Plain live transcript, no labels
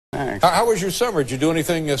Thanks. How was your summer? Did you do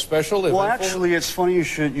anything special? Well, actually, it's funny you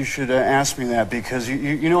should ask me that because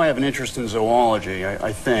you know I have an interest in zoology,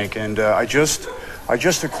 I think, and I just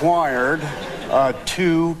acquired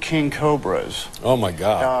 2 king cobras. Oh my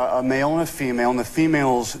God! A male and a female, and the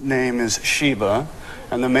female's name is Sheba,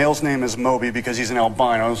 and the male's name is Moby because he's an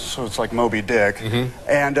albino, so it's like Moby Dick. Mm-hmm.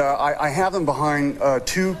 And I have them behind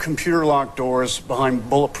 2 computer-locked doors behind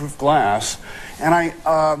bulletproof glass. And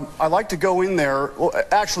I like to go in there. Well,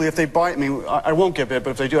 actually, if they bite me, I won't get bit, but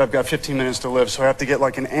if they do, I've got 15 minutes to live, so I have to get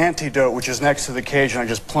like an antidote, which is next to the cage, and I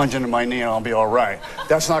just plunge into my knee and I'll be all right.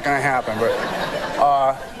 That's not going to happen, but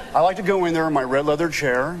I like to go in there in my red leather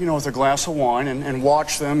chair, you know, with a glass of wine and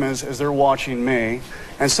watch them as they're watching me.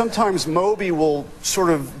 And sometimes Moby will sort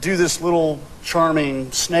of do this little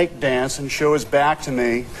charming snake dance and show his back to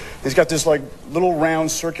me. He's got this like little round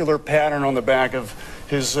circular pattern on the back of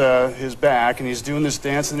his back, and he's doing this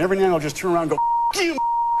dance, and every now and then I'll just turn around and go, "F you,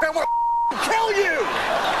 I want to kill you!"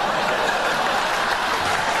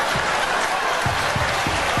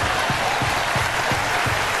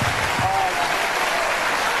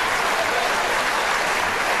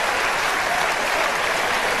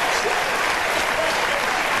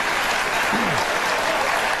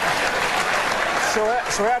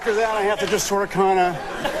 So after that, I have to just sort of kind of,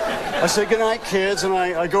 I say, "Good night, kids," and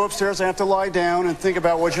I go upstairs. I have to lie down and think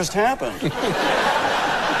about what just happened.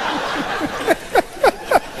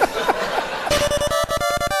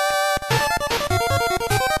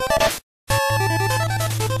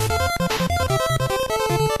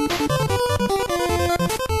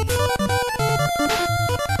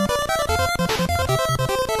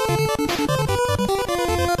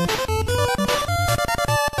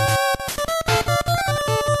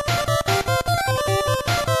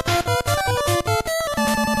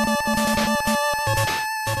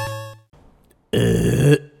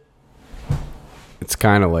 It's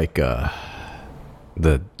kind of like the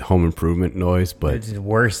Home Improvement noise, but it's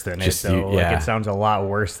worse than it, though. Yeah. Like, it sounds a lot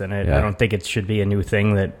worse than it. Yeah. I don't think it should be a new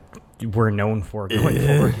thing that we're known for going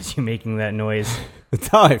forward, is you making that noise. That's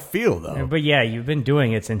how I feel, though. But yeah, you've been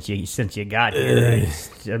doing it since you got here.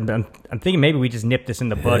 I'm thinking maybe we just nip this in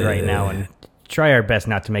the bud right now and try our best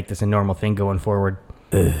not to make this a normal thing going forward.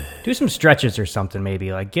 Do some stretches or something,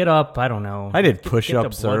 maybe. Like, get up, I don't know. I did Get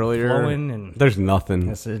push-ups the blood earlier. flowing and There's nothing.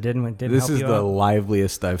 Yes, it didn't This help is you the out.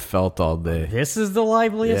 liveliest I've felt all day. This is the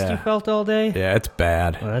liveliest Yeah. you felt all day? Yeah, it's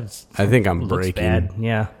bad. Well, that's, I think I'm looks breaking bad.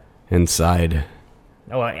 Yeah. inside.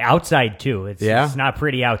 Oh, outside too. It's not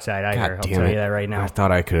pretty outside either. God I'll damn tell it. you that right now. I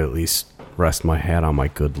thought I could at least rest my head on my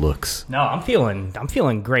good looks. No, I'm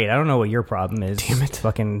feeling great. I don't know what your problem is. Damn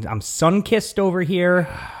it. I'm sun-kissed over here.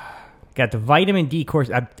 Got the vitamin D course.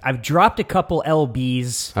 I've dropped a couple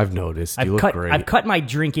lbs. I've noticed. You look great. I've cut my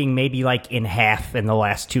drinking maybe like in half in the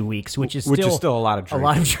last 2 weeks, which is still a lot of drinking. A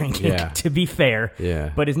lot of drinking, Yeah. to be fair. Yeah.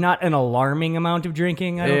 But it's not an alarming amount of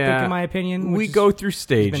drinking, I don't think, in my opinion. We go through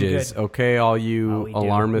stages, good. okay? All you we do.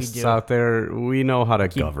 alarmists We do. out there, we know how to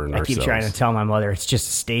govern I ourselves. keep trying to tell my mother it's just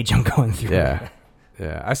a stage I'm going through. Yeah.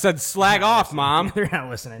 Yeah. I said slag off, Mom. They're not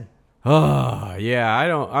listening. Oh, yeah. I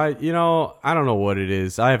don't know what it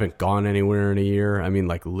is. I haven't gone anywhere in a year. I mean,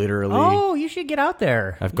 like, literally. Oh, you should get out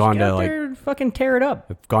there. I've gone to, like- there and fucking tear it up.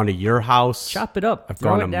 I've gone to your house. Chop it up. I've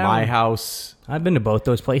throw gone it to down. my house. I've been to both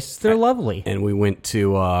those places. They're lovely. And we went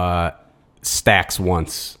to Stacks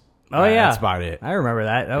once. Oh, yeah. That's about it. I remember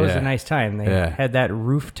that. That was Yeah. a nice time. They Yeah. had that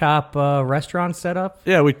rooftop restaurant set up.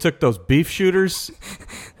 Yeah, we took those beef shooters.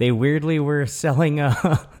 They weirdly were selling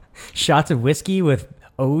shots of whiskey with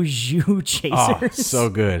au jus chasers. Oh, so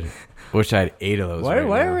good. Wish I had 8 of those. Why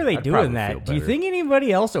right now. were they I'd doing probably feel that? Do you better. think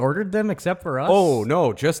anybody else ordered them except for us? Oh,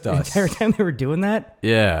 no, just The us. entire time they were doing that?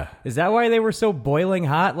 Yeah. Is that why they were so boiling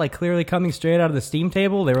hot, like clearly coming straight out of the steam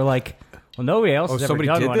table? They were like, well, nobody else has ever somebody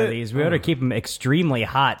done did one of that? these. We ought to keep them extremely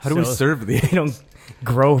hot. How do we so serve these? They don't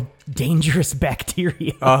grow dangerous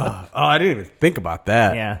bacteria. I didn't even think about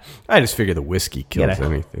that. Yeah. I just figured the whiskey kills gotta-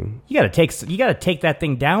 anything. You gotta take that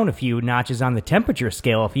thing down a few notches on the temperature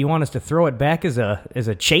scale if you want us to throw it back as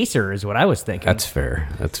a chaser, is what I was thinking. That's fair.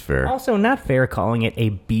 That's fair. Also not fair calling it a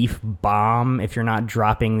beef bomb if you're not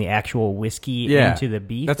dropping the actual whiskey Yeah, into the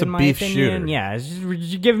beef. that's in a my beef opinion. shooter. Yeah,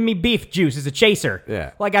 you're giving me beef juice as a chaser.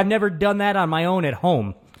 Yeah. Like I've never done that on my own at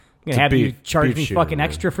home. I'm gonna have you charge beef me shooter, fucking man.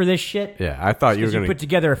 extra for this shit. Yeah, I thought you were Because you going put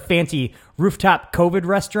together a fancy rooftop COVID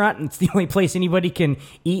restaurant, and it's the only place anybody can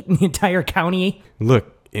eat in the entire county.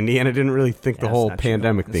 Look, Indiana didn't really think the That's whole not true.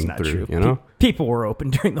 pandemic That's thing not through, true. you know? People were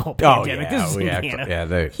open during the whole Oh, pandemic. yeah, This is Indiana.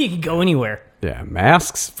 they- You can go anywhere. Yeah,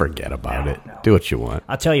 masks, forget about it. Do what you want.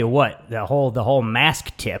 I'll tell you what, the whole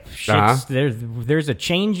mask tip. Shit's, Uh-huh. there's a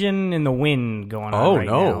change in the wind going on Oh, right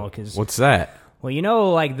no. now. 'Cause What's that?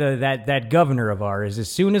 Well, like that governor of ours, as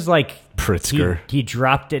soon as like Pritzker. he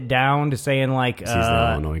dropped it down to saying like, He's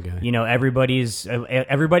the Illinois guy.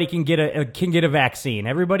 everybody can get a vaccine.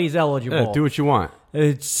 Everybody's eligible. Yeah, do what you want.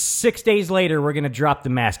 6 days later, we're gonna drop the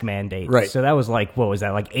mask mandate. Right. So that was like, what was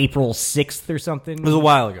that? Like April 6th or something? It was a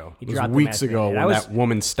while ago. It was dropped the weeks mask ago mandate. when that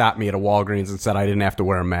woman stopped me at a Walgreens and said I didn't have to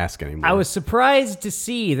wear a mask anymore. I was surprised to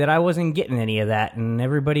see that I wasn't getting any of that, and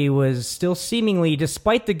everybody was still seemingly,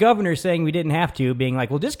 despite the governor saying we didn't have to, being like,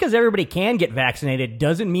 well, just because everybody can get vaccinated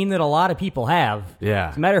doesn't mean that a lot of people have. Yeah.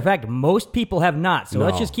 As a matter of fact, most people have not, so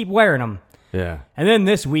let's No. just keep wearing them. Yeah. And then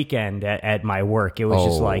this weekend at my work, it was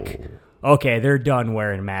just like, okay, they're done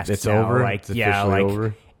wearing masks It's now. over? Like, It's yeah, officially like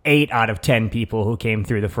over? 8 out of 10 people who came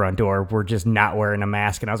through the front door were just not wearing a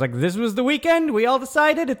mask, and I was like, this was the weekend. We all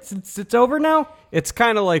decided it's over now. It's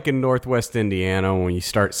kind of like in Northwest Indiana when you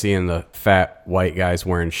start seeing the fat white guys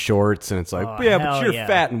wearing shorts, and it's like, yeah, but hell you're yeah.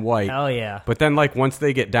 fat and white. Hell yeah. But then, like, once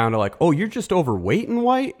they get down to like, oh, you're just overweight and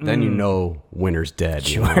white, then you know winter's dead.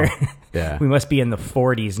 you know? Sure. Yeah. We must be in the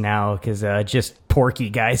 40s now because just porky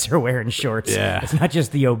guys are wearing shorts. Yeah. It's not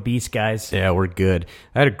just the obese guys. Yeah, we're good.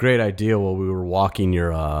 I had a great idea while we were walking your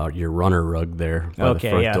runner rug there by the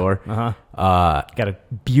front door. Got a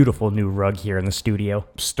beautiful new rug here in the studio.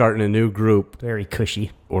 Starting a new group. Very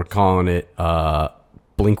cushy. We're calling it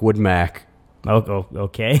Blinkwood Mac. Oh,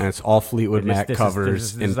 okay. And it's all Fleetwood Mac This covers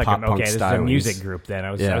is in like pop punk this is a stylings. music group then.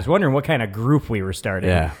 I was Yeah. wondering what kind of group we were starting.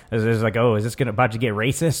 Yeah. I was like, oh, is this about to get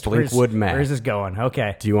racist? Blinkwood Mac. Where's this going?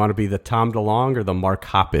 Okay. Do you want to be the Tom DeLonge or the Mark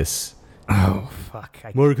Hoppus? Oh, fuck.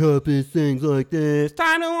 Mark Hoppus sings like this.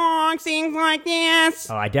 Tom DeLonge sings like this.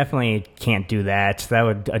 I definitely can't do that. That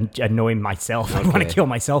would annoy myself. I'd want to kill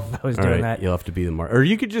myself if I was All doing right, that. you'll have to be the Mark. Or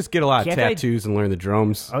you could just get a lot of Can't I- tattoos and learn the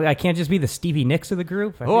drums. Oh, I can't just be the Stevie Nicks of the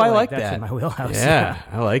group. Oh, feel I like that's that. in my wheelhouse. Yeah,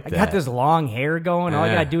 I like I that. got this long hair going. All I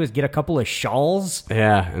Yeah. gotta do is get a couple of shawls.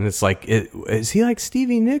 Yeah, and it's like, is he like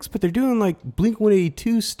Stevie Nicks? But they're doing like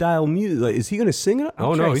Blink-182 style music. Like, is he going to sing it?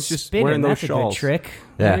 Oh Try no, he's just spinning. wearing those That's shawls. a good trick.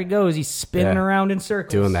 Yeah. There he goes. He's spinning Yeah. around in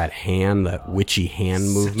circles. Doing that hand, that witchy hand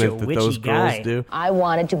Such movement a that witchy those girls guy. do. I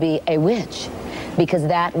wanted to be a witch because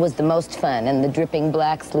that was the most fun, and the dripping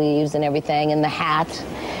black sleeves and everything, and the hat.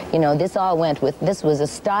 This all went with, this was a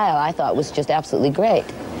style I thought was just absolutely great.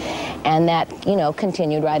 And that,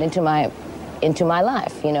 continued right into my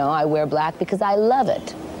life. I wear black because I love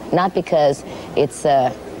it, not because it's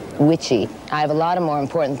witchy. I have a lot of more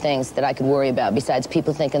important things that I could worry about besides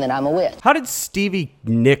people thinking that I'm a witch. How did Stevie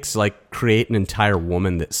Nicks create an entire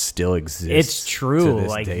woman that still exists? It's to true.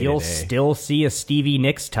 this day to You'll day? still see a Stevie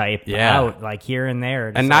Nicks type Yeah. out here and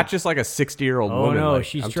there, and not just like a 60-year-old Oh, woman. no,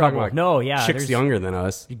 she's I'm trouble. talking No, yeah, chicks there's- younger than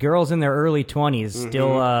us. girls in their early 20s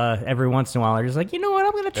still every once in a while are just like, you know what,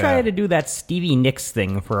 I'm going to try Yeah. to do that Stevie Nicks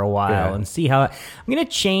thing for a while Yeah. and see how I'm going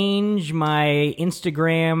to change my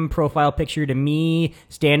Instagram profile picture to me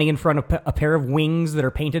standing in front of a pair of wings that are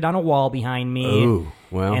painted on a wall behind me. Ooh,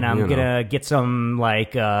 well, and I'm you know. going to get some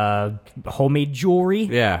homemade jewelry.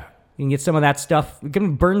 Yeah. You can get some of that stuff. We're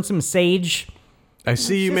going to burn some sage. I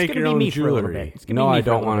see you just make gonna your be own me for a little jewelry. bit. It's gonna No, be me I for a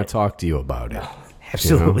don't little want bit. to talk to you about it.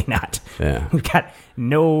 Absolutely not. Yeah. We've got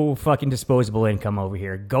no fucking disposable income over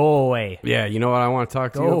here. Go away. Yeah, you know what I want to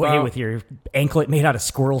talk to Go you away about? with your anklet made out of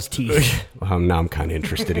squirrel's teeth. Now I'm kind of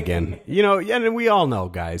interested again. And we all know,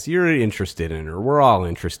 guys, you're interested in her. We're all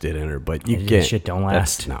interested in her, but you get Shit don't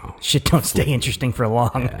that's- last. No. Shit don't stay interesting for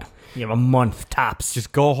long. You have a month tops.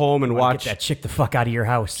 Just go home and watch. Get that chick the fuck out of your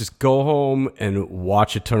house. Just go home and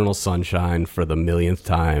watch Eternal Sunshine for the millionth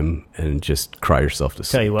time and just cry yourself to Tell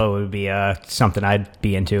sleep. you what would be something I'd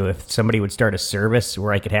be into if somebody would start a service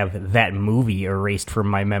where I could have that movie erased from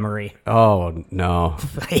my memory. Oh, no.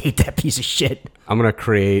 I hate that piece of shit. I'm going to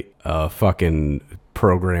create a fucking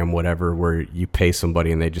program, whatever, where you pay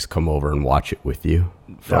somebody and they just come over and watch it with you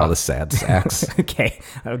for all the sad sacks. Okay,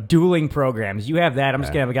 dueling programs. You have that. I'm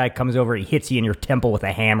just gonna have a guy comes over. He hits you in your temple with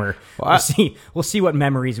a hammer. We'll see what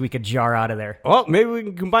memories we could jar out of there. Well, maybe we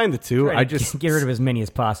can combine the two. Try to get rid of as many as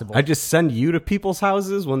possible. I just send you to people's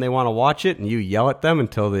houses when they want to watch it, and you yell at them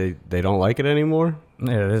until they don't like it anymore.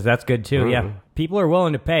 Yeah, that's good too. Yeah, people are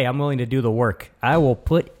willing to pay. I'm willing to do the work. I will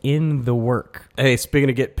put in the work. Hey, speaking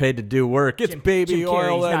of get paid to do work, it's Baby Jim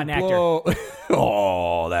Oil Carrey's and not an Blow.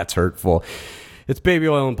 Oh, that's hurtful. It's Baby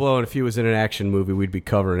Oil and Blow, and if he was in an action movie, we'd be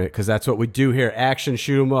covering it because that's what we do here. Action,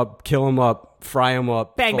 shoot 'em up, kill 'em up, fry 'em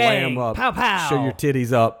up, Bang, fillet bang, 'em up, pow, pow. show your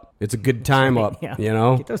titties up. It's a good time up, Yeah. you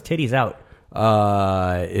know? Get those titties out.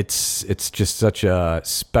 It's just such a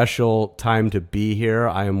special time to be here.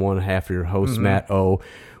 I am one half of your host, Matt O.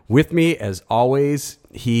 With me, as always,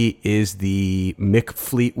 He is the Mick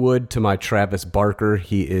Fleetwood to my Travis Barker.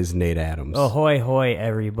 He is Nate Adams. Ahoy, hoy,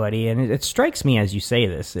 everybody. And it strikes me as you say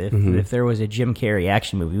this, if there was a Jim Carrey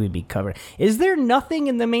action movie, we'd be covered. Is there nothing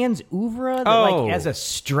in the man's oeuvre that, like, as a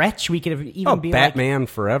stretch, we could have even be Batman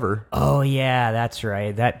Forever. Oh, yeah, that's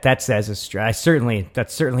right. That's as a stretch.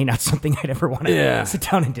 That's certainly not something I'd ever want to sit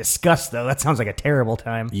down and discuss, though. That sounds like a terrible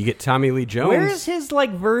time. You get Tommy Lee Jones. Where is his,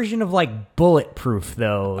 like, version of, like, Bulletproof,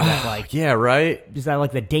 though? That, like, yeah, right? Is that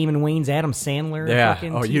like the Damon Wayans, Adam Sandler? Yeah.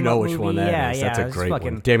 Fucking Oh, you know which movie? one that is. That's a it's great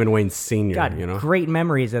fucking, one. Damon Wayans Sr., God, you know? great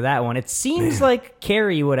memories of that one. It seems like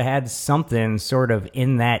Carrey would have had something sort of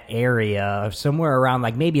in that area, somewhere around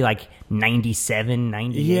like maybe like 97,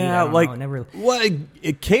 98. Yeah, I don't like, know. Never, what?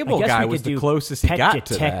 A Cable I guess Guy we was could the do closest he Pet got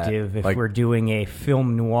Detective to that. if Like, we're doing a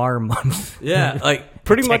film noir month. yeah, like,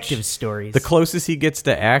 pretty much Detective stories. the closest he gets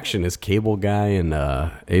to action is Cable Guy and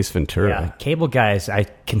Ace Ventura. Yeah, Cable Guys, I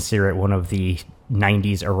consider it one of the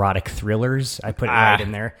 90s erotic thrillers. I put it right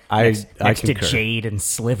in there. Next to concur. Jade and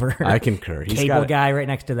Sliver. I concur. He's Cable got Guy right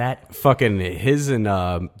next to that. fucking his and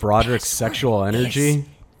Broderick's sexual energy.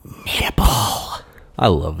 Nipple. I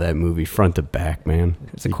love that movie front to back, man.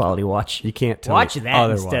 It's a quality watch. You can't tell watch me that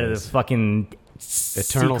instead of the otherwise. fucking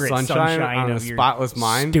Eternal secret Sunshine on of a your Spotless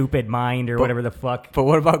Mind? stupid mind, or whatever the fuck. But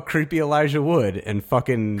what about creepy Elijah Wood and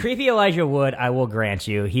fucking? Creepy Elijah Wood, I will grant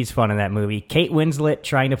you, he's fun in that movie. Kate Winslet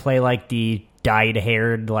trying to play like the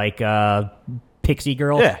dyed-haired like pixie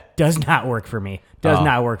girl does not work for me. Does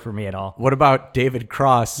not work for me at all. What about David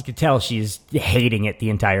Cross You can tell she's hating it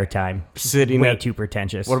the entire time. She's sitting way at, too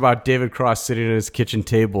pretentious. What about David Cross sitting at his kitchen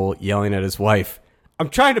table yelling at his wife? I'm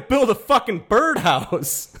trying to build a fucking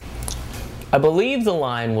birdhouse. I believe the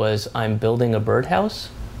line was, "I'm building a birdhouse."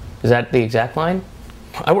 Is that the exact line?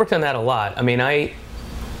 I worked on that a lot. I mean, I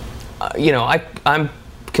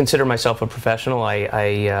consider myself a professional.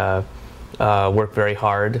 I work very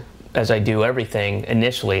hard, as I do everything.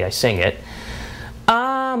 Initially, I sing it.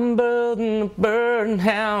 I'm building a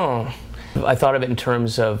birdhouse. I thought of it in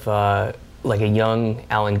terms of like a young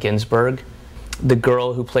Allen Ginsberg, the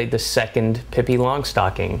girl who played the second Pippi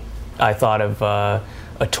Longstocking. I thought of a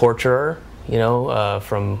torturer,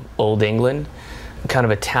 from Old England, kind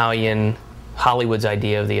of Italian, Hollywood's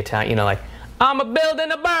idea of the Italian, like, I'm a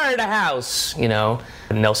building a birdhouse,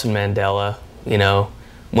 Nelson Mandela,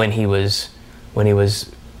 when he was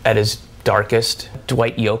at his darkest.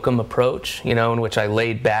 Dwight Yoakam approach, in which I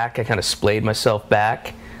laid back, I kind of splayed myself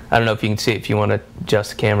back. I don't know if you can see it, if you want to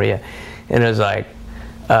adjust the camera, yeah. And it was like,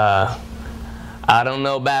 I don't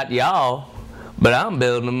know about y'all, but I'm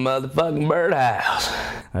building a motherfucking birdhouse.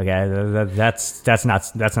 Okay, that's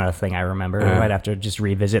not a thing I remember. I might have to just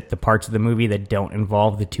revisit the parts of the movie that don't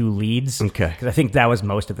involve the two leads. Okay. Because I think that was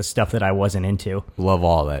most of the stuff that I wasn't into. Love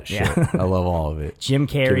all that shit. Yeah. I love all of it. Jim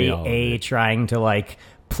Give me all of Carrey, it. trying to like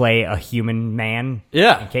play a human man.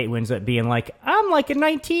 Yeah. And Kate Winslet being like, I'm like a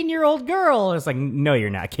 19-year-old girl. It's like, no, you're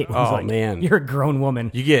not, Kate Winslet. Oh, man. You're a grown woman.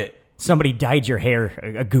 You get Somebody dyed your hair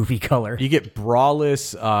a goofy color. You get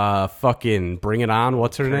braless, fucking Bring It On.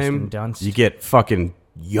 What's her Kirsten name? Dunst. You get fucking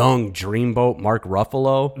young Dreamboat Mark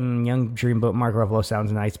Ruffalo. Young Dreamboat Mark Ruffalo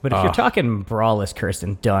sounds nice, but if you're talking braless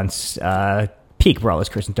Kirsten Dunst, peak braless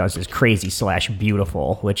Kirsten Dunst is Crazy /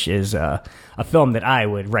 Beautiful, which is a film that I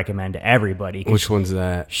would recommend to everybody. Which one's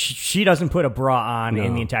that? She doesn't put a bra on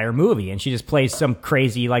in the entire movie, and she just plays some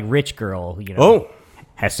crazy like rich girl. Oh.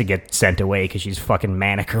 Has to get sent away because she's fucking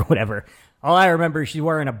manic or whatever. All I remember is she's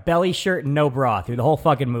wearing a belly shirt and no bra through the whole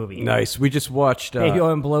fucking movie. Nice. We just watched. Baby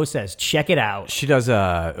Owen Blow says, check it out. She does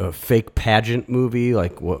a fake pageant movie.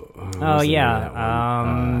 Like what? Oh,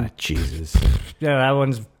 yeah. Jesus. Yeah, that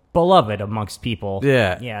one's beloved amongst people.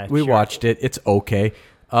 Yeah. We sure. watched it. It's okay.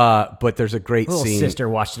 But there's a great Little scene. sister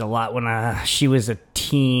watched it a lot when she was a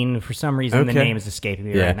teen. For some reason, the Okay. name is escaping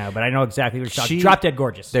me Yeah. right now, but I know exactly what you're talking. She- Drop Dead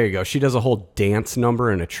Gorgeous. There you go. She does a whole dance number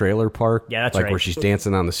in a trailer park. Yeah, that's like right. where she's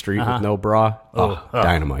dancing on the street with no bra.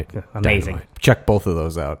 Dynamite. Amazing. Dynamite. Check both of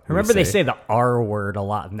those out. Remember, they say the R word a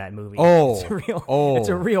lot in that movie. Oh. It's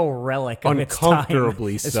a real relic of its time,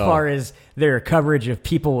 Uncomfortably as so. far as their coverage of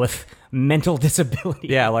people with mental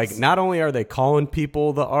disabilities. Yeah, like not only are they calling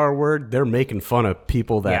people the R word, they're making fun of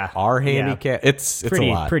people that are handicapped. It's pretty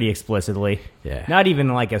a lot. pretty explicitly. Yeah. Not even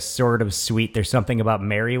like a sort of sweet. There's something about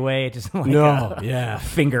Mary way, just like a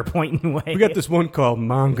finger pointing way. We got this one called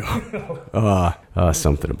Mongo.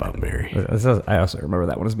 Something about Mary. I also remember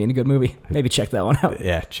that one as being a good movie. Maybe check that one out.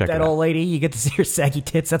 Yeah, check that it out. old lady. You get to see her saggy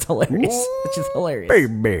tits. That's hilarious. It's just hilarious.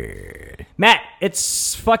 Baby. Matt,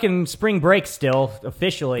 it's fucking spring break still,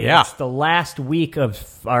 officially. Yeah. It's the last week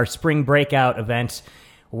of our spring breakout event.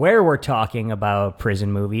 where we're talking about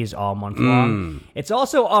prison movies all month long. It's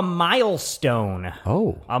also a milestone.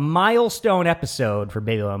 Oh. A milestone episode for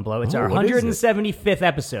Baby Oil and Blow. It's our what is it? 175th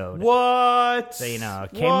episode. What? So, you know,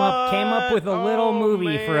 came up with a little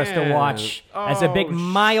movie for us to watch as a big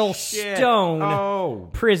milestone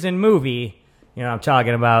prison movie. You know what I'm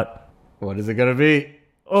talking about. What is it going to be?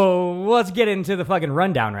 Oh, let's get into the fucking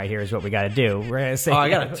rundown right here is what we got to do. We're gonna say, I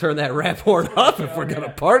got to turn that rap horn up if we're going to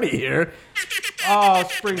party here. Oh,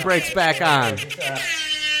 spring break's back on. This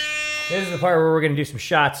is the part where we're going to do some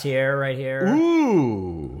shots here, right here.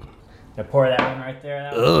 Ooh. I pour that one right there.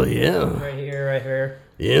 That Oh, one. yeah. Right here, right here.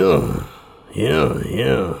 Yeah.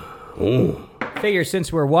 Ooh. Figure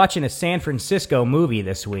since we're watching a San Francisco movie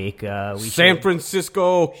this week, we San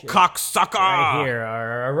Francisco cocksucker. right here.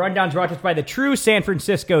 Our rundown's brought to us by the true San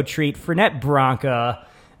Francisco treat, Fernet Branca,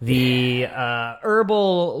 the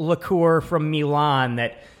herbal liqueur from Milan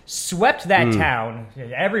that swept that town.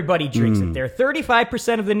 Everybody drinks it there.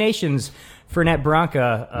 35% of the nation's Fernet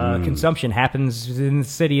Branca consumption happens in the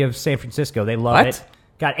city of San Francisco. They love What? it.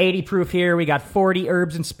 Got 80 proof here. We got 40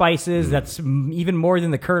 herbs and spices. That's even more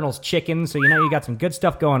than the Colonel's chicken. So, you know, you got some good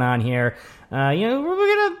stuff going on here. You know, we're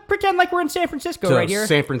going to pretend like we're in San Francisco So right here.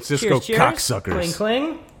 San Francisco Cheers, cheers. cocksuckers. Cling,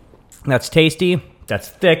 cling. That's tasty. That's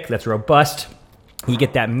thick. That's robust. You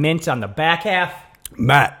get that mint on the back half.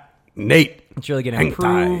 Matt, Nate. It's really going to Hang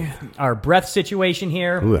improve our breath situation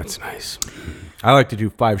here. Ooh, that's nice. I like to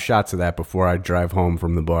do 5 shots of that before I drive home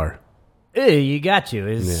from the bar. You got to.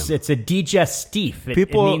 It's a digestif.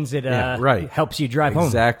 It means it right. helps you drive home.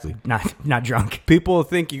 Exactly. Not drunk. People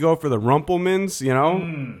think you go for the Rumplemans, you know?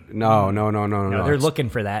 No. No, they're It's looking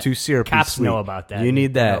for that. too syrupy. Cops sweet. know about that. You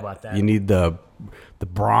need They know that. about that. You need the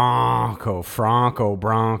Franco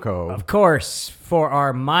Bronco. Of course, for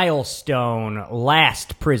our milestone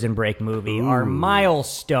last Prison Break movie, our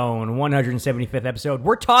milestone 175th episode,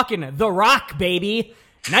 we're talking The Rock, baby,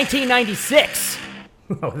 1996.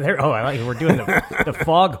 I like it. We're doing the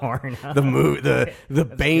foghorn. Huh? The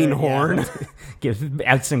Bane horn.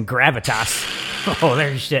 Add some gravitas. Oh,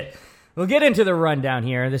 there's shit. We'll get into the rundown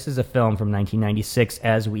here. This is a film from 1996,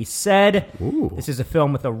 as we said. Ooh. This is a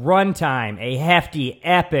film with a runtime, a hefty,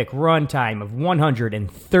 epic runtime of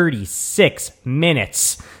 136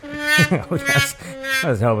 minutes. I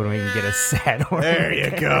was hoping we can get a sad one. There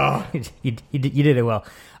you go. You did it well.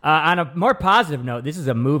 On a more positive note, this is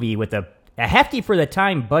a movie with a hefty for the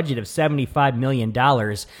time budget of $75 million,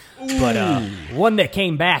 but one that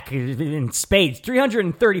came back in spades.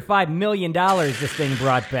 $335 million this thing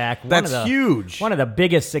brought back. That's huge. One of the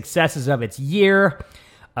biggest successes of its year.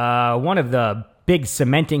 One of the big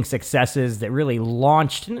cementing successes that really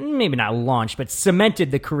launched, maybe not launched, but cemented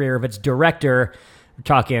the career of its director. We're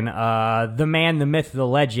talking the man, the myth, the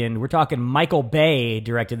legend. We're talking Michael Bay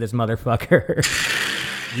directed this motherfucker.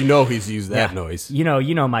 You know he's used that noise. You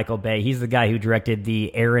know Michael Bay. He's the guy who directed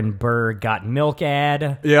the Aaron Burr Got Milk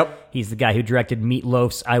ad. Yep. He's the guy who directed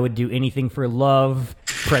Meatloaf's I Would Do Anything for Love,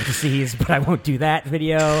 parentheses, but I won't do that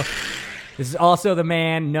video. This is also the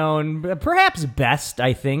man known, perhaps best,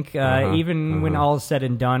 I think, even when all is said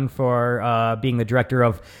and done, for being the director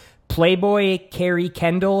of Playboy Carrie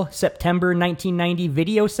Kendall, September 1990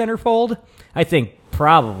 Video Centerfold. I think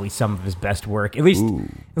probably some of his best work, at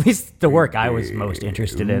least the work I was most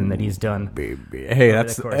interested in that he's done. Hey, over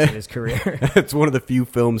the course of his career. That's one of the few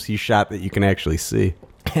films he shot that you can actually see.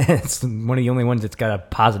 It's one of the only ones that's got a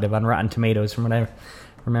positive on Rotten Tomatoes from what I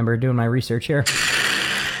remember doing my research here.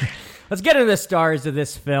 Let's get into the stars of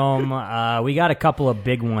this film. We got a couple of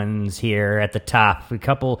big ones here at the top. A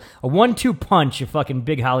 1-2 punch of fucking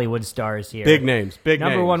big Hollywood stars here. Big names.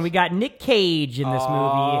 Number one, we got Nick Cage in this movie.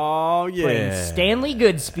 Oh, yeah. Playing Stanley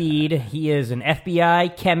Goodspeed. He is an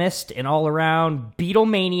FBI chemist and all-around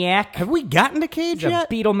Beatlemaniac. Have we gotten to Cage He's a yet?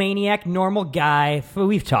 Beatlemaniac, normal guy.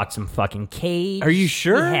 We've talked some fucking Cage. Are you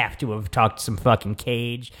sure? We have to have talked some fucking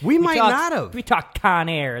Cage. We might talked- not have. We talked Con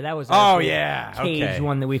Air. That was our big Cage okay.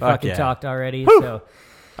 one that we Fuck fucking yeah. talked already. Whew. So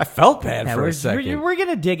I felt bad yeah, for a second. we're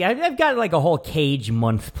gonna dig. I've got like a whole Cage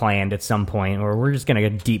month planned at some point, where we're just gonna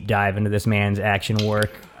deep dive into this man's action work.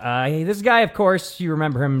 This guy, of course, you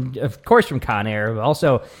remember him, of course, from Con Air.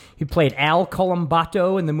 Also, he played Al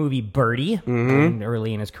Columbato in the movie Birdie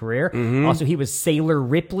early in his career. Also, he was Sailor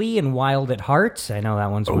Ripley in Wild at Heart. I know that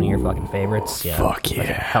one's one of your fucking favorites. Yeah, fuck yeah.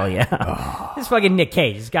 hell yeah! This fucking Nick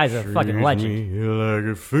Cage. This guy's a fucking legend.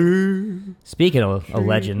 Like a food. Speaking of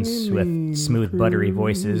legends with smooth, buttery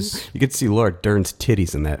voices, You get to see Laura Dern's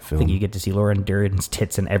titties in that film. I think you get to see Lauren Dern's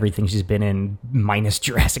tits and everything she's been in, minus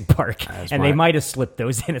Jurassic Park. And they might have slipped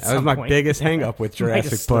those in at That some was my point. biggest hang-up with Might have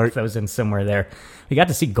Jurassic slipped Park. those in somewhere there. We got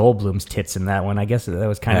to see Goldblum's tits in that one. I guess that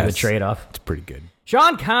was kind of the Yes. trade-off. It's pretty good.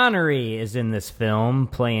 Sean Connery is in this film,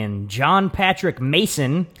 playing John Patrick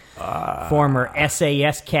Mason, former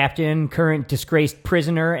SAS captain, current disgraced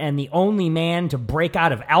prisoner, and the only man to break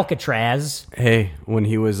out of Alcatraz. Hey, when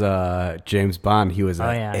he was James Bond, he was an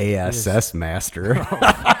ASS master.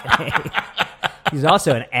 He's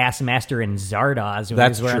also an ass master in Zardoz when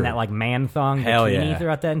That's he was wearing true. that like man thong Hell bikini yeah.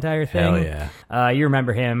 throughout that entire thing. Hell yeah. You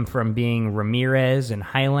remember him from being Ramirez in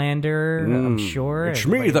Highlander, I'm sure. It's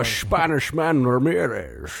me, Everybody the knows- Spanish man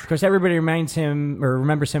Ramirez. Of course, everybody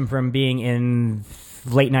remembers him from being in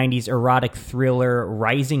late 90s erotic thriller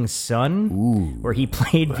Rising Sun, where he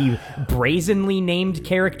played the brazenly named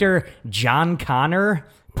character John Connor.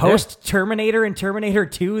 Post Terminator and Terminator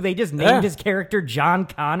 2, they just named his character John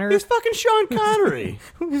Connor. He's fucking Sean Connery.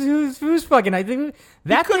 Who's fucking? I think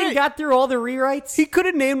that thing could've- got through all the rewrites. He could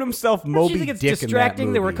have named himself Don't Moby you think it's Dick distracting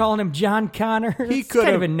in that that we're movie. calling him John Connor? It's could've-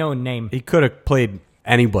 kind of a known name. He could have played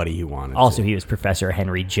anybody he wanted. Also, he was Professor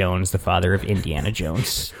Henry Jones, the father of Indiana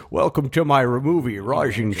Jones. Welcome to my movie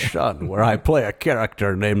Rising Sun, where I play a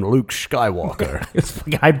character named Luke Skywalker.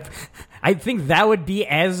 I think that would be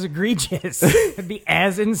as egregious. It'd be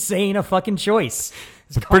as insane a fucking choice.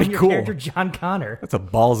 It's pretty your cool. character John Connor. That's a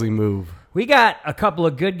ballsy move. We got a couple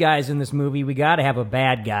of good guys in this movie. We got to have a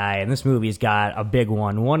bad guy, and this movie's got a big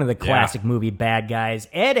one. One of the classic movie bad guys,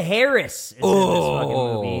 Ed Harris, is in this fucking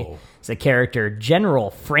movie. It's a character, General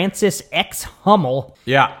Francis X. Hummel.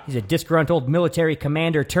 Yeah. He's a disgruntled military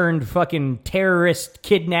commander turned fucking terrorist,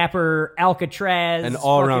 kidnapper, Alcatraz. An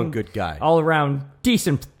all-around fucking- good guy. All-around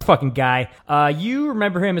decent fucking guy. You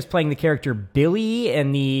remember him as playing the character Billy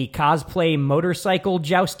in the cosplay motorcycle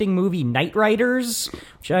jousting movie Knight Riders,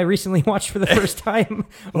 which I recently watched for the first time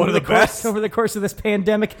over the course of this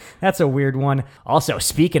pandemic. That's a weird one. Also,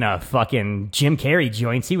 speaking of fucking Jim Carrey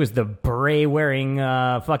joints, he was the beret-wearing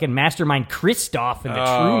fucking mastermind Kristoff in the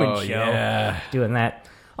Truman Show. yeah. Doing that.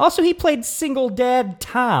 Also, he played single dad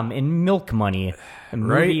Tom in Milk Money. A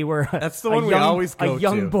movie Right. where That's the one we always go a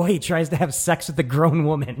young to. boy tries to have sex with a grown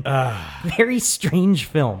woman. Very strange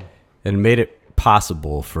film. And made it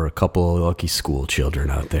possible for a couple of lucky school children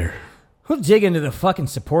out there. We'll dig into the fucking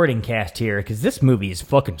supporting cast here, because this movie is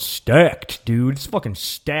fucking stacked, dude. It's fucking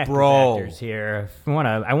stacked Bro. with actors here.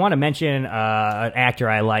 I want to mention an actor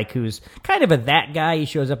I like who's kind of a that guy. He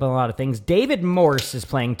shows up in a lot of things. David Morse is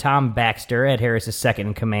playing Tom Baxter, Ed Harris' second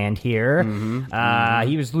in command here.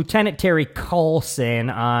 He was Lieutenant Terry Coulson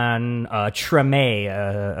on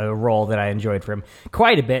Treme, a role that I enjoyed from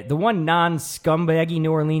quite a bit. The one non-scumbaggy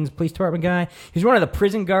New Orleans Police Department guy. He was one of the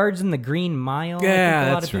prison guards in the Green Mile. I Yeah, think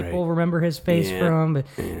a lot that's of people right. remember his face Yeah. from. But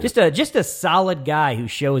just a solid guy who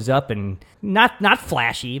shows up and not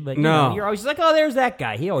flashy, but you No. know, you're always like, oh, there's that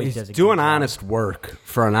guy. He always does a Doing good job. honest work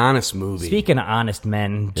for an honest movie. Speaking of honest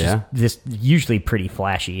men, just Yeah? this usually pretty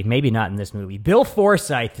flashy. Maybe not in this movie. Bill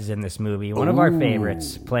Forsythe is in this movie, one of our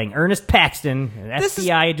favorites, playing Ernest Paxton, an This is-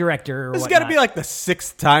 FBI director. Or This has got to whatnot. be like the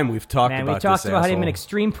 6th time we've talked Man, about we talked this about him in asshole.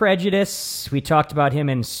 Extreme Prejudice. We talked about him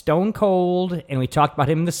in Stone Cold, and we talked about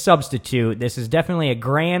him in The Substitute. This is definitely a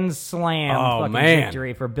grand slam fucking man.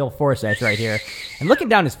 victory for Bill Forsythe right here. And looking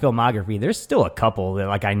down his filmography, there's still a couple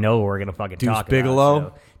that I know we're gonna fucking Deuce talk Bigelow?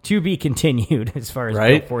 about. So, to be continued as far as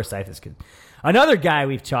Right? Bill Forsythe is concerned. Another guy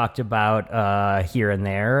we've talked about here and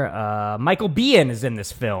there, Michael Biehn is in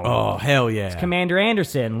this film. Oh, hell yeah. Commander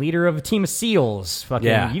Anderson, leader of a team of SEALs. Fucking,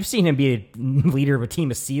 Yeah. You've seen him be a leader of a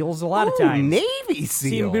team of SEAls a lot of times. Navy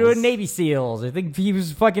Seen him SEALs. doing Navy SEAls. I think he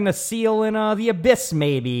was fucking a SEAL in The Abyss,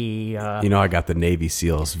 maybe. You know, I got the Navy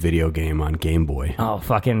SEALs video game on Game Boy. Oh,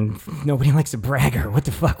 fucking nobody likes a bragger. What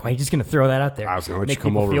the fuck? Why are you just going to throw that out there? I was gonna let Make you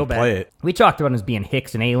come people over feel and bad. play it. We talked about him as being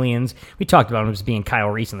Hicks in Aliens. We talked about him as being Kyle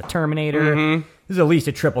Reese in The Terminator. Mm-hmm. This is at least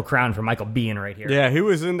a triple crown for Michael Biehn right here. Yeah, he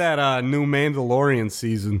was in that new Mandalorian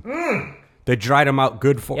season. They dried him out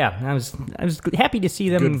good for Yeah, I was happy to see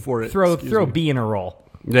them Good for it. throw Excuse throw me. Biehn a role.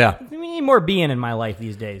 Yeah. We need more Biehn in my life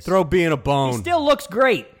these days. Throw being a bone. He still looks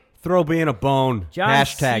great. Throw being a bone. John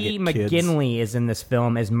Hashtag C. it, kids. McGinley is in this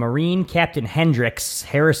film as Marine Captain Hendricks,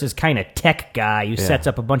 Harris's kind of tech guy who sets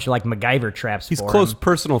up a bunch of like MacGyver traps He's for close him.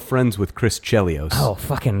 personal friends with Chris Chelios. Oh,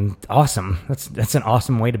 fucking awesome! That's an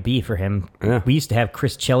awesome way to be for him. Yeah. We used to have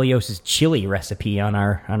Chris Chelios' chili recipe on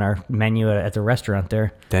our menu at the restaurant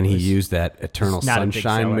there. Then he used that Eternal Not a big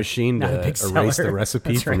Sunshine seller. machine Not a to big erase seller. the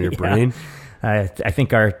recipe That's from right, your yeah. brain. I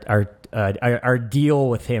think our deal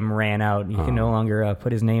with him ran out. You can no longer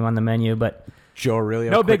put his name on the menu, but Joe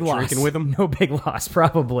Aurelio no quit big loss. drinking with him. No big loss,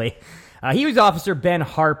 probably. He was Officer Ben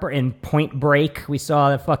Harper in Point Break. We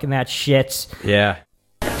saw that shit. Yeah.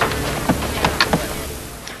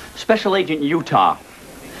 Special Agent Utah.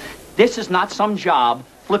 This is not some job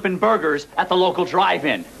flipping burgers at the local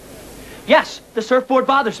drive-in. Yes, the surfboard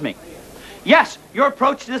bothers me. Yes, your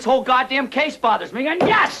approach to this whole goddamn case bothers me. And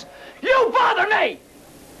yes, you bother me!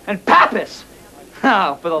 And Pappas!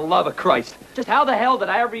 Oh, for the love of Christ. Just how the hell did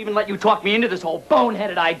I ever even let you talk me into this whole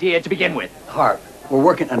boneheaded idea to begin with? Harp, we're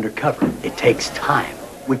working undercover. It takes time.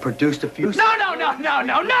 We produced a few...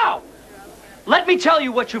 No! Let me tell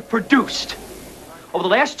you what you've produced. Over the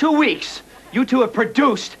last 2 weeks, you two have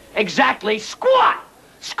produced exactly squat!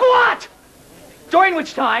 Squat! During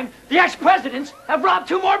which time, the ex-presidents have robbed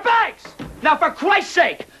 2 more banks! Now, for Christ's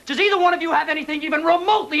sake, does either one of you have anything even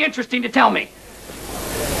remotely interesting to tell me?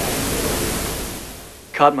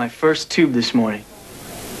 Caught my first tube this morning,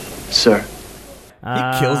 sir.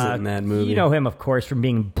 He kills it in that movie. You know him, of course, from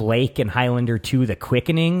being Blake in Highlander 2, The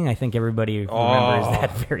Quickening. I think everybody remembers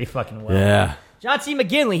that very fucking well. Yeah. John C.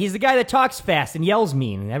 McGinley, he's the guy that talks fast and yells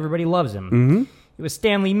mean, and everybody loves him. Mm-hmm. He was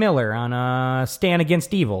Stanley Miller on Stan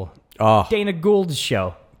Against Evil. Oh. Dana Gould's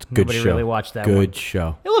show. Good Nobody show. really watched that one. Good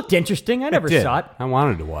show. It looked interesting. I never did. saw it. I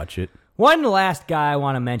wanted to watch it. One last guy I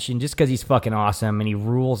want to mention, just because he's fucking awesome and he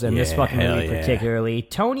rules in this Yeah, fucking hell movie yeah. particularly.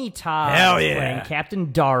 Tony Todd Hell is yeah. playing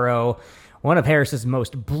Captain Darrow, one of Harris's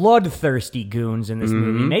most bloodthirsty goons in this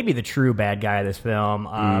movie. Maybe the true bad guy of this film.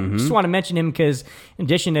 Just want to mention him because, in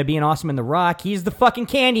addition to being awesome in The Rock, he's the fucking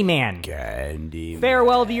Candyman. Candyman.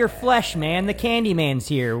 Farewell to your flesh, man. The Candyman's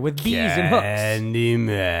here with bees and hooks.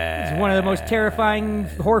 Candyman. It's one of the most terrifying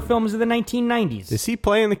horror films of the 1990s. Is he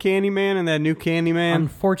playing the Candyman in that new Candyman?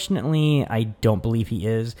 Unfortunately, I don't believe he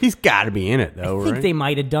is. He's got to be in it, though, I think right? they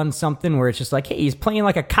might have done something where it's just like, hey, he's playing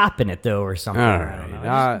like a cop in it, though, or something. All I right. don't know.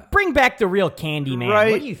 Just bring back the real Candyman.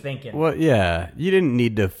 Right? What are you thinking? Well, yeah. You didn't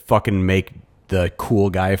need to fucking make the cool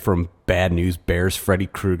guy from Bad News Bears Freddy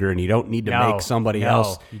Krueger, and you don't need to make somebody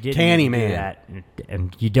else you didn't need to do Candyman. that.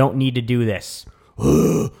 And you don't need to do this.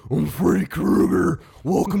 I'm Freddy Krueger.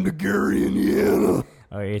 Welcome to Gary, Indiana.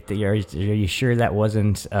 Are you sure that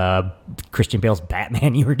wasn't Christian Bale's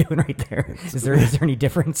Batman you were doing right there? Is there any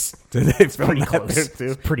difference? Did they film pretty that close. there,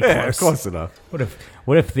 too? It's pretty Yeah, close. close enough.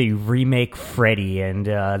 What if the remake Freddy and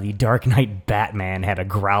the Dark Knight Batman had a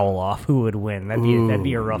growl off? Who would win? That'd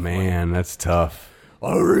be a rough one. Man, that's tough.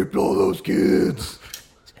 I raped all those kids.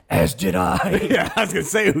 As did I. Yeah, I was going to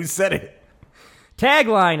say, who said it?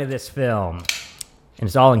 Tagline of this film, and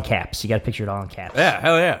it's all in caps. You got to picture it all in caps. Yeah,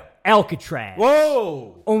 hell yeah. Alcatraz.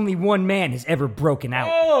 Whoa. Only one man has ever broken out.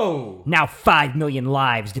 Whoa. Now 5 million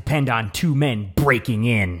lives depend on 2 men breaking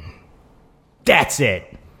in. That's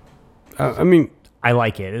it. I mean, I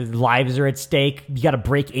like it. Lives are at stake. You got to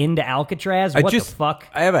break into Alcatraz. What the fuck?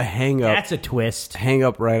 I have a hang up. That's a twist. Hang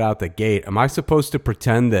up right out the gate. Am I supposed to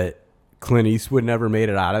pretend that Clint Eastwood never made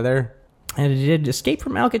it out of there? And did Escape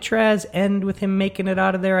from Alcatraz end with him making it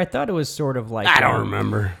out of there? I thought it was sort of like... I don't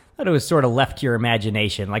remember. I thought it was sort of left to your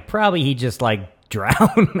imagination. Like, probably he just, like,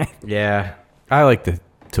 drowned. Yeah. I like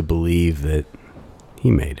to believe that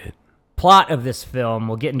he made it. Plot of this film,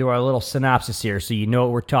 we'll get into our little synopsis here so you know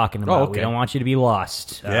what we're talking about. okay. We don't want you to be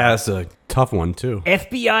lost. Yeah, that's a tough one, too.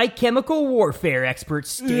 FBI chemical warfare expert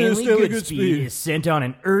Stanley Goodspeed is sent on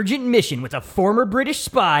an urgent mission with a former British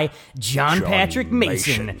spy, John Patrick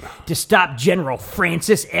Mason, to stop General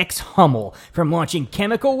Francis X. Hummel from launching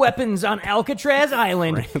chemical weapons on Alcatraz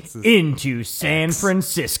Island into San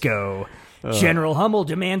Francisco. General Hummel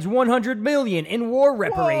demands $100 million in war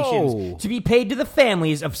reparations to be paid to the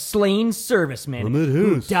families of slain servicemen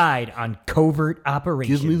who died on covert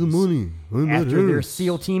operations. Give me the money. After their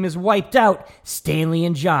SEAL team is wiped out, Stanley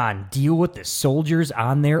and John deal with the soldiers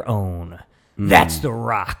on their own. That's The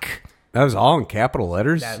Rock. That was all in capital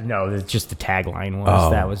letters? No, that's just the tagline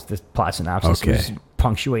was. That was the plot synopsis. Okay. It was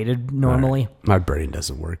punctuated normally. Right. My brain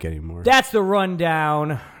doesn't work anymore. That's the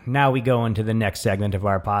rundown. Now we go into the next segment of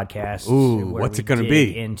our podcast. Ooh, where what's we it gonna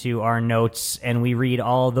dig be? Into our notes and we read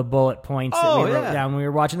all the bullet points that Oh, we wrote yeah. down when we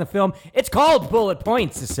were watching the film. It's called Bullet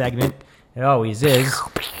Points, this segment. It always is.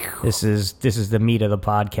 This is the meat of the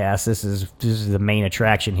podcast. This is the main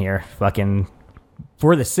attraction here. Fucking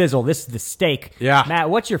for the sizzle. This is the steak. Yeah. Matt,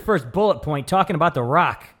 what's your first bullet point talking about The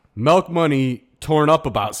Rock? Milk Money torn up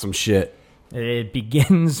about some shit. It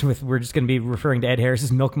begins with, we're just going to be referring to Ed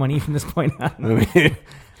Harris's Milk Money from this point on. I mean,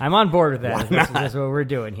 I'm on board with that. That's what we're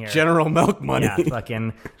doing here. General Milk Money. Yeah,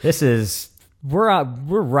 fucking, this is we're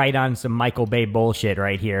right on some Michael Bay bullshit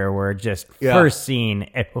right here. We're just first scene.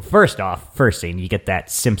 Well, first scene, you get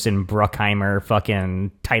that Simpson Bruckheimer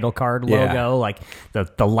fucking title card logo, like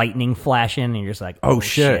the lightning flashing, and you're just like, oh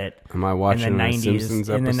shit. Am I watching in the a 90s? Simpsons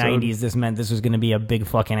in the episode? 90s, this meant this was going to be a big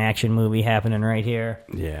fucking action movie happening right here.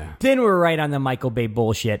 Yeah. Then we're right on the Michael Bay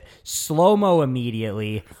bullshit. Slow mo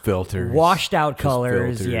immediately. Filters. Washed out Just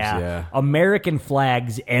colors. filters, yeah. American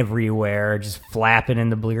flags everywhere, just flapping in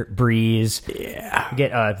the breeze. Yeah. You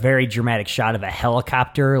get a very dramatic shot of a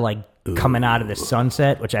helicopter, like, coming out of the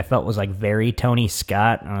sunset, which I felt was like very Tony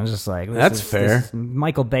Scott. I was just like, That's fair.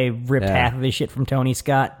 Michael Bay ripped half of his shit from Tony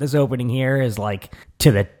Scott. This opening here is like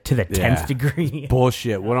to the 10th degree.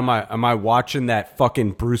 Bullshit. What am I watching that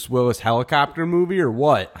fucking Bruce Willis helicopter movie or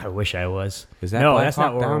what? I wish I was. Is that no, Black that's Hawk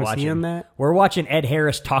not what Down? we're Is he watching. in that? We're watching Ed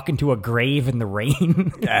Harris talking to a grave in the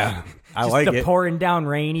rain. Yeah. I Just like the it. pouring down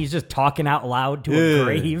rain. He's just talking out loud to a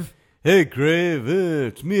grave. Hey, Grave,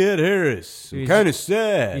 it's me, Ed Harris. I'm kind of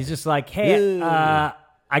sad. He's just like, hey,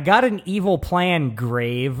 I got an evil plan,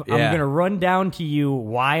 Grave. I'm Yeah. going to run down to you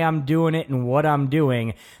why I'm doing it and what I'm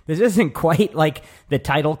doing. This isn't quite like the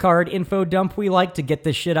title card info dump we like to get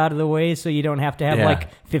this shit out of the way so you don't have to have like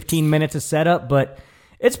 15 minutes of setup, but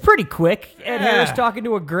it's pretty quick. Ed Harris talking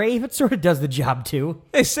to a grave, it sort of does the job too.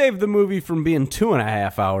 They saved the movie from being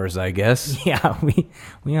 2.5 hours, I guess. Yeah,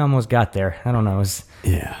 we almost got there. I don't know. It was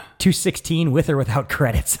 2:16 with or without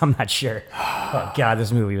credits. I'm not sure. Oh, God,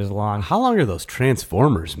 this movie was long. How long are those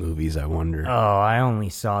Transformers movies, I wonder? Oh, I only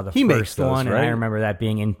saw the He makes first those, one, and right? I remember that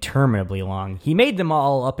being interminably long. He made them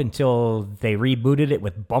all up until they rebooted it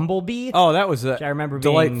with Bumblebee. Oh, that was which I remember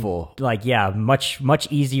delightful. being, like, much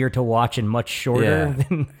easier to watch and much shorter. Yeah.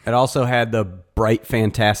 Than, It also had the bright,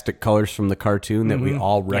 fantastic colors from the cartoon that we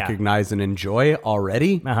all recognize and enjoy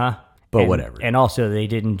already. But whatever. And also, they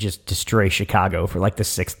didn't just destroy Chicago for like the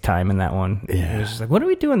 6th time in that one. Yeah. It was just like, what are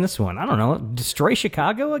we doing this one? I don't know. Destroy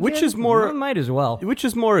Chicago again? Which is more- Well, might as well. Which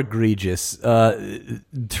is more egregious?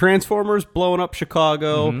 Transformers blowing up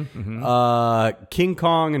Chicago, King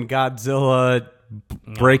Kong and Godzilla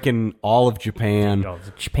breaking all of Japan. Oh,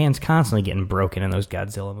 Japan's constantly getting broken in those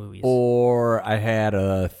Godzilla movies. Or I had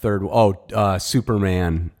a third.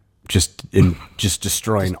 Superman just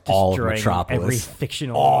destroying all of Destroying Metropolis. every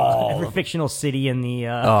fictional city in the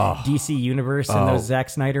DC universe in those Zack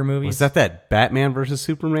Snyder movies. Was that Batman versus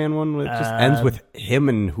Superman one? That just ends with him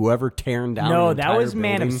and whoever tearing down. No, an that entire was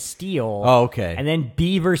Man building? of Steel. Oh, okay. And then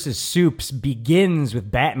B versus Soups begins with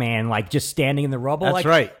Batman like just standing in the rubble. That's like,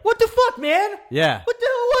 right. What the fuck, man? Yeah. What the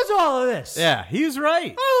hell was all of this? Yeah, he's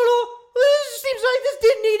right. I don't know. This seems like this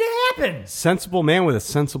didn't need to happen. Sensible man with a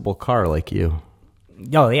sensible car like you.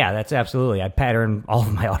 Oh yeah, that's absolutely. I pattern all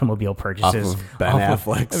of my automobile purchases Off of Ben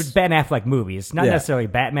Affleck's. Ben Affleck movies, not Yeah. necessarily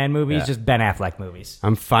Batman movies, Yeah. just Ben Affleck movies.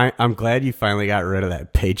 I'm fine. I'm glad you finally got rid of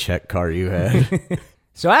that paycheck car you had.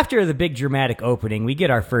 So after the big dramatic opening, we get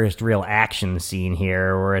our first real action scene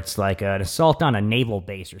here, where it's like an assault on a naval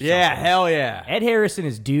base or something. Yeah, hell yeah. Ed Harris and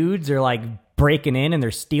his dudes are like breaking in and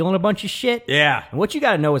they're stealing a bunch of shit. Yeah. And what you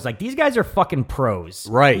got to know is like these guys are fucking pros.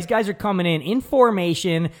 Right. These guys are coming in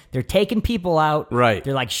formation. They're taking people out. Right.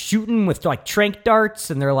 They're like shooting with like tranq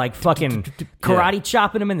darts and they're like fucking karate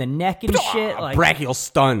chopping them in the neck and shit. Like Brachial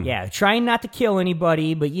stun. yeah, trying not to kill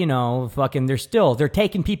anybody, but you know, fucking they're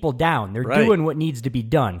taking people down. They're Right. doing what needs to be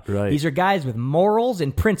done. Right. These are guys with morals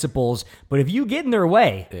and principles, but if you get in their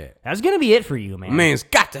way, that's going to be it for you, man. Man's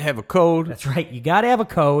got to have a code. That's right. You got to have a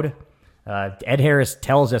code. Ed Harris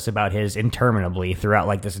tells us about his interminably throughout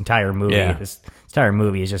like this entire movie. Yeah. This entire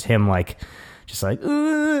movie is just him like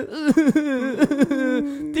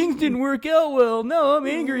things didn't work out well. No, I'm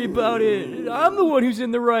angry about it. I'm the one who's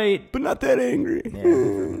in the right. But not that angry.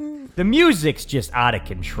 The music's just out of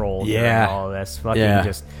control. Yeah. During all this fucking Yeah.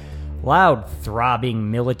 just loud, throbbing,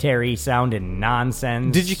 military sounding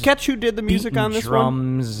nonsense. Did you catch who did the music Beating on this one?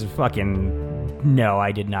 drums, fucking. No,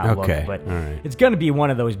 I did not Okay, look, but all right. it's gonna be one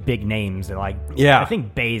of those big names that, like, Yeah. I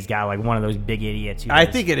think Bay's got like one of those big idiots. Who I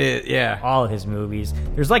does think it is, yeah. all of his movies.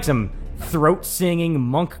 There's like some throat singing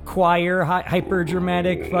monk choir, hyper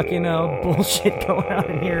dramatic fucking bullshit going on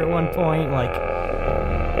in here at one point, like.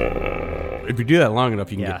 If you do that long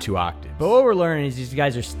enough, you can Yeah. get 2 octaves. But what we're learning is these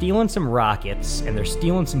guys are stealing some rockets, and they're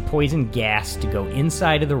stealing some poison gas to go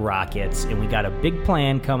inside of the rockets, and we got a big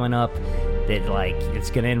plan coming up that, like, it's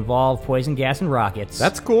going to involve poison gas and rockets.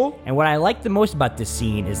 That's cool. And what I like the most about this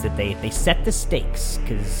scene is that they set the stakes,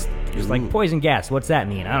 because Just like poison gas. What's that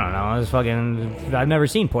mean? I don't know. I've never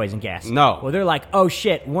seen poison gas. No. Well, they're like, oh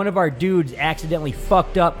shit, one of our dudes accidentally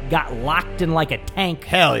fucked up, got locked in like a tank.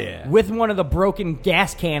 Hell yeah. With one of the broken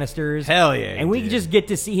gas canisters. Hell yeah, And we just get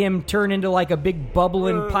to see him turn into like a big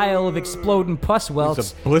bubbling pile of exploding pus welts.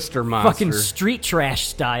 It's a blister monster. Fucking street trash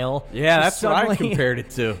style. Yeah, Just that's what I suddenly- compared it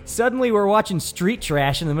to. Suddenly we're watching street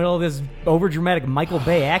trash in the middle of this overdramatic Michael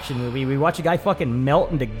Bay action movie. We watch a guy fucking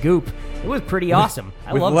melt into goop. It was pretty awesome.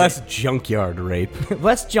 I With loved less it. junkyard rape.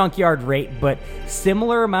 Less junkyard rate, but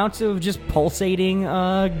similar amounts of just pulsating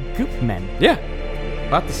goop men. Yeah,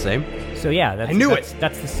 about the same. So yeah, that's, I knew that's,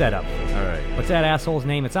 That's the setup. All right. What's that asshole's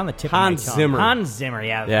name? It's on the tip Hans of my tongue. Zimmer. Hans Zimmer,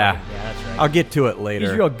 yeah. Yeah. that's right. I'll get to it later.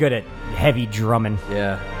 He's real good at heavy drumming.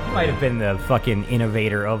 Yeah. He might have been the fucking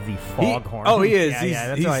innovator of the foghorn. He is. Yeah,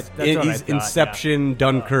 that's he's what I he's thought, Inception,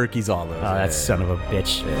 Dunkirk. He's all those. Oh, that son of a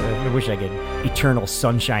bitch. I wish I could Eternal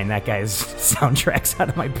Sunshine that guy's soundtracks out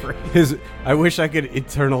of my brain. I wish I could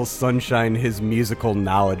Eternal Sunshine his musical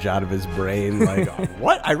knowledge out of his brain. Like,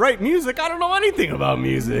 what? I write music? I don't know anything about We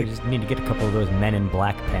music. just need to get a couple of those Men in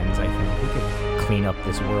Black pens, I think. We could clean up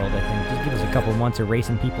this world, I think. Just give us a couple months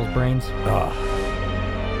erasing people's brains.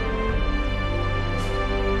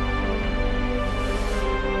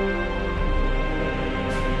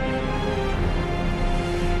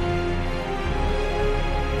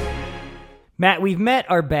 Matt, we've met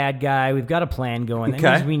our bad guy. We've got a plan going. That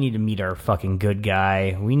Okay. means we need to meet our fucking good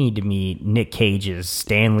guy. We need to meet Nick Cage's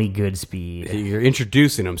Stanley Goodspeed. You're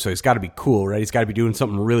introducing him, so he's got to be cool, right? He's got to be doing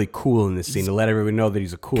something really cool in this scene to let everyone know that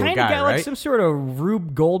he's a cool Kind guy, of got right? like some sort of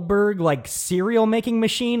Rube Goldberg, like cereal making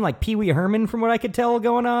machine, like Pee Wee Herman, from what I could tell,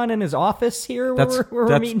 going on in his office here. Where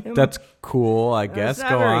we're meeting him. That's cool, I guess. It's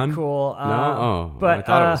not Go very on. cool. No, oh, but I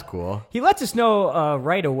thought it was cool. He lets us know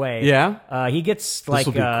right away. Yeah? he gets like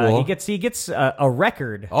will be cool. he gets a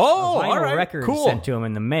record. Oh, a vinyl all right, record cool. sent to him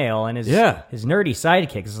in the mail, and his Yeah. his nerdy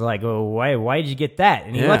sidekick is like, "Oh, why did you get that?"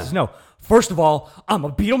 And he Yeah. lets us know. First of all, I'm a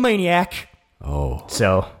Beatlemaniac. Oh.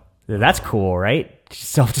 So that's cool, right?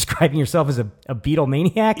 Self-describing yourself as a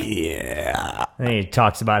Beatlemaniac. Yeah. And he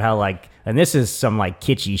talks about how, like, and this is some like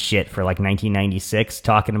kitschy shit for like 1996,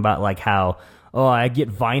 talking about like how, oh, I get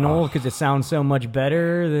vinyl because it sounds so much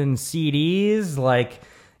better than CDs. Like,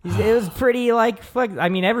 it was pretty like, fuck. I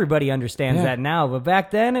mean, everybody understands that now, but back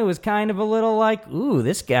then it was kind of a little like, ooh,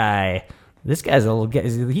 this guy's a little,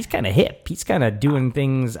 he's kind of hip. He's kind of doing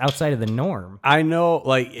things outside of the norm. I know,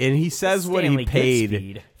 like, and he says what Stanley he paid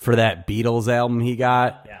Goodspeed. for that Beatles album he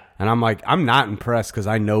got. Yeah. And I'm like, I'm not impressed because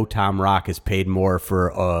I know Tom Rock has paid more for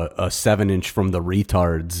a 7-inch from the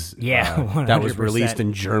Retards. Yeah, that was 100%. released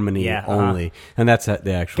in Germany Yeah, only, and that's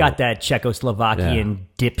the actual. Got that Czechoslovakian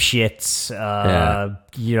dipshits.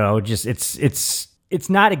 You know, just it's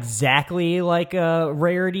not exactly like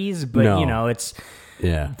rarities, but No. you know, it's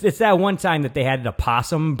Yeah. that one time that they had a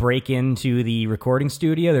possum break into the recording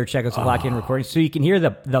studio, their Czechoslovakian recording, so you can hear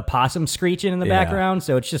the possum screeching in the Yeah. background.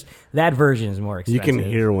 So it's just that version is more You expensive.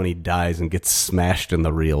 can hear when he dies and gets smashed in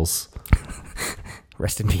the reels.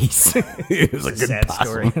 Rest in peace. It was a It's good sad possum.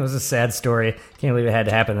 story. It was a sad story. Can't believe it had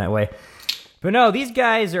to happen that way. But no, these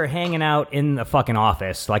guys are hanging out in the fucking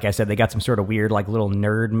office. Like I said, they got some sort of weird, like, little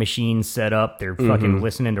nerd machine set up. They're fucking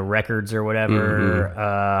listening to records or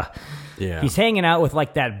whatever. Yeah. He's hanging out with,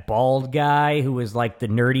 like, that bald guy who was, like, the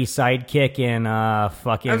nerdy sidekick in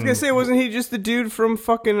fucking... I was gonna say, wasn't he just the dude from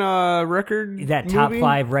fucking record? that top movie?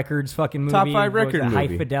 5 records fucking movie. Top 5 What was record it, High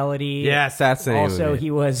movie. Fidelity. Yes, that's the name of Also, it.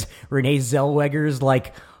 he was Renee Zellweger's,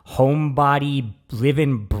 like, homebody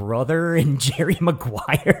living brother in Jerry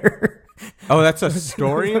Maguire. Oh, that's a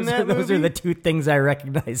story in those, that those movie? are the two things I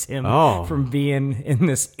recognize him Oh. from being in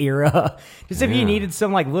this era. Just if you needed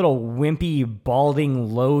some like little wimpy,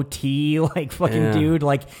 balding, low T like fucking Yeah. dude,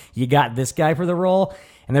 like you got this guy for the role.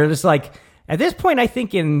 And they're just like, at this point, I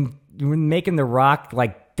think in making The Rock,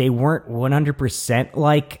 like they weren't 100%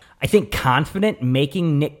 like, I think confident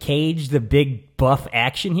making Nick Cage the big buff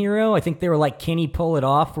action hero. I think they were like, can he pull it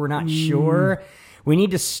off? We're not sure. We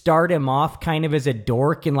need to start him off kind of as a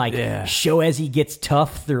dork and like show as he gets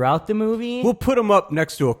tough throughout the movie. We'll put him up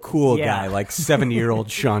next to a cool Yeah. guy like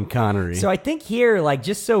 70-year-old Sean Connery. So I think here, like,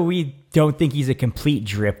 just so we don't think he's a complete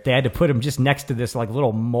drip, they had to put him just next to this like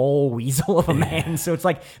little mole weasel of a man. So it's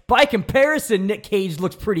like, by comparison, Nick Cage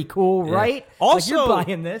looks pretty cool, right? Also, like, you're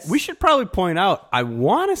buying this. we should probably point out, I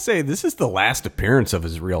want to say this is the last appearance of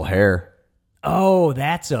his real hair. Oh,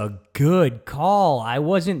 that's a good call. I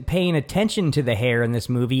wasn't paying attention to the hair in this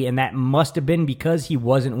movie, and that must have been because he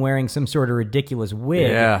wasn't wearing some sort of ridiculous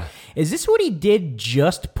wig. Yeah. Is this what he did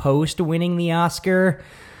just post winning the Oscar?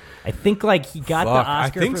 I think like he got Fuck, the I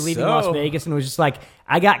Oscar think for leaving so. Las Vegas and was just like,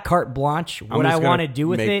 I got carte blanche. What I just want to gonna do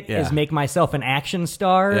with make- it is make myself an action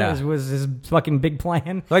star. Yeah. Was his fucking big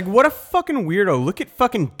plan. Like, what a fucking weirdo. Look at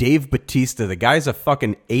fucking Dave Bautista. The guy's a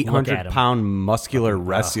fucking at 800-pound muscular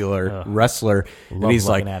wrestler. And Love he's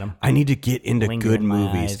like, looking at him. I need to get into Lingering good my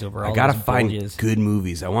movies. eyes over I all got to those find bulges." good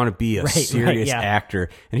movies. I want to be a Right, serious yeah. actor.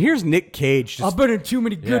 And here's Nick Cage. Just, I've been in too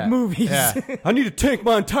many good movies. Yeah. I need to tank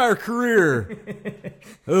my entire career.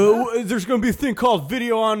 There's going to be a thing called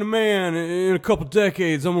video on demand in a couple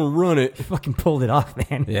decades. I'm going to run it. Fucking pulled it off,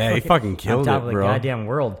 man. Yeah, he fucking killed on top it, of bro. the goddamn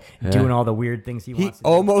world, doing all the weird things he He wants to do.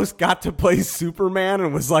 almost got to play Superman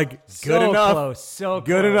and was like, good So enough. close, so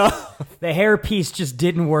Good close. enough. The hairpiece just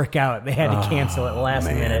didn't work out. They had to cancel it last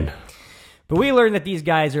minute. But we learned that these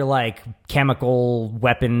guys are like chemical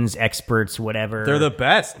weapons experts, whatever. They're the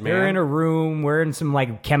best, man. They're in a room wearing some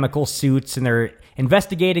like chemical suits and they're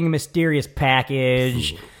investigating a mysterious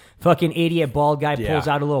package. Fucking idiot bald guy pulls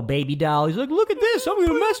out a little baby doll. He's like, look at this. I'm going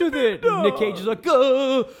to mess with it. And Nick Cage is like,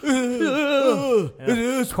 of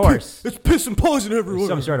course. It's piss and poison everywhere.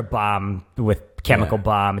 Some sort of bomb with chemical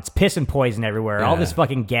bomb. It's piss and poison everywhere. All this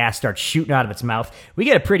fucking gas starts shooting out of its mouth. We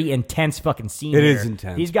get a pretty intense fucking scene It here. is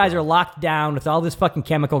intense, These guys are locked down with all this fucking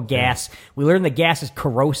chemical gas. We learn the gas is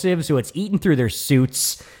corrosive, so it's eating through their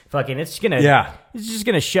suits. Fucking, it's just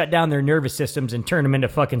gonna shut down their nervous systems and turn them into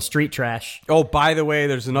fucking street trash. Oh, by the way,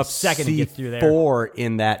 there's enough Second to get through there. C4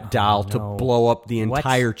 in that doll to blow up the What?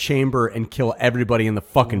 entire chamber and kill everybody in the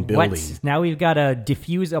fucking building. What? Now we've got to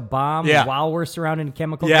defuse a bomb Yeah. while we're surrounded in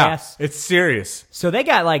chemical Yeah, gas. it's serious. So they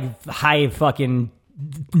got like high fucking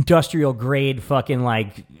industrial grade fucking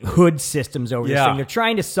like hood systems over this Yeah. thing. They're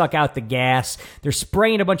trying to suck out the gas. They're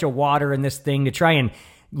spraying a bunch of water in this thing to try and,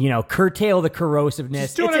 curtail the corrosiveness.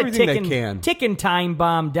 Just doing it's everything a they can. ticking time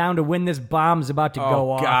bomb down to when this bomb's about to go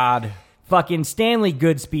off. God. Fucking Stanley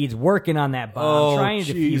Goodspeed's working on that bomb, trying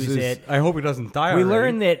to Jesus. defuse it. I hope he doesn't die We already.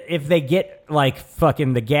 learned that if they get like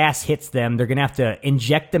fucking the gas hits them, they're gonna have to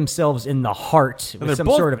inject themselves in the heart with they're some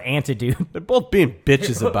both- sort of antidote. They're both being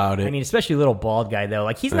bitches about it. I mean, especially little bald guy though.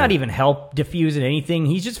 Like he's not even help diffusing anything.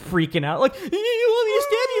 He's just freaking out. Like, you want me to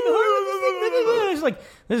stab you in the heart with this thing? It's like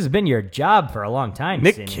this has been your job for a long time.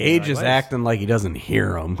 Nick Cindy. Cage Like, is what acting like he doesn't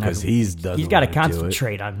hear him because he's got He's got to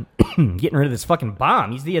concentrate on getting rid of this fucking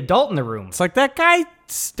bomb. He's the adult in the room. It's like that guy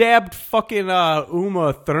stabbed fucking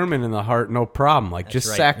Uma Thurman in the heart, no problem. Like, just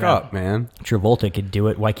right, sack yeah. up, man. Travolta could do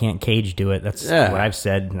it. Why can't Cage do it? That's Yeah. what I've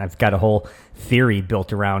said. And I've got a whole theory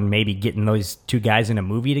built around maybe getting those two guys in a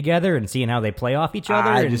movie together and seeing how they play off each other.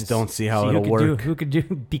 I and just don't see how who it'll could work. who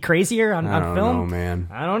could be crazier on I don't film? know, man.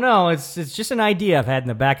 I don't know. It's just an idea I've had in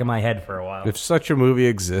the back of my head for a while. If such a movie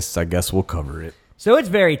exists, I guess we'll cover it. So it's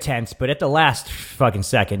very tense, but at the last fucking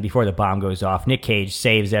second before the bomb goes off, Nick Cage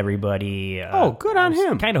saves everybody. Oh, good on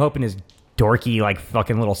him. Kind of hoping his dorky, like,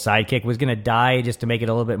 fucking little sidekick was going to die just to make it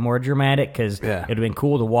a little bit more dramatic, because Yeah. it would have been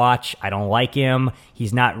cool to watch. I don't like him.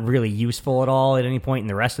 He's not really useful at all at any point in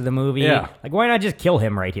the rest of the movie. Yeah. Like, why not just kill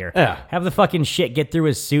him right here? Yeah. Have the fucking shit get through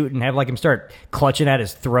his suit and have, like, him start clutching at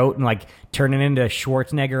his throat and, like, turning into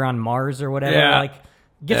Schwarzenegger on Mars or whatever. Yeah. Like,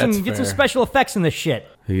 get That's some fair. special effects in this shit.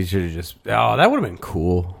 He should have just... Oh, that would have been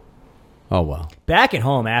cool. Oh, well. Back at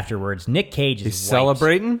home afterwards, Nick Cage is He's wiped.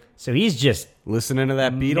 celebrating? So he's just Listening to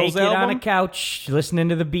that Beatles naked album? on a couch, listening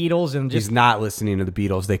to the Beatles, and just He's not listening to the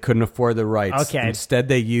Beatles. They couldn't afford the rights. Okay. Instead,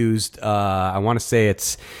 they used, I want to say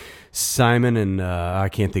it's Simon and I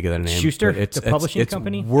can't think of their name. Schuster, but the publishing it's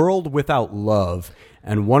company? World Without Love.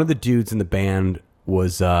 And one of the dudes in the band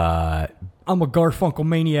was, I'm a Garfunkel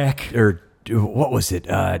maniac. or what was it?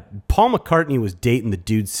 Paul McCartney was dating the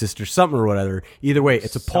dude's sister, something or whatever. Either way,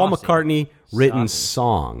 it's a Paul Saucy. McCartney written Saucy.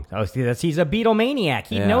 song. Oh, see, he's a Beatlemaniac.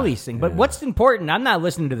 He'd Yeah, know these things. But yeah. what's important, I'm not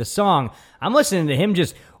listening to the song. I'm listening to him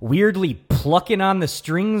just weirdly plucking on the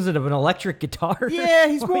strings of an electric guitar. Yeah,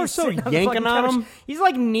 he's While more so sitting the yanking fucking on couch. him. He's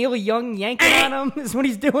like Neil Young yanking on him is what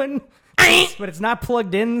he's doing. But it's not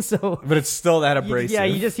plugged in, so... But it's still that abrasive. Yeah,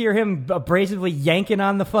 you just hear him abrasively yanking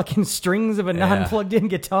on the fucking strings of a non-plugged-in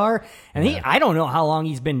guitar. And I don't know how long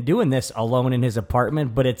he's been doing this alone in his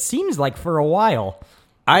apartment, but it seems like for a while.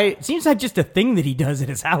 It seems like just a thing that he does at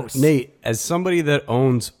his house. Nate, as somebody that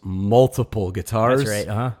owns multiple guitars, That's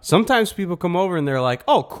right, sometimes people come over and they're like,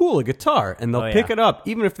 "Oh, cool, a guitar," and they'll Oh, pick yeah. it up,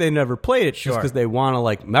 even if they never played it, just Sure. because they want to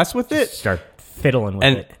like mess with it. Start fiddling with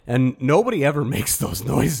And it. and nobody ever makes those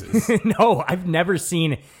noises. No, I've never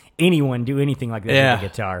seen anyone do anything like that Yeah. with a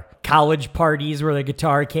guitar. College parties where the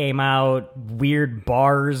guitar came out, weird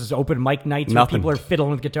bars, open mic nights Nothing. where people are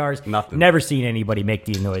fiddling with guitars. Nothing. Never seen anybody make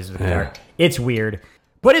these noises with a guitar. Yeah. It's weird.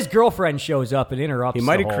 But his girlfriend shows up and interrupts He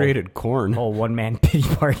might the have whole- created corn. whole one-man pity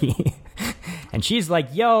party. And she's like,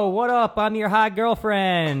 yo, what up? I'm your hot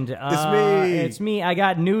girlfriend. me. It's me. I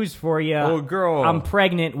got news for you. Oh, girl. I'm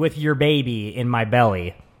pregnant with your baby in my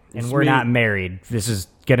belly. And It's we're me. not married. This is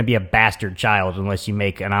going to be a bastard child unless you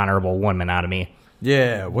make an honorable woman out of me.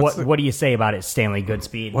 Yeah. What do you say about it, Stanley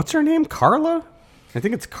Goodspeed? What's her name? Carla? I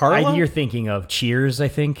think it's Carla. You're thinking of Cheers, I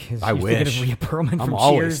think. I You're wish. Thinking of Rhea Perlman I'm from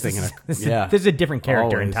always Cheers. thinking of- This is, yeah. this is a different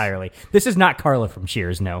character Always. entirely. This is not Carla from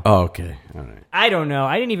Cheers, no. Oh, okay. All right. I don't know.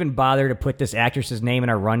 I didn't even bother to put this actress's name in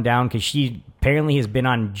our rundown because she apparently has been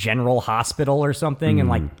on General Hospital or something, and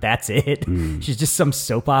like that's it. She's just some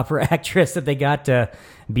soap opera actress that they got to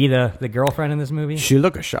be the girlfriend in this movie. She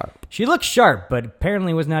look sharp. She looks sharp, but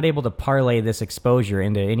apparently was not able to parlay this exposure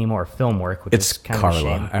into any more film work, which It's is kind of a shame.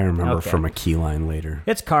 Carla. I remember Okay. from a key line later.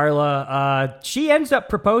 It's Carla. She ends up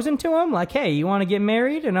proposing to him, like, hey, you want to get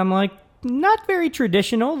married? And I'm like, not very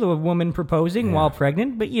traditional, the woman proposing while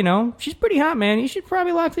pregnant, but, you know, she's pretty hot, man. You should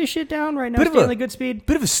probably lock this shit down right now, Bit of Stanley a- Goodspeed.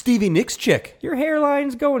 Bit of a Stevie Nicks chick. Your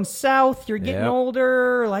hairline's going south. You're getting Yep.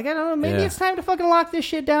 older. Like, I don't know. Maybe Yeah. it's time to fucking lock this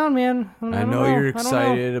shit down, man. I don't know you're I don't know.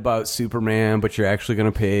 excited about Superman, but you're actually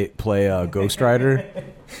going to play Ghost Rider.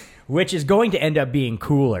 Which is going to end up being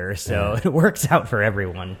cooler, so it works out for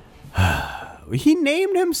everyone. He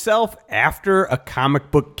named himself after a comic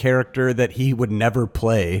book character that he would never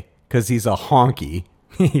play because he's a honky.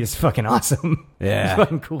 He's fucking awesome. Yeah. He's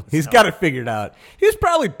fucking cool. as He's hell. got it figured out. He was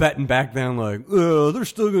probably betting back then, like, they're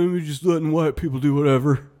still going to be just letting white people do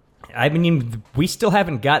whatever. I mean, we still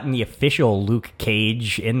haven't gotten the official Luke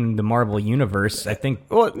Cage in the Marvel Universe. I think.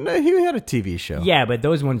 Well, no, he had a TV show. Yeah, but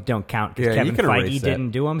those ones don't count because Yeah, you Kevin can Feige erase that.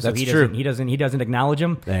 didn't do them, so That's he true. doesn't acknowledge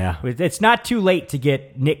them. Yeah. It's not too late to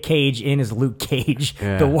get Nick Cage in as Luke Cage,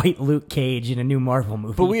 Yeah. the white Luke Cage in a new Marvel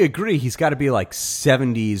movie. But we agree he's got to be like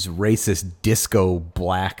 70s racist disco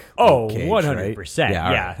black. Oh, Luke Cage, 100%. right? Yeah.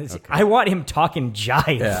 all right. Okay. I want him talking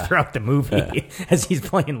jive Yeah. throughout the movie as he's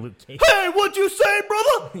playing Luke Cage. Hey, what'd you say,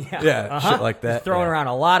 brother? Yeah, shit like that. He's throwing yeah. around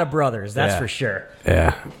a lot of brothers, that's Yeah. for sure.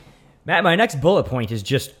 Yeah. Matt, my next bullet point is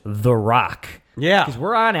just The Rock. Yeah. Because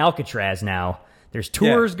we're on Alcatraz now. There's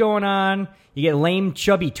tours going on. You get lame,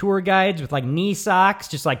 chubby tour guides with like knee socks,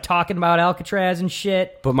 just like talking about Alcatraz and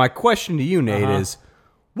shit. But my question to you, Nate, is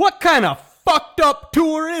what kind of fucked up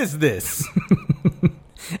tour is this?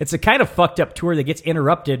 It's a kind of fucked up tour that gets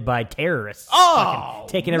interrupted by terrorists fucking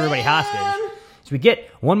taking everybody hostage. So we get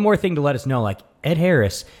one more thing to let us know, like Ed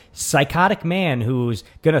Harris, psychotic man who's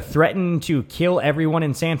going to threaten to kill everyone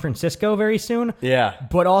in San Francisco very soon. Yeah.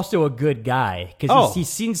 But also a good guy. Because he's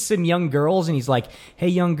seen some young girls and he's like, hey,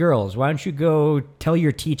 young girls, why don't you go tell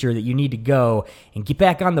your teacher that you need to go and get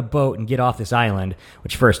back on the boat and get off this island?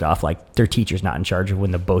 Which, first off, like, their teacher's not in charge of when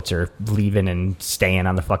the boats are leaving and staying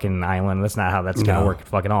on the fucking island. That's not how that's going to work at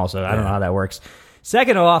fucking all. So I don't know how that works.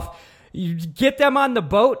 Second off, you get them on the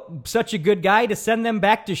boat, such a good guy, to send them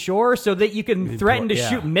back to shore so that you can threaten to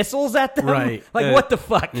shoot missiles at them? Right. Like, what the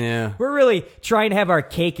fuck? Yeah. We're really trying to have our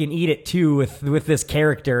cake and eat it, too, with this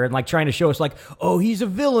character and, like, trying to show us, like, oh, he's a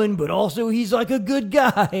villain, but also he's, like, a good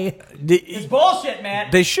guy. It's bullshit,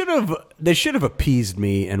 man. They should have appeased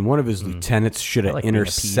me, and one of his lieutenants should have like being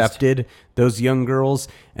intercepted those young girls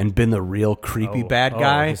and been the real creepy bad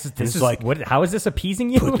guy. This is like, how is this appeasing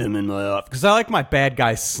you? put them in my office because I like my bad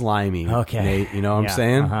guys slimy. Okay. Nate, you know what Yeah, I'm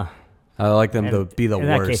saying? uh-huh. I like them to be the In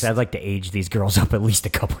worst. that case, I'd like to age these girls up at least a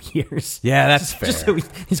couple years. Yeah, that's fair. Just so these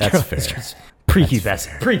That's girls, fair. these girls-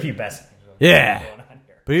 prepubescent. Prepubescent. Yeah.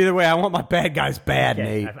 But either way, I want my bad guys bad,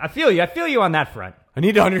 Okay, Nate. I feel you. I feel you on that front. I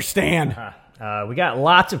need to understand. We got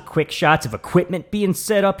lots of quick shots of equipment being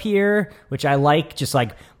set up here, which I like. Just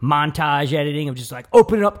like montage editing of just like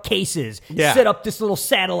opening up cases, Yeah. set up this little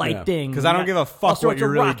satellite Yeah. thing. 'Cause I don't We give got a fuck all what sorts you're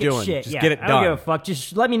of really rocket doing. shit. Just Yeah, get it I don't give done. a fuck.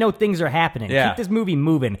 Just let me know things are happening. Yeah. Keep this movie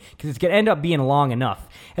moving because it's gonna end up being long enough.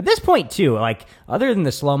 At this point, too, like other than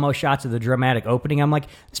the slow mo shots of the dramatic opening, I'm like,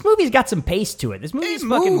 this movie's got some pace to it. This movie's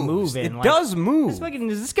fucking moves. moving. It Like, does move.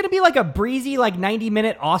 Is this gonna be like a breezy, like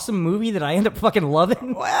 90-minute awesome movie that I end up fucking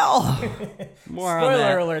loving? Well, more on Spoiler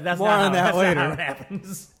that. alert, that's more not on how, that that's later. not how it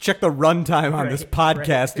happens. Check the runtime on this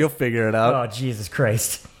podcast. You'll figure it out. Oh, Jesus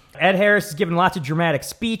Christ. Ed Harris is giving lots of dramatic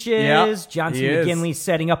speeches. Yep, Johnson he is. McGinley's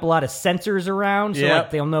setting up a lot of sensors around, so Yep.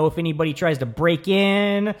 like they'll know if anybody tries to break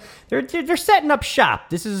in. They're setting up shop.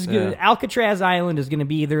 This is good. Alcatraz Island is going to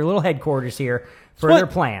be their little headquarters here for their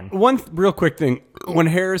plan. One real quick thing. When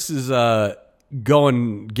Harris is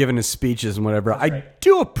giving his speeches and whatever, I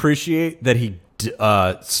do appreciate that he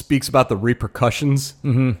speaks about the repercussions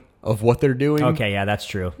of what they're doing. Okay, yeah, that's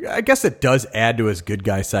true. I guess it does add to his good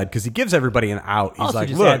guy side because he gives everybody an out. He's Also, like,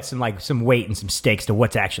 just look, add some weight and some stakes to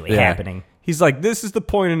what's actually Yeah. happening. He's like, this is the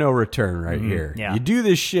point of no return right here. yeah. You do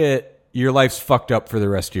this shit, your life's fucked up for the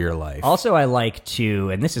rest of your life. Also, I like to,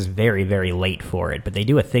 and this is very, very late for it, but they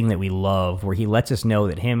do a thing that we love where he lets us know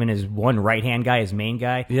that him and his one right-hand guy, his main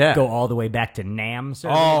guy, go all the way back to Nam.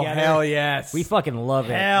 Oh, together. hell yes. We fucking love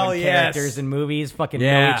it. Hell when yes. characters in movies fucking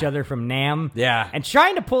know each other from Nam. Yeah. And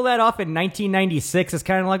trying to pull that off in 1996 is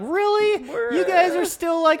kind of like, really? You guys are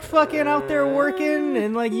still like fucking out there working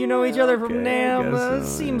and like you know each other from Nam?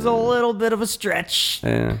 Seems a little bit of a stretch.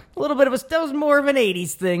 Yeah. A little bit of a, that was more of an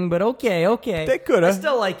 80s thing, but okay. They could have. I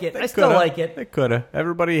still like it. I still like it. They could have.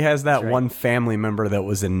 Everybody has that one family member that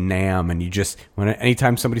was in Nam, and you just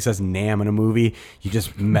anytime somebody says Nam in a movie, you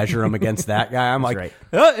just measure them against that guy. I'm like, right.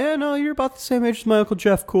 oh yeah, no, you're about the same age as my Uncle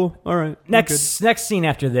Jeff. Cool. All right. Next scene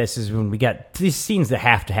after this is when we got these scenes that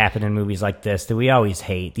have to happen in movies like this that we always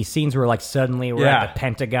hate. These scenes where like suddenly we're at the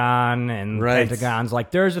Pentagon and the Pentagon's like,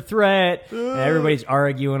 there's a threat, and everybody's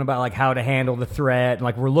arguing about like how to handle the threat, and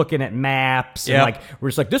like we're looking at maps, and like we're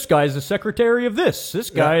just like, this guy's the secretary of this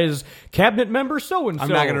guy is cabinet member so and so. I'm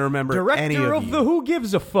not going to remember director any of you. the Who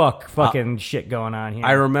Gives a Fuck fucking shit going on here.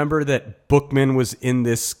 I remember that Bookman was in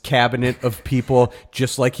this cabinet of people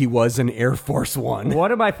just like he was in Air Force One.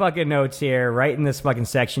 One of my fucking notes here, right in this fucking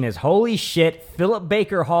section, is holy shit, Philip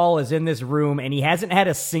Baker Hall is in this room and he hasn't had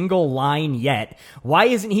a single line yet. Why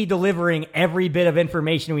isn't he delivering every bit of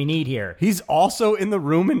information we need here? He's also in the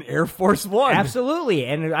room in Air Force One. Absolutely.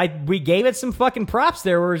 And we gave it some fucking props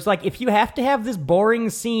there where it's like, if you have to have this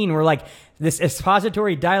boring scene where like this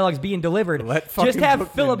expository dialogue's being delivered, just have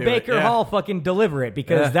Bookman Philip do Baker it. Hall fucking deliver it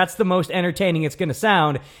because that's the most entertaining it's going to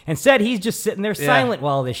sound. Instead, he's just sitting there silent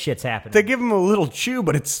while this shit's happening. They give him a little chew,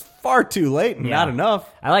 but it's far too late and not enough.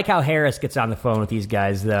 I like how Harris gets on the phone with these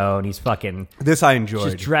guys, though, and he's fucking... This I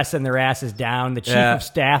enjoyed. Just dressing their asses down. The chief of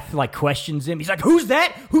staff, like, questions him. He's like, who's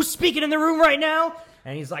that? Who's speaking in the room right now?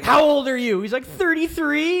 And he's like, how old are you? He's like,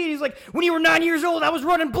 33. He's like, when you were 9 years old, I was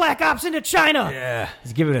running Black Ops into China. Yeah.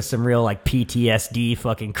 He's giving us some real, like, PTSD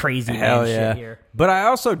fucking crazy man shit here. But I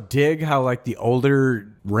also dig how, like, the older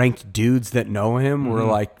ranked dudes that know him were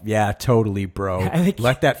like, yeah, totally, bro.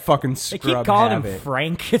 Let that fucking scrub They keep calling have him it.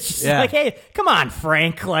 Frank. It's just like, hey, come on,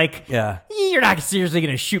 Frank. Like, you're not seriously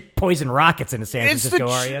going to shoot poison rockets into San Francisco,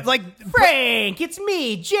 are you? Like, Frank, it's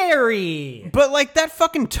me, Jerry. But like that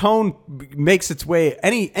fucking tone makes its way.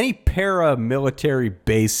 Any paramilitary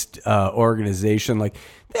based organization, like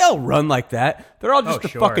they all run like that. They're all just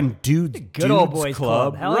fucking good old boys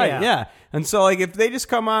club. Hell right? yeah. And so like if they just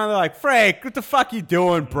come on, they're like, Frank, what the fuck you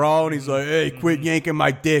doing, bro? And he's like, hey, quit yanking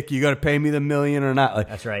my dick. You got to pay me the $1 million or not? Like,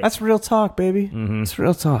 that's right. That's real talk, baby. It's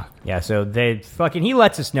real talk. Yeah. So he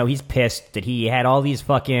lets us know he's pissed that he had all these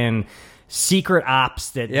fucking secret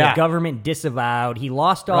ops that the government disavowed. He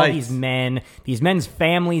lost all these men. These men's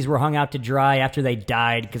families were hung out to dry after they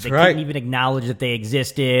died because they couldn't even acknowledge that they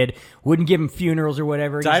existed, wouldn't give them funerals or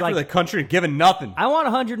whatever. Died for the country and given nothing. I want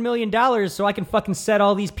 $100 million so I can fucking set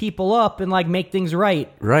all these people up and like make things right.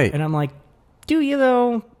 Right. And I'm like, do you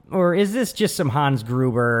though? Or is this just some Hans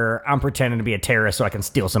Gruber, I'm pretending to be a terrorist so I can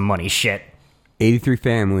steal some money shit? 83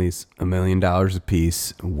 families, $1 million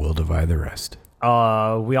apiece. We'll divide the rest.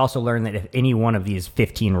 We also learned that if any one of these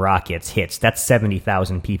 15 rockets hits, that's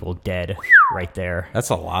 70,000 people dead right there. That's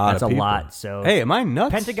a lot. That's of a people. lot. So hey, am I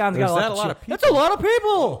nuts? Pentagon's Or got is that a lot of people. That's a lot of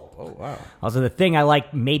people. Oh wow. Also, the thing I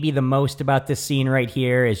like maybe the most about this scene right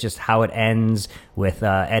here is just how it ends with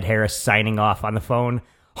Ed Harris signing off on the phone.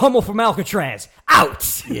 Hummel from Alcatraz,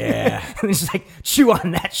 out! Yeah. And it's just like, chew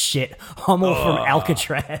on that shit. Hummel from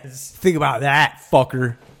Alcatraz. Think about that,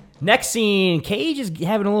 fucker. Next scene, Cage is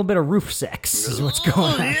having a little bit of roof sex, is what's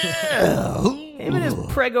going on. Him and his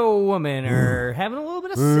prego woman are having a little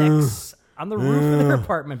bit of sex on the roof of their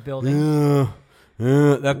apartment building.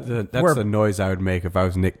 That's the noise I would make if I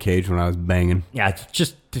was Nick Cage when I was banging. Yeah, it's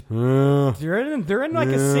just they're in like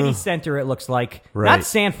a city center. It looks like not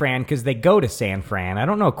San Fran because they go to San Fran. I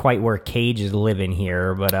don't know quite where Cage is living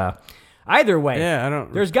here, but either way,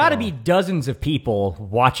 There's got to be dozens of people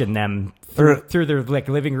watching them through their like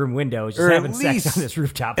living room windows, just having sex on this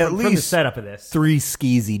rooftop from the setup of this. 3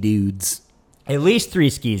 skeezy dudes. At least 3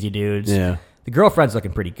 skeezy dudes. Yeah. The girlfriend's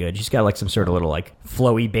looking pretty good. She's got like some sort of little like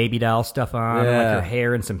flowy baby doll stuff on, like her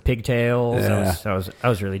hair and some pigtails. Yeah. I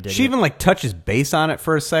was really digging. She even like touches base on it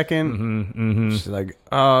for a second. She's like,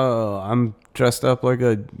 "Oh, I'm dressed up like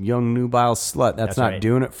a young nubile slut. That's not right.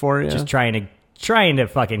 doing it for you." Just trying to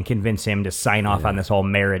fucking convince him to sign off on this whole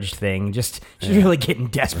marriage thing. She's really getting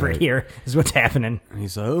desperate here, is what's happening. And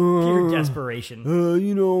he's like, "Oh, Pure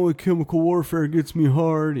desperation. chemical warfare gets me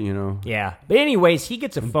hard, you know." Yeah. But anyways, he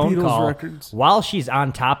gets a phone Beatles call records. while she's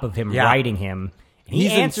on top of him, writing him.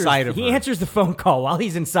 He's inside of her. He answers the phone call while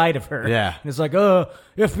he's inside of her. Yeah. And it's like,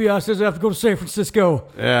 FBI says I have to go to San Francisco.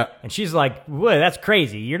 Yeah. And she's like, "Whoa, that's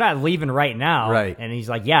crazy. You're not leaving right now." Right. And he's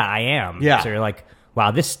like, "Yeah, I am." Yeah. So you're like,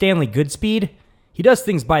 wow, this Stanley Goodspeed, he does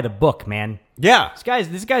things by the book, man. Yeah.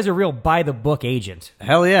 This guy's a real by the book agent.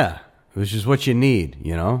 Hell yeah. Which is what you need,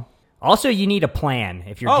 you know? Also, you need a plan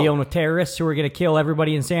if you're dealing with terrorists who are going to kill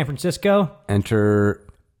everybody in San Francisco. Enter.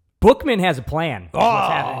 Bookman has a plan. What's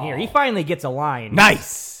happening here? He finally gets a line.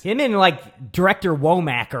 Nice. Him and director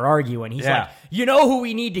Womack are arguing. He's like, "You know who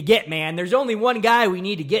we need to get, man? There's only one guy we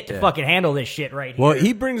need to get to fucking handle this shit right here." Well,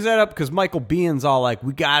 he brings that up because Michael Bihn's all like,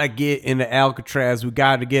 "We gotta get into Alcatraz. We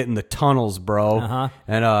gotta get in the tunnels, bro." Uh-huh.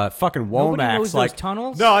 And fucking Nobody Womack's knows like, those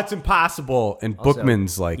tunnels? "No, it's impossible." And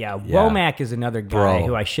Bookman's like, Yeah, Womack is another guy Bro.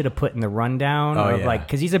 who I should have put in the rundown Oh, of yeah.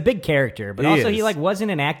 because he's a big character, but He also is. he wasn't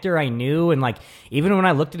an actor I knew, and even when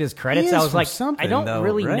I looked at his credits, He I is was from like, something, I don't though,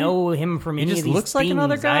 really right? know him from He any just of these looks like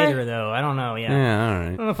another things guy? either, though. I don't know. Yeah, Yeah, all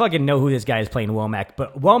right. I don't fucking know who this guy is playing Womack,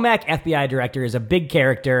 but Womack, FBI director, is a big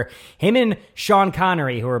character. Him and Sean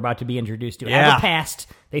Connery, who we're about to be introduced to, have Yeah. a past.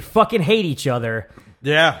 They fucking hate each other.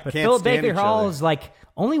 Yeah, But Philip Baker Hall is like,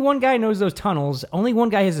 only one guy knows those tunnels. Only one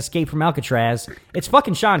guy has escaped from Alcatraz. It's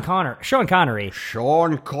fucking Sean Connery. Sean Connery.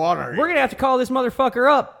 We're going to have to call this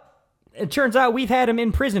motherfucker up. It turns out we've had him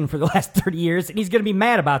in prison for the last 30 years, and he's going to be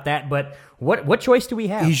mad about that, but what choice do we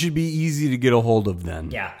have? He should be easy to get a hold of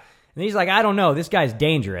then. Yeah. And he's like, I don't know. This guy's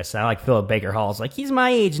dangerous. I like Philip Baker Hall's like, he's my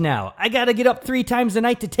age now. I got to get up 3 times a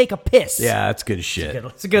night to take a piss. Yeah, that's good as shit.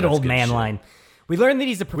 It's a good That's old good man shit. line. We learned that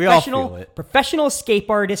he's a We all feel professional it. escape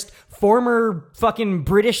artist, former fucking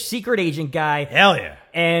British secret agent guy. Hell yeah.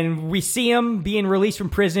 And we see him being released from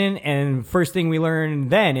prison, and first thing we learn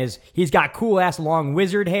then is he's got cool-ass long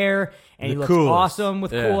wizard hair, and he looks coolest. awesome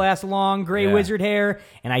with Yeah. cool-ass long gray Yeah. wizard hair.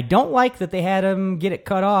 And I don't like that they had him get it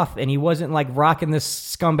cut off, and he wasn't, rocking this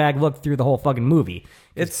scumbag look through the whole fucking movie.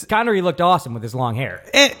 Connery looked awesome with his long hair.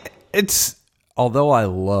 It's although I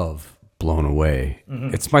love Blown Away,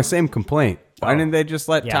 it's my same complaint. Why didn't they just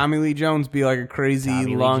let Tommy Lee Jones be like a crazy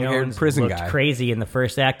Tommy Lee long-haired Jones prison looked guy? crazy in the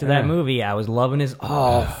first act of that movie. I was loving his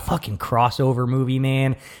fucking crossover movie,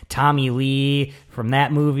 man. Tommy Lee from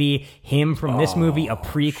that movie, him from this movie, a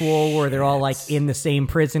prequel where they're all in the same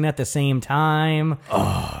prison at the same time.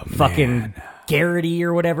 Fucking Garrity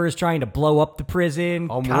or whatever is trying to blow up the prison.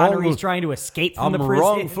 Connery's trying to escape from the prison.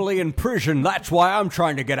 wrongfully in prison. That's why I'm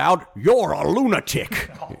trying to get out. You're a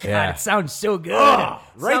lunatic. God, it sounds so good.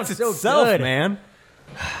 Writes Sounds so itself, good. man.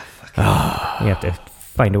 You have to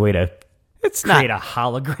find a way to It's create not. a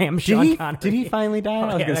hologram Sean Connery. Did he finally die? I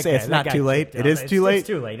was yeah, gonna that say guy- it's that not guy too late. kicked It out. is too late. It's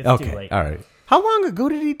too late. It's okay, too late. all right. How long ago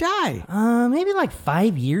did he die? Maybe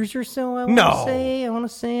 5 years or so. I want No. to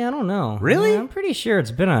say. I don't know. Really? Yeah, I'm pretty sure it's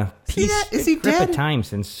been a Is he grip of dead? time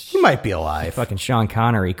since He might be alive. fucking Sean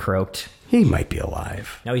Connery croaked. He might be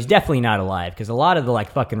alive. No, he's definitely not alive because a lot of the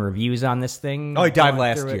fucking reviews on this thing. Oh, he died going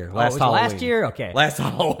last through it- year. Oh, Last was it Halloween. last year. Okay. Last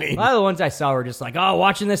Halloween. A lot of the ones I saw were just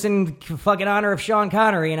watching this in fucking honor of Sean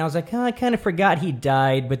Connery, and I was like, I kind of forgot he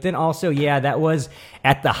died. But then also, that was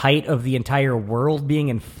at the height of the entire world being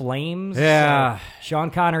in flames. Yeah. So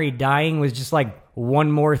Sean Connery dying was just one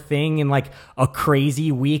more thing in a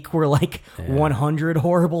crazy week where 100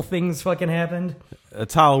 horrible things fucking happened.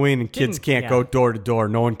 It's Halloween and kids Didn't- can't yeah. go door to door.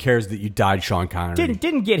 No one cares that you died, Sean Connery.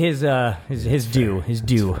 Didn't get his due.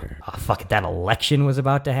 Oh, fuck it, that election was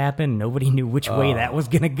about to happen. Nobody knew which way that was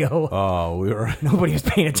gonna go. Oh, we were Nobody was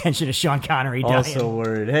paying attention to Sean Connery dying. also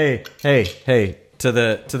worried. Hey, to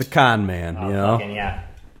the con man, you know. Fucking, yeah.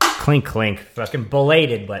 Clink clink. Fucking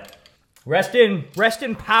belated, but rest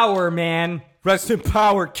in power, man. Rest in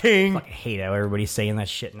power, King. I hate how everybody's saying that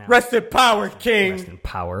shit now. Rest in power, King. Rest in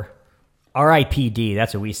power. R.I.P.D.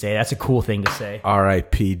 That's what we say. That's a cool thing to say.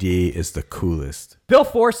 R.I.P.D. is the coolest. Bill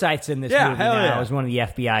Forsyth's in this Yeah, movie hell now yeah. as one of the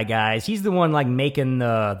FBI guys. He's the one making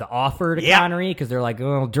the offer to Connery because they're like,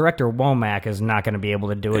 well, director Womack is not going to be able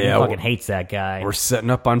to do it. Yeah, he fucking hates that guy. We're setting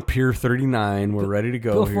up on Pier 39. We're ready to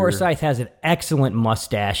go. Bill here. Forsyth has an excellent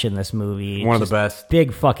mustache in this movie. One of the Just best.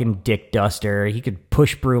 Big fucking dick duster. He could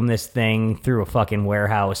push broom this thing through a fucking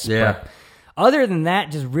warehouse. Yeah. But other than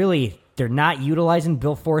that, just really, they're not utilizing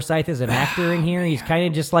Bill Forsyth as an actor in here. He's kind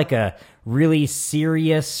of just a really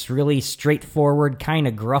serious, really straightforward, kind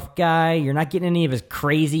of gruff guy. You're not getting any of his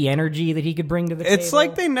crazy energy that he could bring to the table. It's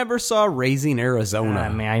like they never saw Raising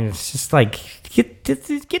Arizona. Man, it's just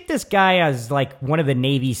get this guy as one of the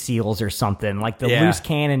Navy SEALs or something, like the Yeah. loose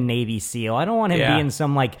cannon Navy SEAL. I don't want him Yeah. being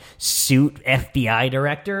some suit FBI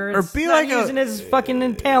director. Or It's be not like using his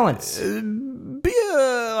fucking talents.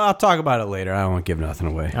 I'll talk about it later. I don't want to give nothing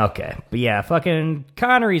away. Okay. But yeah, fucking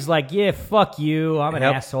Connery's like, yeah, fuck you. I'm an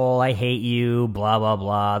asshole. I hate you. Blah, blah,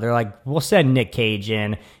 blah. They're like, we'll send Nick Cage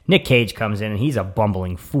in. Nick Cage comes in, and he's a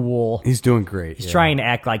bumbling fool. He's doing great. He's trying to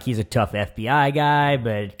act like he's a tough FBI guy,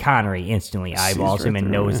 but Connery instantly eyeballs him and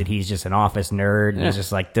knows that he's just an office nerd. And he's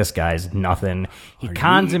just like, this guy's nothing. He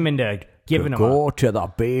cons him into giving him to the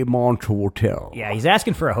Baymont Hotel. Yeah, he's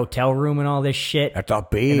asking for a hotel room and all this shit At the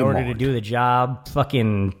Baymont. in order to do the job.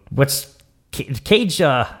 Fucking, Cage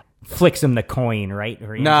flicks him the coin, right?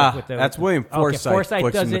 Or he ends up with that's William Forsythe. Okay, Forsythe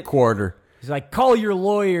flicks does him the it. quarter. He's like, call your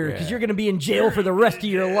lawyer, because you're going to be in jail for the rest of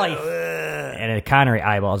your life. And Connery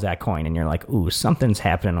eyeballs that coin, and you're like, ooh, something's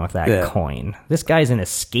happening with that coin. This guy's an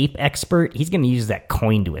escape expert. He's going to use that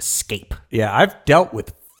coin to escape. Yeah, I've dealt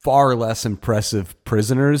with far less impressive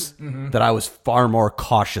prisoners that I was far more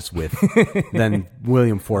cautious with than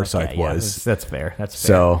William Forsythe was. That's fair. That's fair.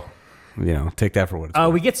 So, take that for what it's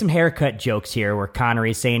worth. We get some haircut jokes here where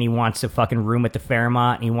Connery's saying he wants a fucking room at the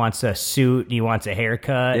Fairmont, and he wants a suit, and he wants a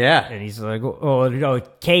haircut. Yeah. And he's like,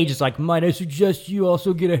 Cage is like, might I suggest you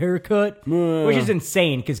also get a haircut? Which is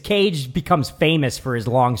insane, because Cage becomes famous for his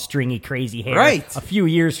long, stringy, crazy hair a few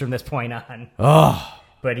years from this point on. Oh.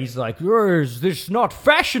 But he's like, is this not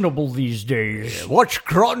fashionable these days? What's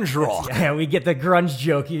grunge rock? Yeah, we get the grunge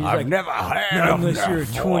joke. He's I've like, never heard not of unless you're a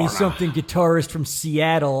 20-something guitarist from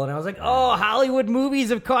Seattle. And I was like, Hollywood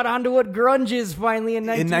movies have caught on to what grunge is finally in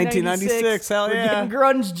 1996. Hell We're yeah. getting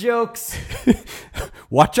grunge jokes.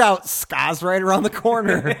 Watch out, ska's right around the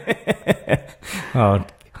corner. Oh,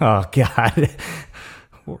 God.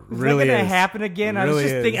 Really is that gonna is. happen again?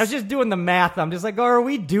 Really I was just doing the math. I'm just like, are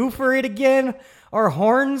we due for it again? Are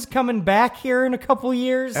horns coming back here in a couple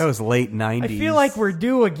years? That was late 90s. I feel like we're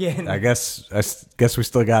due again. I guess we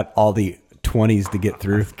still got all the 20s to get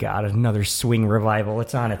through. God, another swing revival.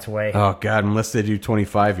 It's on its way. Oh, God, unless they do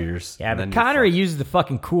 25 years. Yeah, but Connery uses the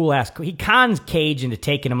fucking cool-ass... He cons Cage into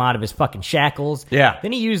taking him out of his fucking shackles. Yeah.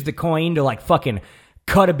 Then he used the coin to, like, fucking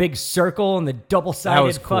cut a big circle in the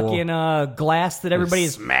double-sided cool. fucking glass that everybody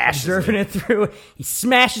is observing it through. He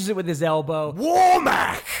smashes it with his elbow.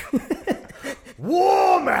 Womack!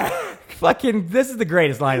 Womack! Fucking, this is the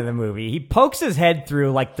greatest line of the movie. He pokes his head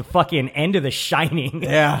through, like, the fucking end of The Shining.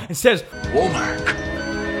 Yeah. And says, Womack,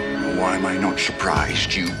 why am I not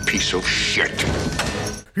surprised, you piece of shit?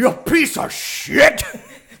 You piece of shit!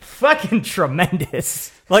 fucking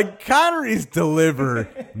tremendous. Like, Connery's delivery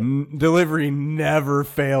never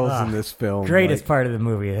fails in this film. Greatest part of the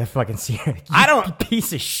movie, that fucking scene. I don't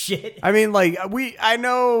piece of shit. I mean, like, I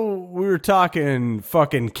know we were talking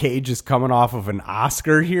fucking Cage is coming off of an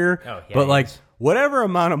Oscar here, but like, whatever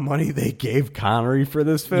amount of money they gave Connery for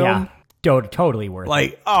this film, yeah, totally worth it.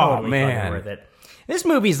 Like, totally man, worth it. This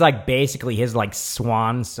movie's like basically his like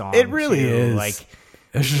swan song. It really too. is. Like,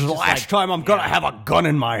 this is the last time I'm gonna have a gun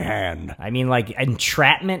in my hand. I mean, like,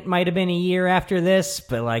 Entrapment might have been a year after this,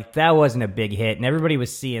 but like that wasn't a big hit, and everybody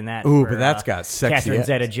was seeing that. Ooh, but that's got sexy. Catherine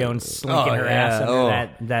Zeta-Jones slinking her ass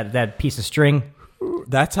under that piece of string.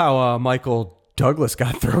 That's how Michael Douglas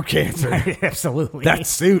got throat cancer. Absolutely, that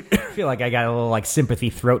suit. I feel like I got a little like sympathy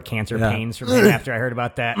throat cancer pains from him after I heard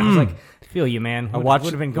about that. I was like, I feel you, man. Would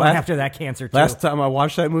have been going after that cancer too. Last time I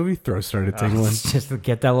watched that movie, throat started tingling. Just to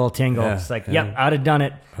get that little tingle. Yeah, it's like, yep, I'd have done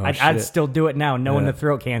it. I'd still do it now, knowing the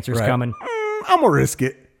throat cancer's coming. I'm gonna risk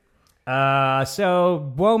it.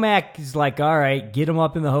 So Womack is like, all right, get him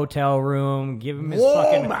up in the hotel room, give him his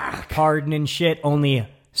fucking pardon and shit. Only,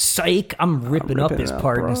 psych, I'm ripping up his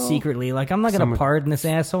pardon secretly. Like, I'm not gonna pardon this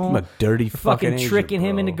asshole. I'm a dirty fucking agent, tricking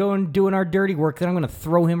him bro. into going doing our dirty work. Then I'm gonna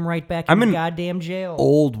throw him right back in the goddamn jail.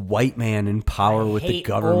 Old white man in power with the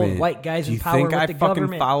government. Old white guys Do in you power think with I the fucking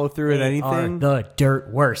government. follow through at anything? Are the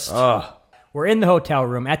dirt worst. We're in the hotel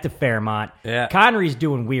room at the Fairmont. Yeah. Connery's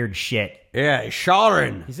doing weird shit. Yeah, he's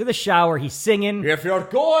showering. He's in the shower. He's singing. If you're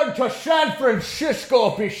going to San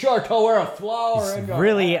Francisco, be sure to wear a flower. He's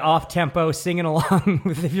really off tempo, singing along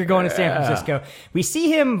with if you're going to San Francisco. We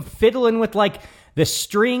see him fiddling with like the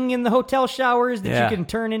string in the hotel showers that you can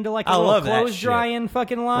turn into like a little clothes drying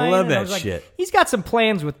fucking line. I love And that was like, shit. He's got some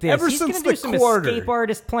plans with this. Ever He's since gonna the do some quarter. escape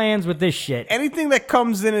artist plans with this shit. Anything that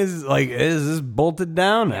comes in is like, is this bolted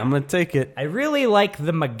down? I'm gonna take it. I really like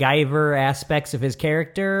the MacGyver aspects of his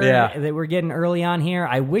character that we're getting early on here.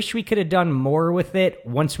 I wish we could have done more with it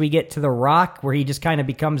once we get to The Rock, where he just kind of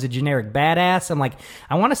becomes a generic badass. I'm like,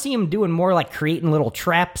 I want to see him doing more like creating little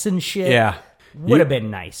traps and shit. Yeah. Would have been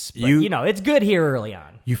nice. But, it's good here early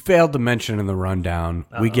on. You failed to mention in the rundown,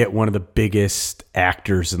 we get one of the biggest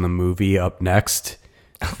actors in the movie up next.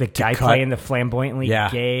 The guy cut. playing the flamboyantly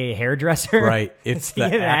gay hairdresser? Right. It's Is he the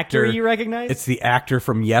an actor you recognize? It's the actor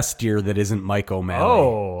from Yes Dear that isn't Mike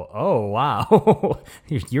O'Malley. Oh, wow.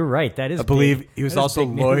 You're right. That is I believe big. he was That is also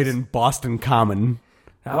big Lloyd news. in Boston Common.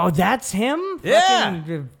 Oh, that's him? Yeah.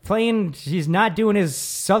 Fucking playing, he's not doing his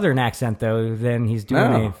southern accent, though. Then he's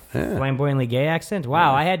doing a flamboyantly gay accent.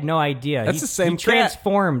 Wow, I had no idea. That's the same He cat.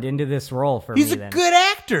 transformed into this role for He's me a then. good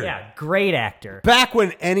actor. Yeah, great actor. Back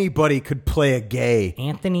when anybody could play a gay.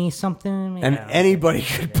 Anthony something? And Yeah. anybody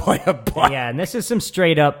could play a black. Yeah, and this is some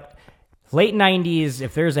straight up late 90s.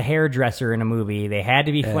 If there's a hairdresser in a movie, they had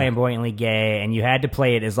to be flamboyantly gay, and you had to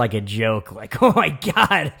play it as like a joke. Like, oh my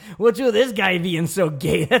God, what's with this guy being so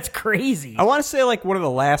gay? That's crazy. I want to say like one of the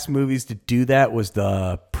last movies to do that was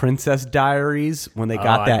the Princess Diaries when they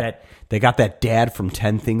got I that. bet. They got that dad from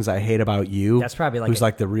 10 Things I Hate About You. That's probably like who's a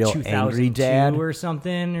like the real angry 2002 dad, or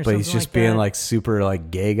something. but he's just being like super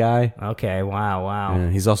like gay guy. Okay, wow.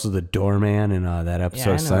 And he's also the doorman in that Yeah, episode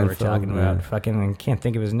I of know what we're Seinfeld. talking about. Fucking, I can't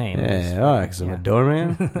think of his name. Yeah, because I'm a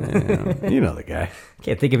doorman. Yeah, you know the guy.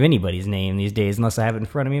 Can't think of anybody's name these days unless I have it in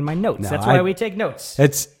front of me in my notes. No, That's why we take notes.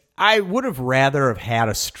 I would have rather have had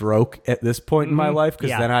a stroke at this point in my life because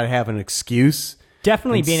Yeah. then I'd have an excuse.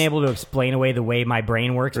 Definitely And being able to explain away the way my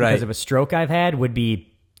brain works Right. because of a stroke I've had would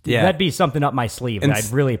be Yeah. that'd be something up my sleeve And that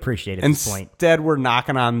I'd really appreciate at this point. Instead, we're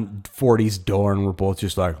knocking on 40's door and we're both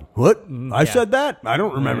just like, what? I said that? I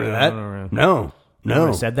don't remember that. No. If I would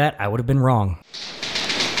have said that, I would have been wrong.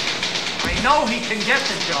 I know he can get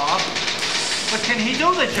the job, but can he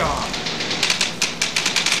do the job?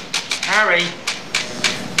 Harry.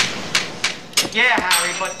 Yeah,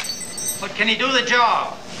 Harry, but can he do the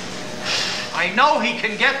job? I know he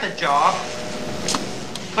can get the job,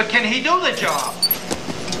 but can he do the job?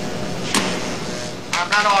 I'm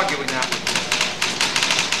not arguing that with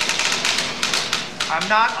you. I'm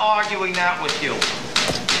not arguing that with you.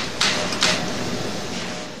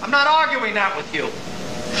 I'm not arguing that with you.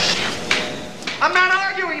 I'm not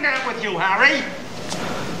arguing that with you, Harry.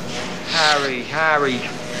 Harry.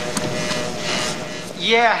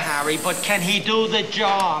 Yeah, Harry, but can he do the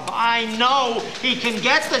job? I know he can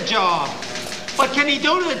get the job, but can he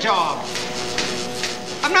do the job?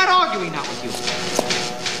 I'm not arguing that with you.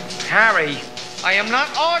 Harry, I am not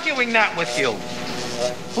arguing that with you.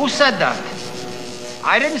 Who said that?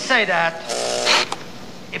 I didn't say that.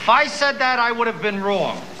 If I said that, I would have been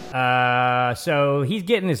wrong. So he's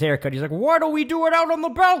getting his hair cut. He's like, why don't we do it out on the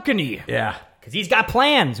balcony? Yeah. Because he's got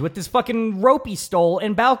plans with this fucking rope he stole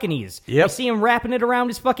and balconies. Yep. I see him wrapping it around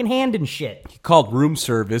his fucking hand and shit. He called room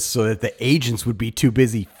service so that the agents would be too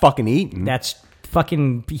busy fucking eating. That's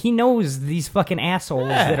fucking... He knows these fucking assholes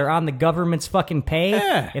that are on the government's fucking pay.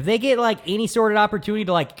 Yeah. If they get, like, any sort of opportunity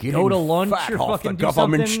to, like, go to lunch fat or off fucking the do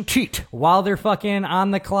government's something teat. while they're fucking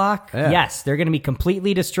on the clock, yes, they're going to be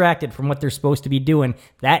completely distracted from what they're supposed to be doing.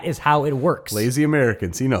 That is how it works. Lazy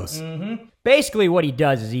Americans, he knows. Basically, what he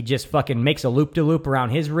does is he just fucking makes a loop-de-loop around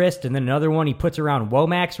his wrist, and then another one he puts around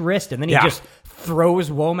Womack's wrist, and then he just throws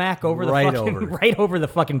Womack over the Right fucking over. right over the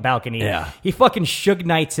fucking balcony. Yeah. He fucking Suge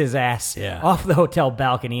Knights his ass off the hotel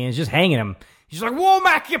balcony and is just hanging him. He's like,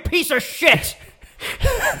 Womack, you piece of shit!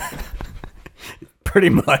 Pretty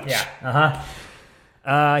much. Yeah.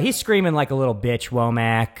 He's screaming like a little bitch,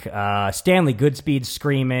 Womack. Stanley Goodspeed's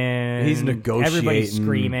screaming. He's negotiating. Everybody's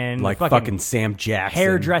screaming. Like fucking Sam Jackson.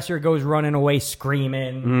 Hairdresser goes running away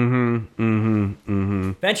screaming.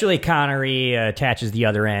 Eventually, Connery attaches the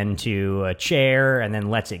other end to a chair and then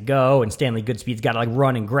lets it go. And Stanley Goodspeed's got to like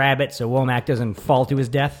run and grab it so Womack doesn't fall to his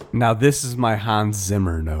death. Now, this is my Hans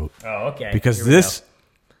Zimmer note. Oh, okay. Because Here we this... go.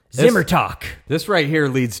 Zimmer talk. This right here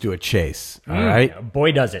leads to a chase. All right?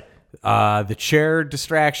 Boy, does it. The chair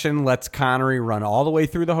distraction lets Connery run all the way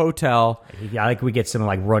through the hotel. I like we get some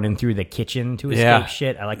like running through the kitchen to escape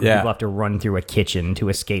shit. I like when people have to run through a kitchen to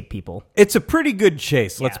escape people. It's a pretty good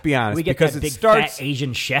chase, let's Yeah. be honest. We get because that it big starts, fat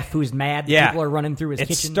Asian chef who's mad. Yeah. People are running through his it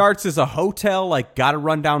kitchen. starts as a hotel, like gotta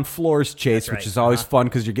run down floors chase, That's which right. is always fun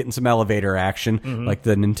because you're getting some elevator action, like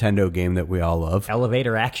the Nintendo game that we all love.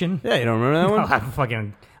 Elevator action. Yeah, you don't remember that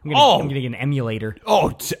one? I'm gonna get an emulator.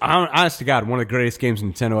 Honest to God, one of the greatest games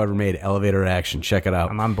Nintendo ever made, elevator action. Check it out.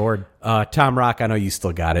 I'm on board. Tom Rock, I know you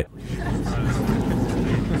still got it.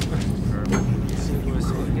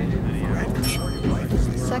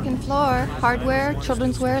 Second floor, hardware,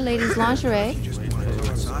 children's wear, ladies' lingerie.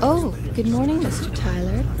 Oh, good morning, Mr.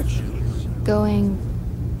 Tyler. Going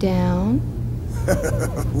down.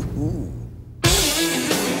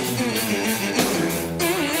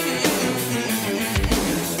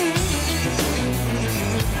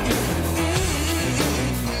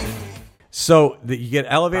 So you get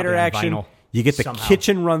elevator Probably on action. vinyl. You get the somehow.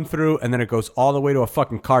 kitchen run through, and then it goes all the way to a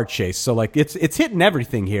fucking car chase. So like it's hitting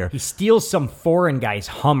everything here. He steals some foreign guy's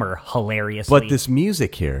Hummer hilariously. But this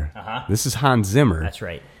music here, this is Hans Zimmer. That's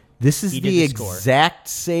right. This is He did the the score. exact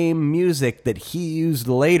same music that he used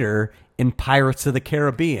later in Pirates of the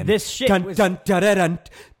Caribbean. This shit Dun, was dun, dun, dun, dun,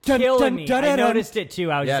 dun, killing dun, me. dun, I dun, dun. noticed it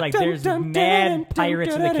too. I was Yeah. just like, Dun, there's dun, dun, mad dun,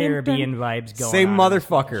 Pirates of dun, the dun, Caribbean dun. vibes going Same on. This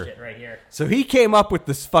motherfucker. shit right here. So he came up with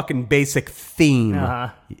this fucking basic theme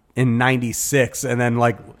in '96, and then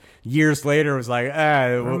like years later was like,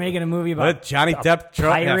 We're making a movie about Johnny a Depp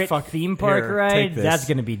pirate fuck, theme park here, ride. take this. That's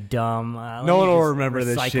gonna be dumb. No one will remember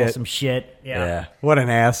this recycle shit. some shit. Yeah. What an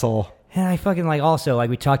asshole. And I fucking like also like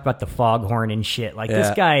we talked about the foghorn and shit. Like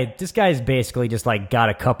Yeah. this guy's basically just like got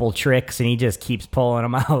a couple tricks and he just keeps pulling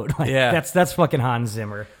them out. Like, Yeah. that's fucking Hans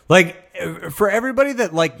Zimmer. Like for everybody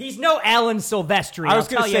that like He's no Alan Silvestri. I was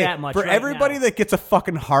I'll gonna tell say you that much. for right everybody now. that gets a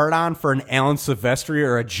fucking hard on for an Alan Silvestri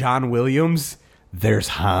or a John Williams, there's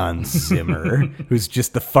Hans Zimmer, who's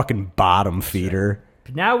just the fucking bottom feeder.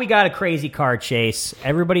 Now we got a crazy car chase.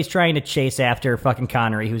 Everybody's trying to chase after fucking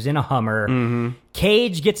Connery, who's in a Hummer.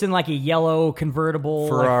 Cage gets in like a yellow convertible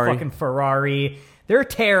Ferrari. Like fucking Ferrari. They're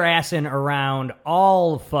tear-assing around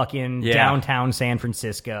all fucking Yeah. downtown San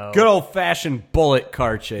Francisco. Good old fashioned bullet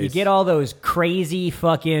car chase. You get all those crazy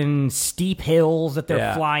fucking steep hills that they're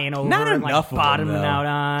Yeah. flying over Not and like enough of them, bottoming though. out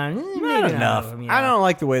on. Not Maybe enough. of them, I don't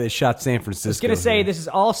like the way they shot San Francisco. I was going to say, here. this is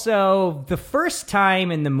also the first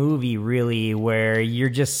time in the movie, really, where you're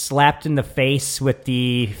just slapped in the face with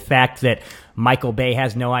the fact that Michael Bay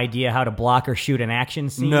has no idea how to block or shoot an action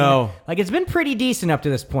scene. No. Like, it's been pretty decent up to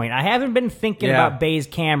this point. I haven't been thinking Yeah. about Bay's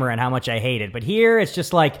camera and how much I hate it. But here, it's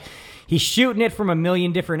just like... He's shooting it from a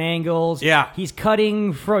million different angles. Yeah. He's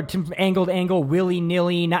cutting from angle to angle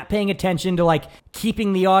willy-nilly, not paying attention to, like,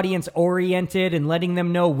 keeping the audience oriented and letting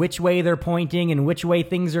them know which way they're pointing and which way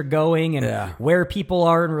things are going and Yeah. where people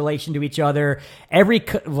are in relation to each other. Every,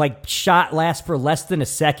 like, shot lasts for less than a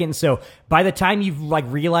second, so by the time you've, like,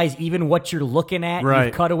 realized even what you're looking at, Right.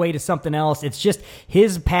 you've cut away to something else. It's just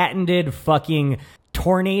his patented fucking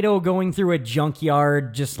tornado going through a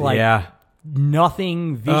junkyard, just, like... Yeah.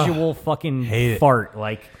 Nothing visual fucking hate it. fart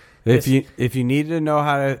like If this- you need to know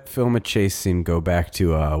how to film a chase scene, go back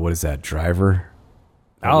to what is that, Driver?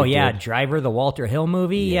 That oh we yeah, did? Driver, the Walter Hill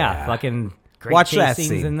movie. Yeah, fucking great Watch chase that scenes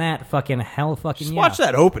scene. in that. Fucking hell, fucking Just yeah. watch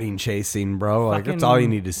that opening chase scene, bro. Like that's all you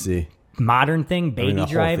need to see. Modern thing, Baby the whole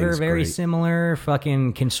Driver, thing's very great. similar.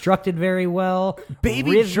 Fucking constructed very well.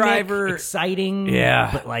 Baby Rhythmic, Driver- exciting. Yeah.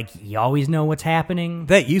 but like you always know what's happening.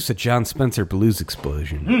 That use of John Spencer Blues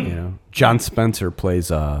Explosion. You know, John Spencer plays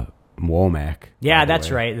Womack. Yeah, by the that's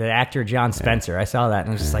way. right. The actor John Spencer. I saw that and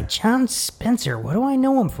I was just like, John Spencer. What do I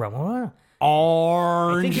know him from? What?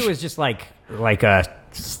 I think it was just like a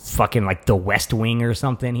fucking like The West Wing or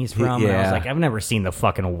something he's from. And I was Yeah. like, I've never seen the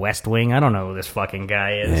fucking West Wing. I don't know who this fucking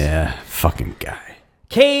guy is. Yeah, fucking guy.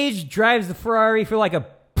 Cage drives the Ferrari for like a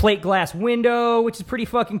plate glass window, which is pretty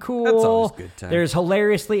fucking cool. That's always a good time. There's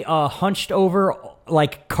hilariously a hunched over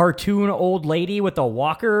like cartoon old lady with a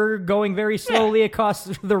walker going very slowly across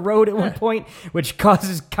the road at one point, which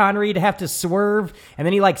causes Connery to have to swerve, and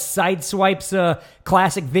then he like sideswipes a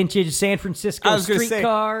classic vintage San Francisco I was going to say,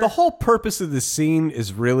 streetcar. the whole purpose of the scene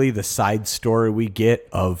is really the side story we get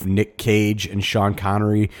of Nick Cage and Sean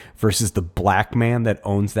Connery versus the black man that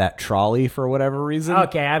owns that trolley for whatever reason.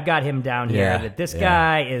 Okay, I've got him down here. Yeah, That this yeah.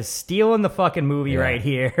 guy is stealing the fucking movie Yeah. right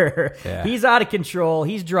here. Yeah. He's out of control.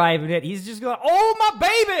 He's driving it. He's just going, "Oh my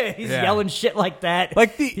baby!" He's Yeah. yelling shit like that.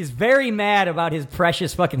 Like he's very mad about his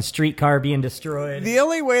precious fucking streetcar being destroyed. The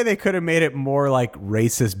only way they could have made it more like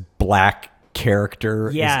racist black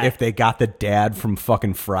character Yeah. is if they got the dad from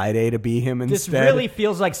fucking Friday to be him This instead. really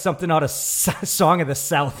feels like something out of Song of the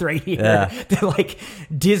South right here. Yeah. That like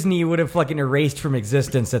Disney would have fucking erased from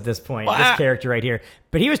existence at this point. Well, This character right here.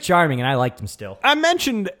 But he was charming and I liked him still. I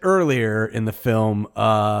mentioned earlier in the film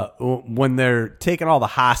when they're taking all the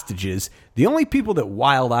hostages, the only people that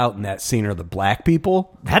wild out in that scene are the black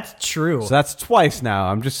people. That's true. So that's twice now.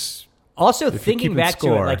 I'm just Also, if you're thinking keeping back to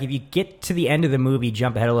it, score. like if you get to the end of the movie,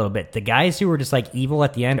 jump ahead a little bit. The guys who were just like evil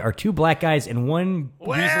at the end are two black guys and one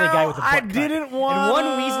Weasley guy with a butt I cut. didn't want And one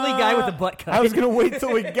Weasley guy with a butt cut. I was gonna wait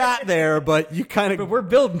till we got there, but you kind But of we're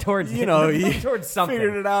building towards You know, we're building you towards something.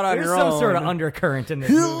 figured it out on There's your some sort of own. undercurrent in this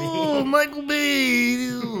movie. Michael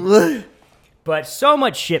Bay. But so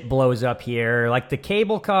much shit blows up here. Like the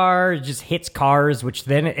cable car just hits cars, which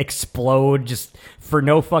then explode just for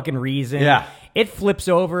no fucking reason. Yeah. It flips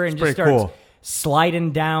over and just pretty starts cool.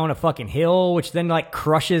 sliding down a fucking hill, which then like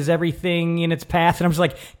crushes everything in its path. And I'm just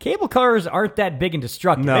like, cable cars aren't that big and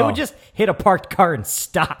destructive. No. They would just hit a parked car and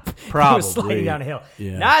stop. Probably. It was sliding down a hill.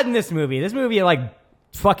 Yeah. Not in this movie. This movie, like,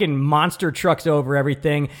 fucking monster trucks over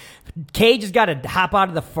everything. Cage has got to hop out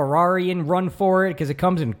of the Ferrari and run for it because it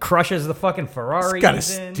comes and crushes the fucking Ferrari. He's got to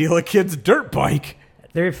steal a kid's dirt bike.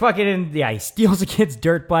 They're fucking he steals a kid's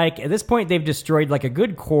dirt bike. At this point, they've destroyed like a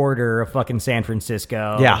good quarter of fucking San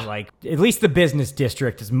Francisco. Yeah. Like, at least the business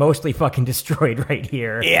district is mostly fucking destroyed right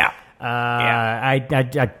here. Yeah.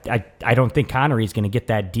 I don't think Connery's going to get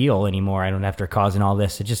that deal anymore. I don't after causing all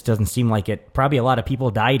this. It just doesn't seem like it. Probably a lot of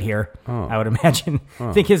people died here. I would imagine.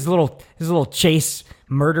 I think his little chase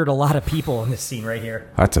murdered a lot of people in this scene right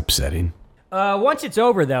here. That's upsetting. Once it's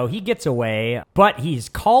over, though, he gets away, but he's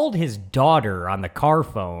called his daughter on the car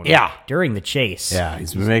phone during the chase. Yeah,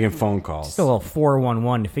 he's been making phone calls. Just a little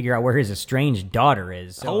 411 to figure out where his estranged daughter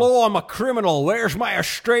is. So, Hello, I'm a criminal. Where's my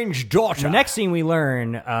estranged daughter? the next scene we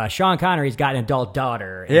learn, Sean Connery's got an adult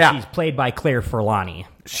daughter, and she's played by Claire Forlani.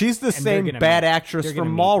 She's the they're same gonna bad meet. actress They're gonna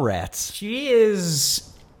from meet. Mallrats. She is...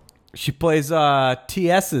 She plays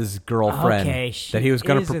T.S.'s girlfriend Okay, she that he was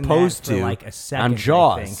going is to in propose that for to like a second, on I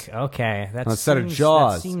Jaws. think. Okay, that Instead of seems,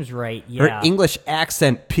 Jaws. That seems right. Her Yeah, English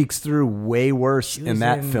accent peeks through way worse She was in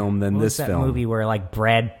that film than what this was that film. movie where like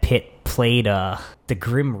Brad Pitt played the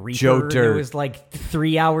Grim Reaper. Joe Dirt. It was like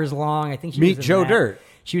 3 hours long. I think she Meet was in Joe that. Dirt.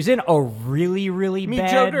 She was in a really, really Meet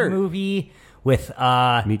Joe bad Dirt. movie with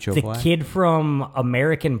Meet Joe the Black? kid from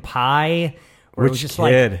American Pie. Where it was Which just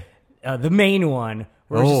kid? Like the main one.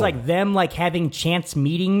 Where it was Oh. just like them like having chance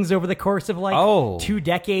meetings over the course of like Oh. 2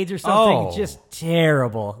 decades or something. Oh. Just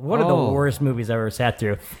terrible. One of the Oh. worst movies I've ever sat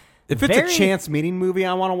through. If it's Very- a chance meeting movie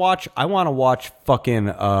I want to watch fucking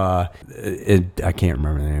I can't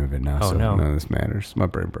remember the name of it now, so no. none of this matters. My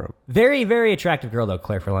brain broke. Very, very attractive girl, though,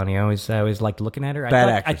 Claire Forlani. I always liked looking at her. Bad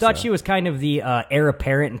I actress, thought though. she was kind of the heir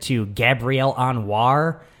apparent to Gabrielle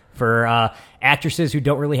Anwar for actresses who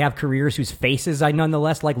don't really have careers whose faces I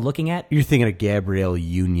nonetheless like looking at. You're thinking of Gabrielle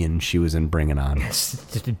Union. She was in Bring It On. It's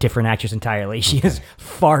just a different actress entirely. She is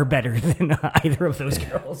far better than either of those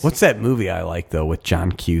girls. What's that movie I like though with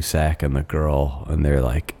John Cusack and the girl, and they're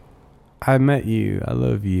like, "I met you. I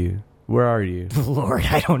love you. Where are you?" Lord,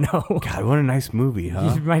 I don't know. God, what a nice movie,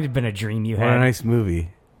 huh? It might have been a dream you What a had. nice movie.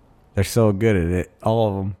 They're so good at it. All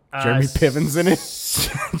of them. Jeremy Piven's in it.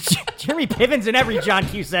 Jeremy Piven's in every John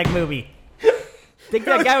Cusack movie. Think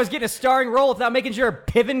that guy was getting a starring role without making sure a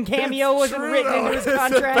Piven cameo wasn't written into his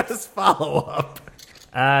contract? Follow up.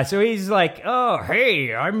 So he's like, "Oh,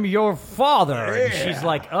 hey, I'm your father." And she's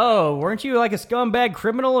like, "Oh, weren't you like a scumbag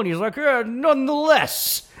criminal?" And he's like, "Yeah,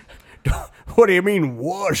 nonetheless." What do you mean,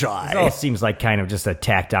 was It all I? seems like kind of just a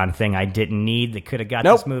tacked on thing I didn't need that could have got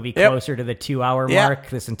Nope. this movie Yep. closer to the 2-hour Yep. mark.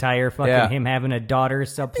 This entire fucking Yeah. him having a daughter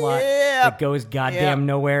subplot Yep. that goes goddamn Yep.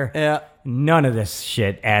 nowhere. Yeah. None of this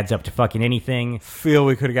shit adds up to fucking anything. Feel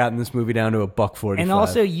we could have gotten this movie down to $1.45. And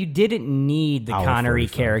also, you didn't need the Hour Connery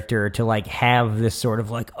 45. character to like have this sort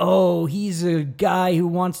of like, oh, he's a guy who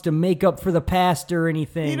wants to make up for the past or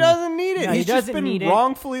anything. he doesn't need it. No, He's he just doesn't been need it.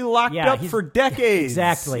 wrongfully locked Yeah, up he's- for decades.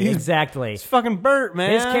 Exactly, He's exactly. fucking burnt,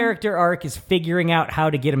 man. His character arc is figuring out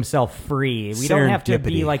how to get himself free. We don't have to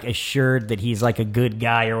be Serendipity. like assured that he's like a good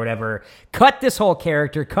guy or whatever. Cut this whole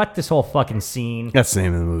character. Cut this whole fucking scene. That's the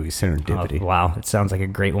name of the movie, Oh, Serendipity. wow, it sounds like a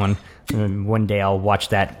great one. One day I'll watch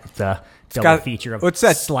that double got- feature of what's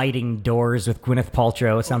that- sliding doors with Gwyneth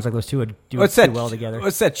Paltrow. It sounds like those two would do What's too that? well together.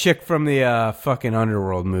 What's that chick from the fucking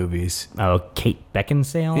Underworld movies? Oh, Kate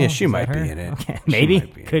Beckinsale? Yeah, she Is might that be her? in it. Okay, She maybe.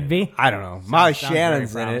 might be in Could it. be. I don't know. Molly sounds very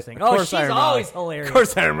Shannon's in it. promising. Of Oh, course she's I remember always Molly. hilarious. Of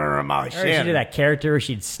course I remember Molly Or she did Shannon. that character where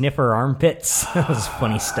she'd sniff her armpits. That was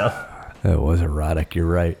funny stuff. That was erotic. You're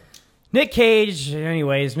right. Nick Cage,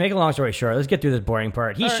 anyways, make a long story short, let's get through this boring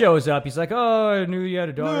part. He shows up. He's like, oh, I knew you had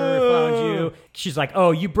a daughter. I found you. She's like,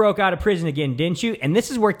 oh, you broke out of prison again, didn't you? And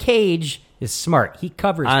this is where Cage is smart. He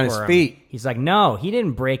covers On for his him. feet. He's like, no, he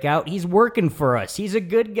didn't break out. He's working for us. He's a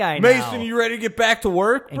good guy now. Mason, you ready to get back to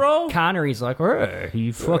work, bro? Connery's like, hey,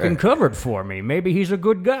 he fucking covered for me. Maybe he's a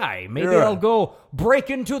good guy. Maybe Yeah. I'll go break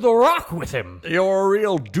into the rock with him. You're a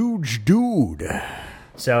real dude.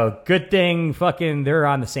 So good thing fucking they're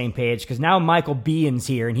on the same page because now Michael Bihn's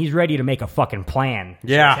here and he's ready to make a fucking plan.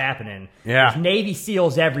 Yeah. What's happening? Yeah. There's Navy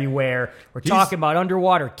SEALs everywhere. We're talking about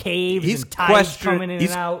underwater caves He's and tides coming in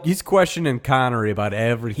he's, and out. he's questioning Connery about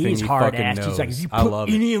everything He's he hard fucking assed. knows. He's like, if you I put love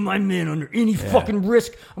it. any of my men under any fucking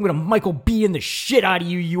risk, I'm gonna Michael Biehn the shit out of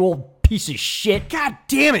you, you old piece of shit. God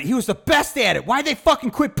damn it, he was the best at it. Why'd they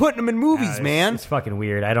fucking quit putting him in movies, man? It's fucking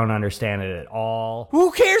weird. I don't understand it at all.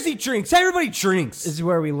 Who cares he drinks? Everybody drinks. This is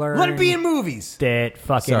where we learn. Let him be in movies. That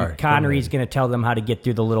fucking Connery's going to tell them how to get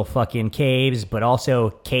through the little fucking caves, but also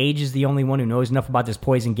Cage is the only one who knows enough about this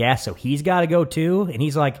poison gas, so he's got to go too. And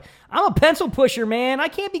he's like, I'm a pencil pusher, man. I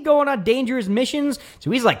can't be going on dangerous missions.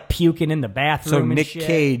 So he's like puking in the bathroom. So and Nick shit.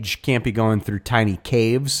 Cage can't be going through tiny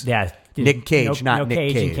caves. Yeah. Nick Cage, not Nick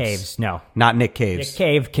Cage Caves. in caves. No. Not Nick Caves. Nick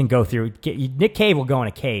Cave can go through. Nick Cave will go in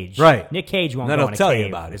a cage. Right. Nick Cage won't That'll go in a tell cave. you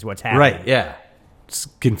about it. Is what's happening. Right, yeah. It's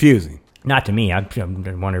confusing. Not to me. I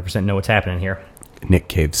 100% know what's happening here. Nick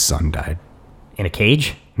Cave's son died. In a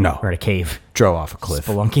cage? No. Or in a cave? Drove off a cliff.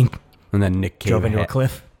 Spelunking? And then Nick Cave Drove into a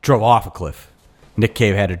cliff? Drove off a cliff. Nick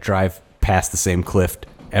Cave had to drive past the same cliff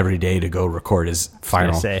every day to go record his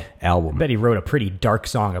final album. I bet he wrote a pretty dark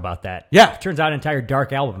song about that. Yeah. Turns out an entire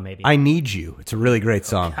dark album, maybe. I Need You. It's a really great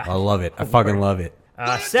song. I love it. I fucking love it.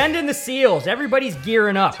 Send in the SEALs. Everybody's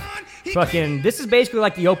gearing up. Fucking, this is basically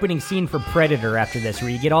like the opening scene for Predator after this, where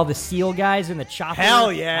you get all the SEAL guys in the chopper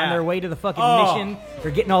Hell yeah. on their way to the fucking mission. They're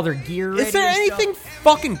getting all their gear ready. Is there anything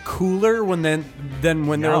fucking cooler when than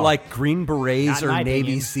when they're No. like Green Berets Not in or my Navy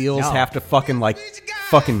opinion. SEAls No. have to fucking op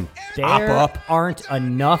There up? aren't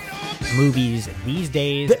enough movies these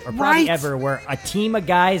days, or probably right. ever, where a team of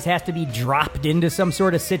guys has to be dropped into some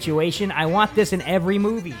sort of situation. I want this in every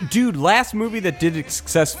movie. Dude, last movie that did it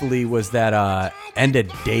successfully was that End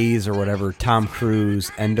of Days or whatever, Tom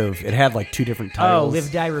Cruise, it had like two different titles. Oh,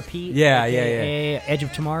 Live, Die, Repeat? Yeah, AKA Edge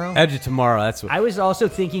of Tomorrow? Edge of Tomorrow, that's what. I was also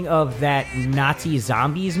thinking of that Nazi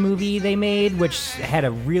zombies movie they made, which had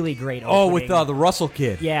a really great opening. Oh, with the Russell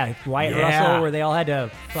kid. Yeah, Wyatt Yeah. Russell, where they all had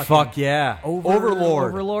to fucking... Fuck yeah.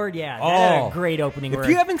 Overlord, yeah. That had a great opening If where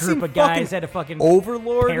you haven't a group seen of guys fucking had a fucking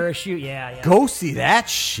Overlord, parachute. Yeah. Go see that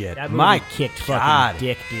shit. That movie My kicked fucking God.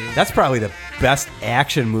 dick, dude. That's probably the best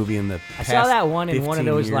action movie in the I past saw that one in one of 15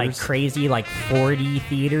 those like years. crazy like 4D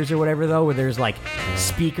theaters or whatever though, where there's like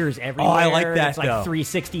speakers everywhere. Oh, I like and that, It's like though.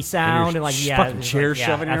 360 sound and like fucking it's chairs like,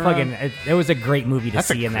 shoving I you fucking around. it was a great movie to That's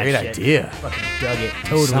see a in that great shit. idea. Fucking dug it.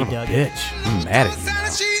 Totally Son of a dug bitch. it. I'm mad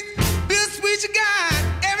at you.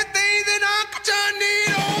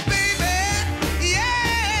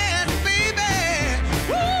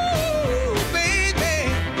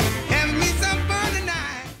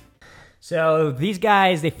 So these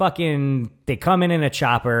guys, they come in a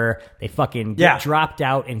chopper, they fucking get dropped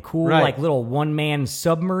out in cool like little one-man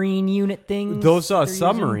submarine unit things. Those they're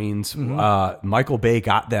submarines, using. Mm-hmm. Michael Bay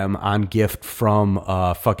got them on gift from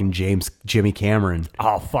fucking Jimmy Cameron.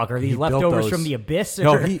 Oh fuck, are these He built leftovers those- from the Abyss?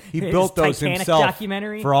 No, Or he his built those Titanic himself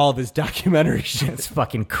documentary? for all of his documentary shit. It's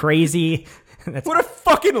fucking crazy. What a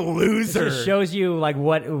fucking loser! It just shows you like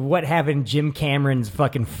what having Jim Cameron's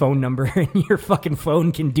fucking phone number in your fucking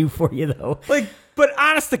phone can do for you, though. Like, but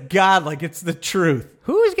honest to God, like it's the truth.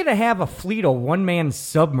 Who's gonna have a fleet of one-man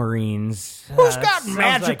submarines? Who's got sounds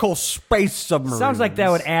magical space submarines? Sounds like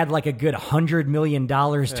that would add like a good $100 million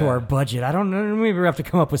to our budget. I don't know. Maybe we have to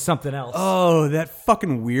come up with something else. Oh, that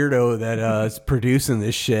fucking weirdo that is producing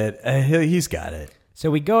this shit. He's got it. So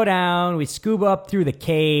we go down, we scuba up through the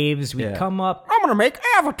caves, we come up. I'm gonna make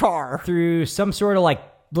Avatar through some sort of like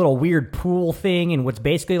little weird pool thing in what's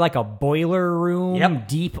basically like a boiler room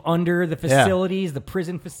deep under the facilities, the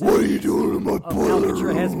prison facilities. What are you doing in my boiler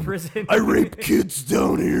Alcatraz room? prison. I rape kids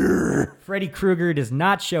down here. Freddy Krueger does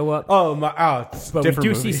not show up. Oh my! Oh, it's but we different do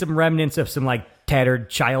movie. see some remnants of some like tattered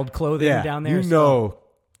child clothing down there. You know,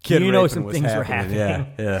 kid you know raping some was things were happening.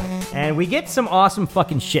 Yeah. And we get some awesome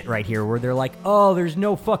fucking shit right here where they're like, oh, there's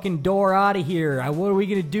no fucking door out of here. What are we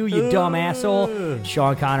going to do, you dumb asshole?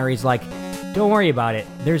 Sean Connery's like, don't worry about it.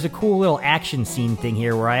 There's a cool little action scene thing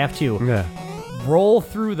here where I have to roll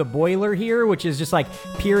through the boiler here, which is just like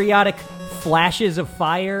periodic flashes of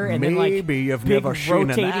fire and then like Maybe you've big never seen an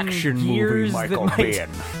rotating action movie, gears Michael Bay.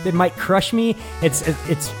 that might crush me.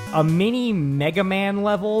 It's a mini Mega Man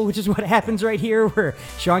level, which is what happens right here, where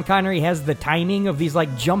Sean Connery has the timing of these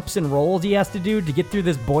like jumps and rolls he has to do to get through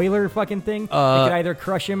this boiler fucking thing. It could either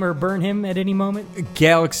crush him or burn him at any moment.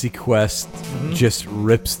 Galaxy Quest just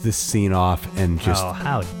rips this scene off and just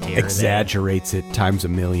how dare exaggerates it times a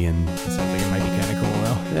million. Sounds like it might be kind of cool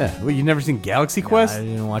though. Yeah. Well, you never seen Galaxy Quest? I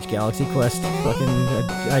didn't watch Galaxy Quest. Fucking,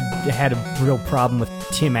 I had a real problem with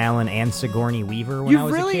Tim Allen and Sigourney Weaver when I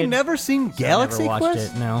was a really kid. never seen Galaxy I never watched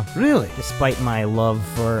Quest? it. No, Really? Despite my love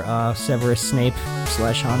for Severus Snape /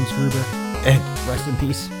 Hans Gruber. Rest in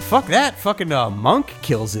peace. Fuck that. Fucking Monk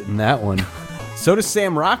kills it in that one. So does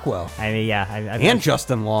Sam Rockwell. I mean, yeah. And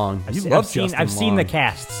Justin Long. You love Justin Long. I've seen the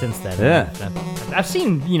cast since then. Yeah. I've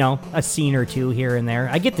seen, a scene or two here and there.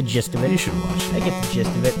 I get the gist of it. You should watch it. I get the gist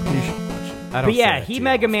of it. You should watch it. But yeah, he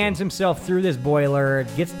Mega Mans himself through this boiler,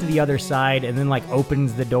 gets to the other side, and then like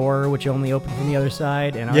opens the door, which only opens from the other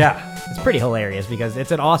side. And it's pretty hilarious because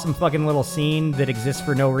it's an awesome fucking little scene that exists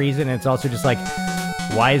for no reason. And it's also just like,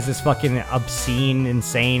 why is this fucking obscene,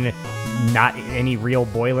 insane, not any real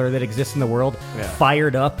boiler that exists in the world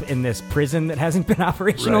fired up in this prison that hasn't been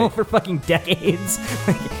operational for fucking decades?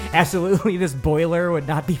 Like, absolutely, this boiler would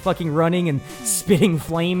not be fucking running and spitting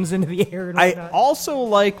flames into the air. And I also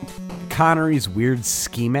like Connery's weird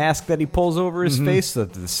ski mask that he pulls over his face so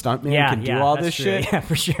that the stuntman can do all this shit. Yeah,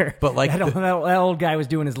 for sure. But like that old guy was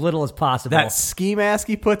doing as little as possible. That ski mask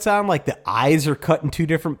he puts on, like the eyes are cut in two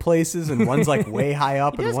different places, and one's like way high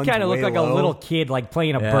up, and one's way low. He kind of look like a little kid, like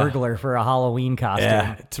playing a burglar for a Halloween costume.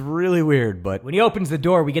 Yeah, it's really weird. But when he opens the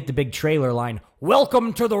door, we get the big trailer line: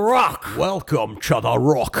 "Welcome to the Rock." Welcome to the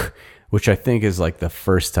Rock, which I think is like the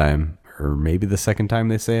first time. Or maybe the second time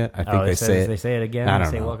they say it. I think they say it. They say it again. I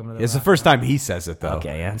don't say know. Welcome to the It's Rock. the first time he says it, though.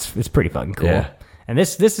 Okay, yeah, it's pretty fucking cool. Yeah. And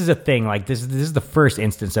this is a thing. Like this is the first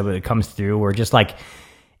instance of it that comes through where just like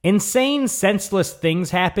insane, senseless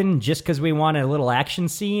things happen just because we want a little action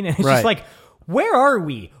scene, and it's just like, where are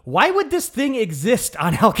we? Why would this thing exist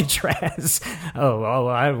on Alcatraz?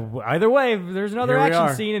 Either way, there's another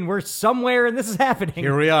action scene, and we're somewhere, and this is happening.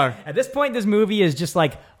 Here we are. At this point, this movie is just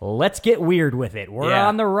like, let's get weird with it. We're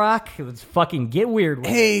on the Rock. Let's fucking get weird with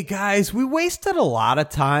it. Hey, guys, we wasted a lot of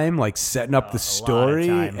time like setting up the story,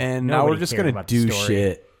 and now we're just going to do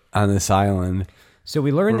shit on this island. So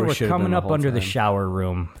we learned that we're coming up under the shower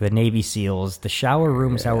room, the Navy SEALs. The shower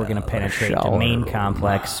room is how we're going to penetrate the main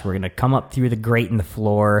complex. We're going to come up through the grate in the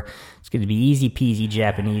floor. It's going to be easy peasy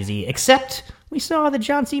Japanesey, except we saw that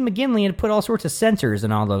John C. McGinley had put all sorts of sensors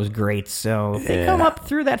in all those grates. So if they come up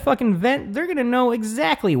through that fucking vent, they're going to know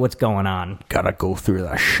exactly what's going on. Gotta go through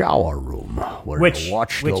the shower room where you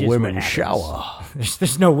watch the women shower.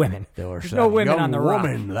 There's no women. There's no women on the Rock.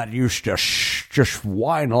 Woman that used to just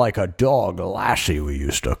whine like a dog, Lassie, we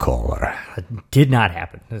used to call her. It did not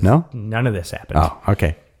happen. No? None of this happened. Oh,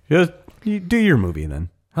 okay. Just do your movie then.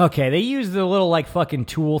 Okay, they use the little like fucking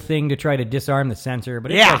tool thing to try to disarm the sensor,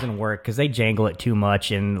 but it doesn't work because they jangle it too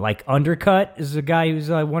much. And like Undercut is a guy who's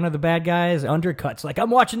one of the bad guys. Undercut's like, I'm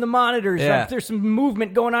watching the monitors. There's some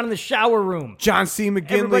movement going on in the shower room. John C.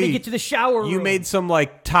 McGinley, everybody get to the shower room. You made some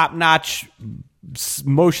like top-notch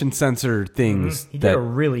motion sensor things. He did a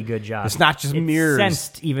really good job. It's not just mirrors. It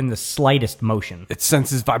sensed even the slightest motion. It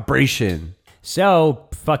senses vibration. So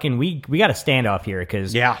fucking we got a standoff here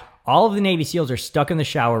because all of the Navy SEALs are stuck in the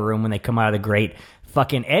shower room when they come out of the grate.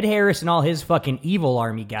 Fucking Ed Harris and all his fucking evil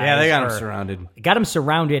army guys. Yeah, they got him surrounded. Got him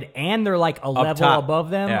surrounded, and they're like a level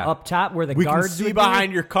above them, up top, where the guards can see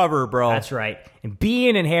behind your cover, bro. That's right. And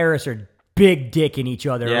Bean and Harris are big dicking each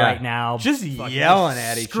other right now. Just yelling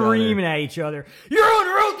at each other. Screaming at each other. You're on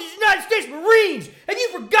the road to the United States Marines! Have you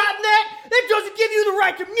forgotten that? That doesn't give you the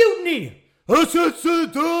right to mutiny! That's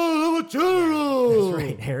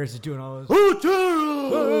right. Harris is doing all those.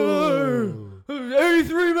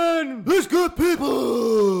 83 men. Let's good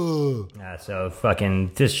people. So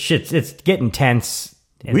fucking this shit's it's getting tense.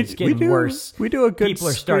 And it's getting worse. We do a good people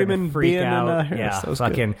are starting to freak out.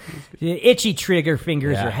 Fucking itchy trigger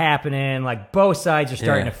fingers are happening. Like both sides are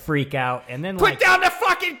starting to freak out. And then put down the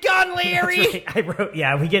fucking gun, Larry. Right. I wrote.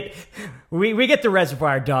 Yeah, we get the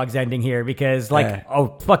Reservoir Dogs ending here because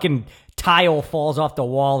fucking tile falls off the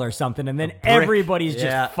wall or something, and then everybody's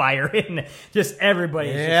just firing. Just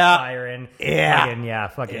everybody's just firing.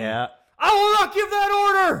 Fucking. I will not give that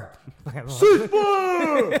order!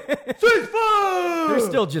 Ceasefire! Ceasefire! They're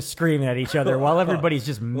still just screaming at each other while everybody's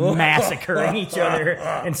just massacring each other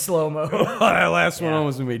in slow-mo. That last one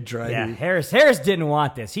almost made me dry. Yeah, Harris didn't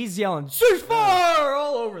want this. He's yelling, ceasefire!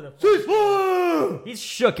 All over the place. Ceasefire! He's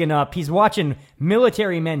shooken up. He's watching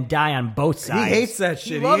military men die on both sides. He hates that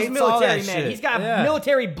shit. He loves hates military all that men. shit. He's got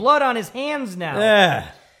military blood on his hands now.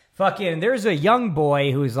 Yeah. Fucking, there's a young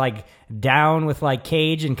boy who's like down with like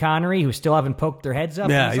Cage and Connery who still haven't poked their heads up.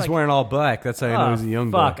 Yeah, he's like, wearing all black. That's how you know he's a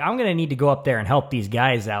young boy. Fuck, I'm gonna need to go up there and help these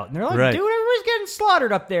guys out. And they're like, dude, everybody's getting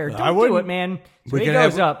slaughtered up there. Don't do it, man. So he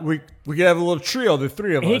goes up. We could have a little trio, the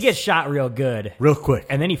three of us. He gets shot real good. Real quick.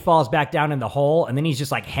 And then he falls back down in the hole, and then he's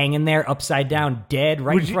just like hanging there upside down, dead,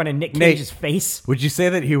 right in front of Nick Cage's face. Would you say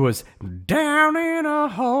that he was down in a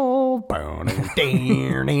hole? Yeah,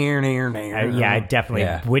 I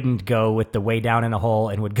definitely wouldn't go with the way down in a hole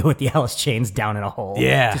and would go with the Alice Chains down in a hole.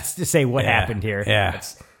 Yeah. Just to say what happened here. Yeah.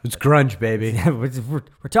 It's grunge, baby.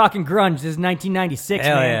 We're talking grunge. This is 1996,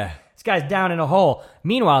 Hell man. yeah. This guy's down in a hole.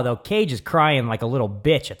 Meanwhile, though, Cage is crying like a little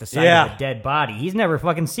bitch at the side of a dead body. He's never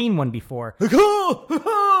fucking seen one before.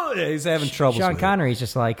 Yeah, he's having trouble. Sean Connery's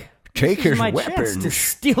just like, take this is his my chance weapons. to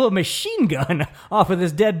steal a machine gun off of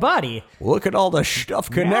this dead body. Look at all the stuff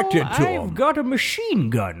connected now to I've him. got a machine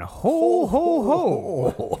gun. Ho, ho,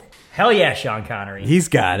 ho. Hell yeah, Sean Connery. He's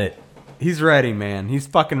got it. He's ready, man. He's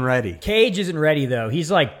fucking ready. Cage isn't ready, though.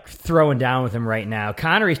 He's, like, throwing down with him right now.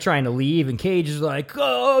 Connery's trying to leave, and Cage is like,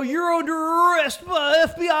 oh, you're under arrest by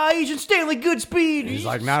FBI agent Stanley Goodspeed. He's You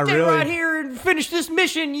like, not stay really. right here and finish this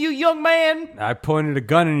mission, you young man. I pointed a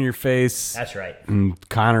gun in your face. That's right. And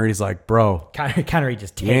Connery's like, bro, Connery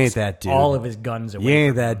just you ain't takes that dude. all of his guns away. You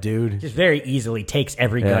ain't from him. that dude. Just very easily takes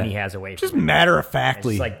every gun he has away from Just him. matter of It's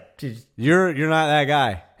factly. like, just, You're not that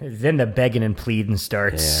guy. then the begging and pleading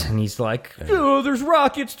starts, and he's like, oh, there's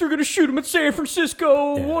rockets. They're going to shoot him at San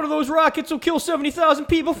Francisco. One of those rockets will kill 70,000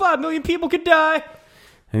 people. 5 million people could die.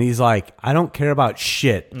 And he's like, I don't care about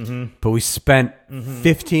shit, but we spent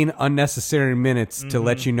 15 unnecessary minutes to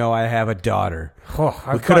let you know I have a daughter. Oh,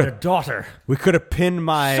 I've got a daughter. We could have pinned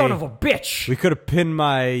my... Son of a bitch. We could have pinned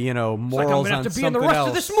my, It's like I'm morals going to on have to be in the something rest else.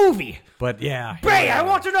 of this movie. But yeah. Bay, I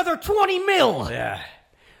want another 20 mil. Yeah.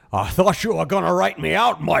 I thought you were going to write me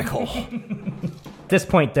out, Michael. At this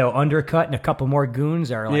point, though, Undercut and a couple more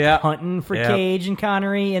goons are like hunting for Cage and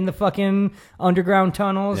Connery in the fucking underground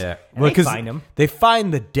tunnels. Yeah. And they find him. They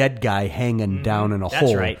find the dead guy hanging down in a hole.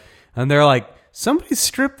 That's right. And they're like, somebody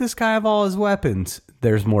stripped this guy of all his weapons.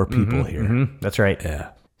 There's more people here. That's right. Yeah.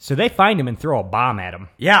 So they find him and throw a bomb at him.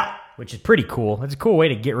 Yeah. Which is pretty cool. It's a cool way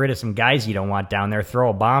to get rid of some guys you don't want down there. Throw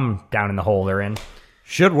a bomb down in the hole they're in.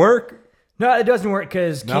 Should work. No, it doesn't work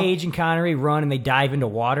because Cage and Connery run and they dive into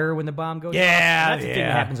water when the bomb goes off. Yeah, That's the thing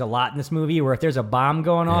that happens a lot in this movie, where if there's a bomb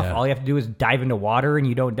going off, all you have to do is dive into water and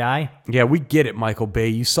you don't die. Yeah, we get it, Michael Bay.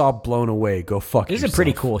 You saw Blown Away. Go fuck This yourself. is a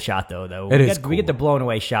pretty cool shot, though. We get the blown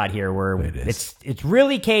away shot here where it's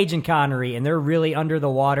really Cage and Connery, and they're really under the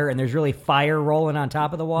water, and there's really fire rolling on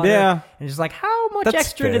top of the water. Yeah. And it's like, how much That's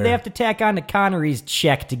extra fair. did they have to tack on to Connery's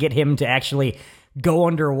check to get him to actually go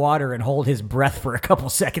underwater and hold his breath for a couple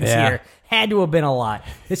seconds here? Had to have been a lot.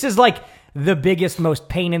 This is like the biggest, most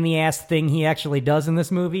pain in the ass thing he actually does in this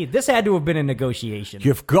movie. This had to have been a negotiation.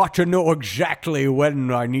 You've got to know exactly when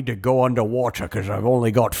I need to go underwater because I've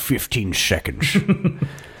only got 15 seconds.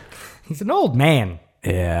 He's an old man.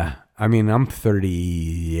 Yeah. I mean, I'm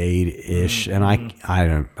 38-ish, and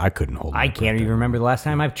I couldn't hold my I breath can't even that remember the last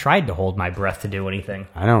time I've tried to hold my breath to do anything.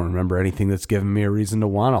 I don't remember anything that's given me a reason to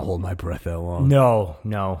want to hold my breath that long. No.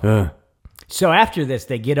 So after this,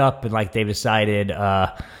 they get up and like they've decided.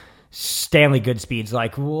 Stanley Goodspeed's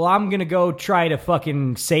like, well, I'm gonna go try to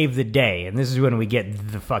fucking save the day, and this is when we get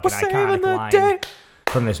the fucking iconic line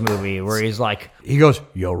from this movie where he's like, he goes,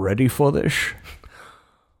 "You ready for this?"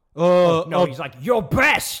 No, he's like, your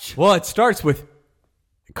best. Well, it starts with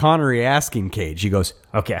Connery asking Cage. He goes,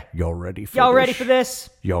 okay, y'all ready for Y'all this? ready for this?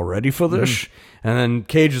 Y'all ready for this? And then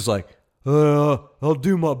Cage is like, I'll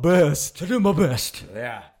do my best. I'll do my best.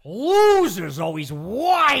 Yeah. Losers always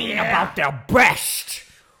whine about their best.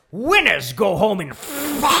 Winners go home and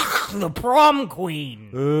fuck the prom queen.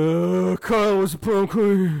 Kyle was the prom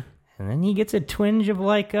queen. And then he gets a twinge of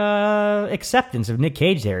like acceptance of Nick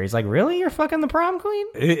Cage there. He's like, really? You're fucking the prom queen?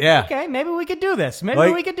 Yeah. Okay, maybe we could do this.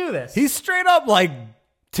 He's straight up like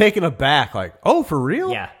taken aback, like, oh, for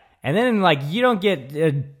real? Yeah. And then, like, you don't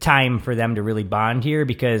get time for them to really bond here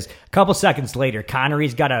because a couple seconds later,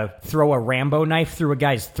 Connery's got to throw a Rambo knife through a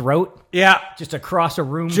guy's throat. Yeah. Just across a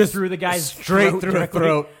room, Just through the guy's straight throat through the directly.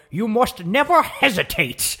 throat. You must never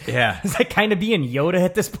hesitate. Yeah. It's like kind of being Yoda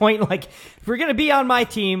at this point. Like, if we're going to be on my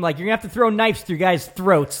team, like, you're going to have to throw knives through guys'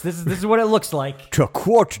 throats. This is what it looks like. To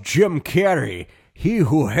quote Jim Carrey, he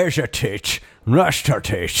who hesitates must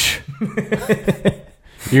hesitate.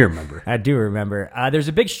 You remember. I do remember. There's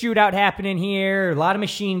a big shootout happening here. A lot of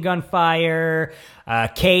machine gun fire.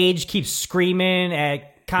 Cage keeps screaming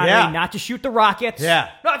at Connery not to shoot the rockets. Yeah.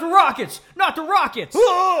 Not the rockets! Not the rockets!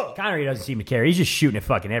 Connery doesn't seem to care. He's just shooting at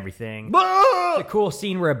fucking everything. It's a cool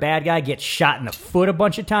scene where a bad guy gets shot in the foot a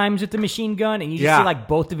bunch of times with the machine gun, and you just see like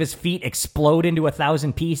both of his feet explode into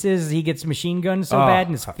 1,000 pieces. He gets machine gunned so bad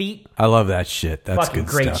in his feet. I love that shit. That's Fucking good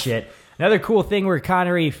great stuff. shit. Another cool thing where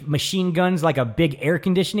Connery machine guns like a big air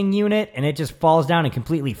conditioning unit, and it just falls down and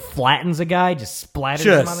completely flattens a guy, just splatters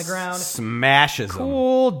him on the ground. Smashes him.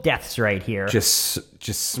 Cool deaths right here. Just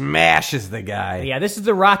smashes the guy. Yeah, this is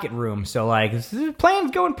the rocket room, so like the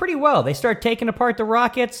plan's going pretty well. They start taking apart the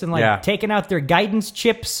rockets and like taking out their guidance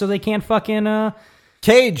chips so they can't fucking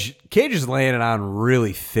Cage is laying it on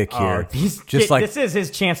really thick here. This is his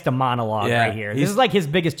chance to monologue right here. This is like his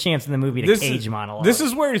biggest chance in the movie to Cage monologue. This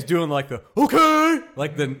is where he's doing like the okay,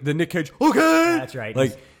 like the Nick Cage okay. That's right.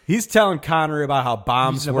 Like he's telling Connery about how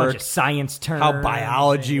bombs a work, bunch of science terms, how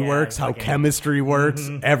biology works, how chemistry works,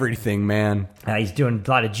 everything, man. He's doing a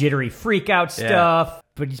lot of jittery freak out stuff.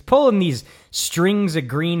 But he's pulling these strings of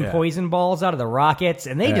green poison balls out of the rockets,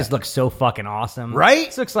 and they just look so fucking awesome. Right?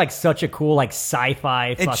 This looks like such a cool, like,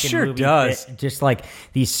 sci-fi fucking sure movie. does. Just like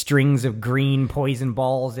these strings of green poison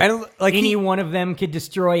balls. And like any one of them could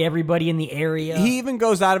destroy everybody in the area. He even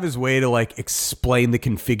goes out of his way to like explain the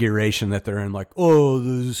configuration that they're in. Like, oh,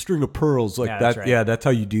 there's a string of pearls like that. Right. Yeah, that's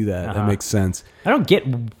how you do that. That makes sense. I don't get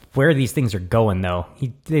where these things are going, though.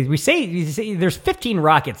 We say there's 15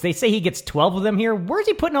 rockets. They say he gets 12 of them here. Where's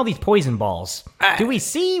he putting all these poison balls? Do we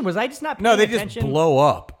see? Was I just not paying attention? No, they just blow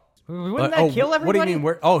up. Wouldn't that kill everybody? What do you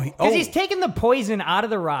mean? Because he's taking the poison out of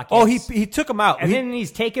the rockets. Oh, he took them out. And then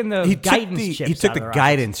he's taking the guidance chips. He took the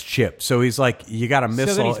guidance chip. So he's like, you got a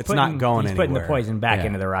missile. It's not going anywhere. He's putting the poison back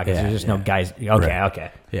into the rockets. There's just no guys. Okay,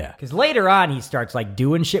 okay. Yeah. Because later on, he starts like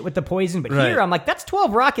doing shit with the poison. But here, I'm like, that's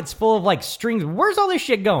 12 rockets full of like strings. Where's all this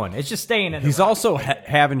shit going? It's just staying in. He's also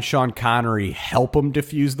having Sean Connery help him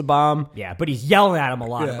defuse the bomb. Yeah, but he's yelling at him a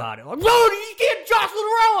lot about it. Like, no, you can't jostle it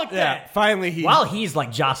around like that. Finally, while he's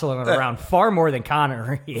like jostling it around far more than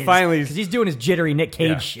Connery is. Finally, because he's doing his jittery Nick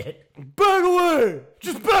Cage shit. Back away!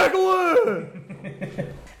 Just back away!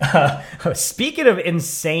 Speaking of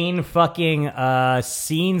insane fucking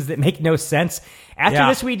scenes that make no sense, after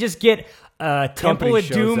this we just get a Temple of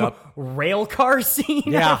Doom rail car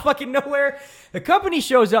scene out of fucking nowhere. The company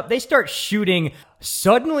shows up, they start shooting.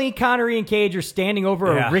 Suddenly, Connery and Cage are standing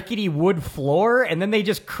over a rickety wood floor, and then they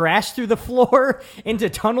just crash through the floor into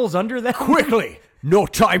tunnels under them. Quickly! No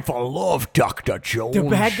time for love, Dr. Jones. The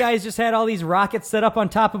bad guys just had all these rockets set up on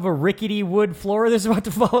top of a rickety wood floor that's about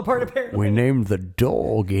to fall apart, apparently. We named the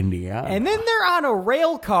dog Indiana. And then they're on a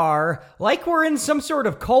rail car, like we're in some sort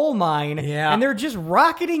of coal mine, and they're just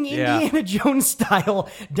rocketing Indiana Jones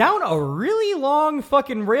style down a really long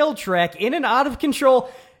fucking rail track in and out of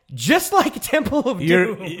control, just like Temple of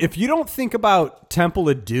Doom. If you don't think about Temple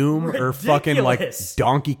of Doom or fucking like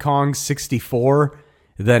Donkey Kong 64,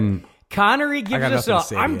 then... Connery gives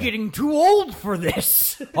us I'm getting too old for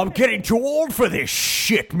this. I'm getting too old for this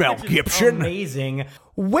shit, Mel Gibson. Amazing.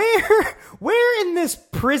 Where in this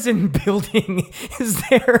prison building is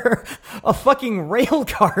there a fucking rail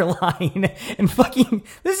car line? And fucking,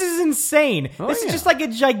 this is insane. This is just like a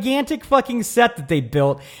gigantic fucking set that they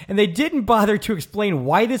built, and they didn't bother to explain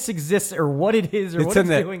why this exists or what it is or what it's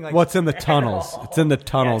doing. Like, what's in the tunnels? It's in the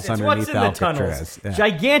tunnels underneath Alcatraz.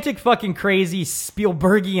 Gigantic fucking crazy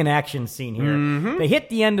Spielbergian action scene here. They hit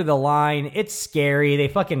the end of the line. It's scary. They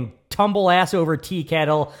fucking tumble ass over tea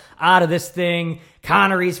kettle out of this thing.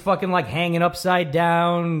 Connery's fucking like hanging upside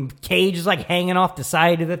down. Cage is like hanging off the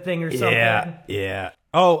side of the thing or something. Yeah.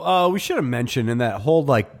 Oh, we should have mentioned in that whole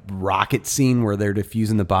like rocket scene where they're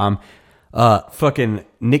defusing the bomb. Fucking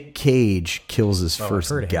Nick Cage kills his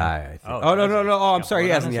first guy. I think. No. Oh, I'm sorry. He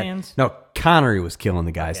hasn't yet. No, Connery was killing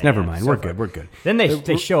the guys. Never mind. We're good. Then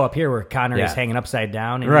they show up here where Connery's hanging upside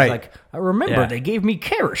down, and he's like, I remember they gave me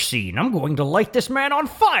kerosene. I'm going to light this man on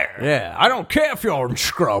fire. Yeah, I don't care if you're in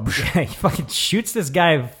scrubs. He fucking shoots this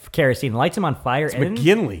guy with kerosene, lights him on fire. It's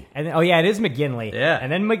McGinley. And then, it is McGinley. Yeah. And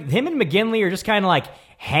then him and McGinley are just kind of like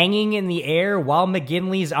hanging in the air while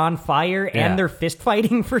McGinley's on fire, and they're fist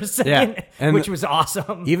fighting for a second, which was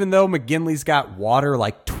awesome. Even though McGinley's got water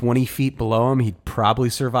like 20 feet below him, he'd probably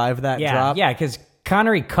survive that drop. Yeah, because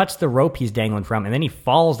Connery cuts the rope he's dangling from, and then he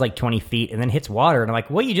falls like 20 feet and then hits water. And I'm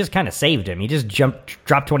like, well, you just kind of saved him. He just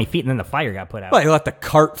dropped 20 feet, and then the fire got put out. Well, he let the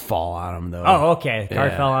cart fall on him, though. Oh, okay. The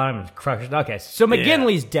cart fell on him and crushed. Okay, so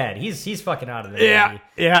McGinley's dead. He's fucking out of there.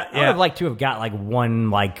 Yeah. I would have liked to have got like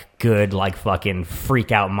one like good like fucking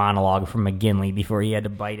freak out monologue from McGinley before he had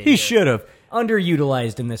to bite it. He should have.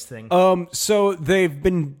 Underutilized in this thing. So they've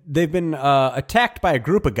been attacked by a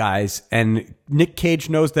group of guys, and Nick Cage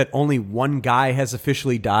knows that only one guy has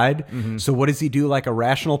officially died. So what does he do like a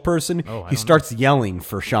rational person? He starts yelling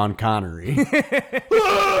for Sean Connery. Here's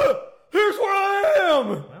where I am!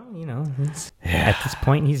 Well, you know, at this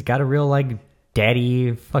point, he's got a real like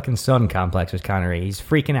daddy fucking son complex with Connery. He's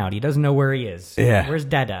freaking out. He doesn't know where he is. Yeah. Where's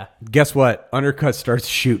Dada? Guess what? Undercut starts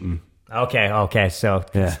shooting. Okay. So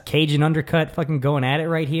Cage and Undercut fucking going at it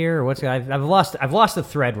right here, or what's? I've lost the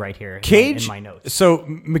thread right here. Cage in my notes. So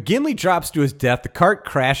McGinley drops to his death. The cart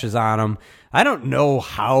crashes on him. I don't know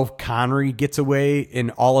how Connery gets away in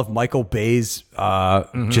all of Michael Bay's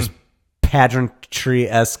just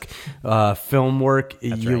pageantry-esque film work.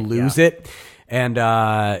 You lose it. And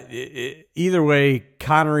either way,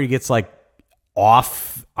 Connery gets like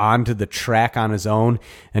off onto the track on his own,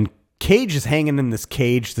 and Cage is hanging in this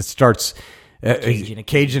cage that starts Cage in a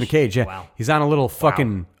cage. Yeah, Wow. he's on a little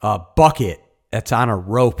fucking bucket that's on a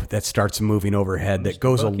rope that starts moving overhead that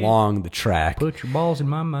goes Bucket. along the track. Put your balls in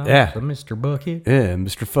my mouth, Yeah. Mr. Bucket. Yeah,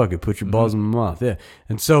 Mr. Fuck It, put your balls in my mouth. Yeah,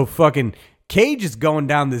 and so fucking Cage is going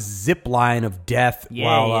down this zip line of death Yeah,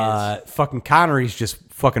 while he fucking Connery's just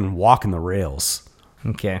fucking walking the rails.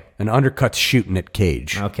 Okay. And Undercut's shooting at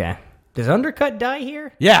Cage. Okay. Does Undercut die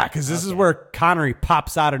here? Yeah, because this is where Connery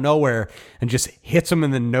pops out of nowhere and just hits him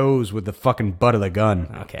in the nose with the fucking butt of the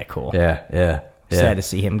gun. Okay, cool. Yeah. Sad to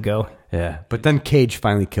see him go. Yeah, but then Cage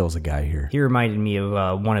finally kills a guy here. He reminded me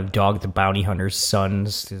of one of Dog the Bounty Hunter's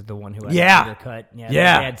sons, the one who had Yeah. the undercut. Yeah. They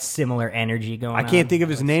had similar energy going on. I can't think of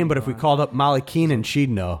his name, but if we called up Molly Keenan, she'd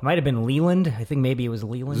know. Might have been Leland. I think maybe it was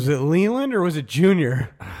Leland. Was it Leland or was it Junior?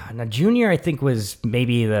 Now, Junior, I think, was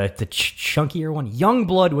maybe the chunkier one.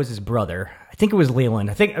 Youngblood was his brother. I think it was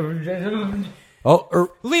Leland. I think...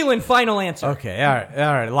 Leland, final answer. Okay,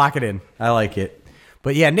 all right, lock it in. I like it.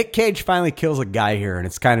 But yeah, Nick Cage finally kills a guy here, and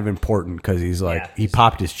it's kind of important because he's like, he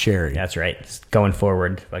popped his cherry. That's right. Just going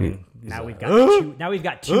forward. Now we've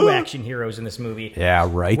got two action heroes in this movie. Yeah,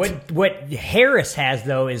 right. What Harris has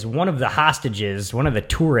though is one of the hostages, one of the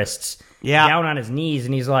tourists, down on his knees,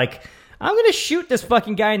 and he's like, "I'm gonna shoot this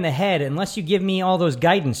fucking guy in the head unless you give me all those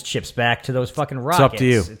guidance chips back to those fucking rockets." It's up to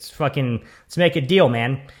you. It's fucking. Let's make a deal,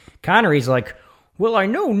 man. Connery's like, "Well, I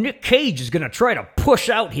know Nick Cage is going to try to push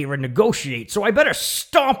out here and negotiate, so I better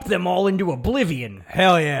stomp them all into oblivion."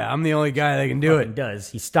 Hell yeah, I'm the only guy that can do it. He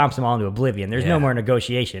does. He stomps them all into oblivion. There's no more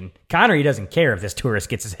negotiation. Connery doesn't care if this tourist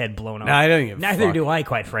gets his head blown off. No, I don't give a Neither fuck. do I,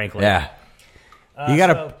 quite frankly. Yeah. You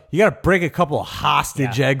gotta break a couple of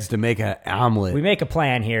hostage eggs to make an omelet. We make a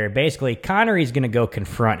plan here. Basically, Connery's going to go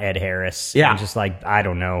confront Ed Harris. Yeah. And just like, I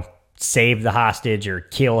don't know, save the hostage or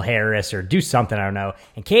kill Harris or do something, I don't know.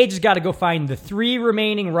 And Cage has got to go find the 3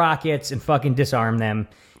 remaining rockets and fucking disarm them.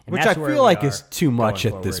 And Which I that's where feel we like are is too much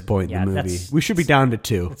going at this forward. point in the movie. that's- We should be down to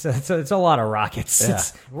 2. It's a lot of rockets. Yeah.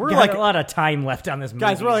 We're We're like like- a lot of time left on this movie.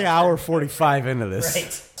 Guys, we're like an hour 45 into this.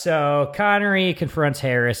 Right. So Connery confronts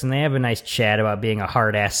Harris, and they have a nice chat about being a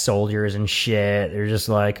hard-ass soldiers and shit. They're just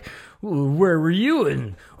like, "Where were you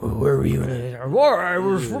in? Where were you in the war? I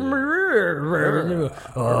was from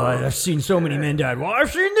I've seen so many men died. Well,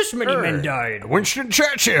 I've seen this many men died." Winston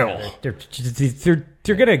Churchill.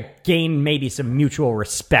 They're gonna gain maybe some mutual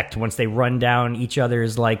respect once they run down each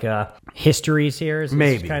other's like histories here. Is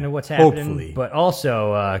Maybe. kind of what's happening. Hopefully. But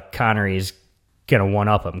also Connery's gonna one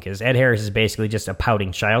up him because Ed Harris is basically just a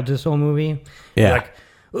pouting child this whole movie. Yeah. Like,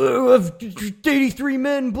 83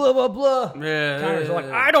 men, blah blah blah. Connery's like,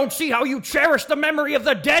 "I don't see how you cherish the memory of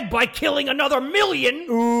the dead by killing another million."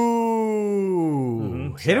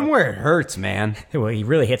 Ooh. Hit him where it hurts, man. Well, he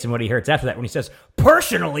really hits him when he hurts after that when he says,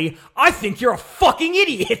 "Personally, I think you're a fucking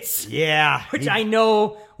idiot." Yeah. Which I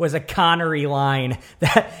know was a Connery line.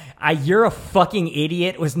 That "you're a fucking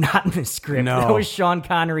idiot" was not in the script. No. That was Sean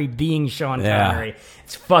Connery being Sean Connery.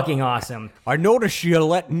 It's fucking awesome. I noticed you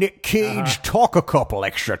let Nick Cage talk a couple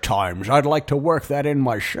extra times. I'd like to work that in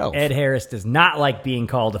myself. Ed Harris does not like being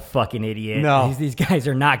called a fucking idiot. No. These guys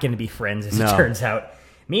are not going to be friends, as it No. turns out.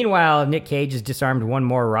 Meanwhile, Nick Cage has disarmed one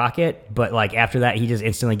more rocket, but like after that, he just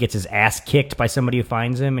instantly gets his ass kicked by somebody who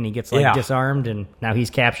finds him, and he gets like Yeah. disarmed, and now he's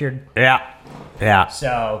captured. Yeah.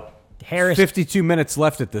 So Harris 52 minutes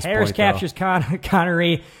left at this Harris point. captures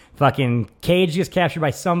Connery. Fucking Cage gets captured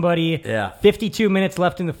by somebody. Yeah. 52 minutes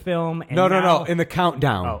left in the film. And No. now- In the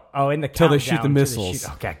countdown. Oh, in the Till they countdown shoot the to missiles.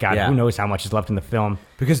 Okay, God, Yeah. who knows how much is left in the film?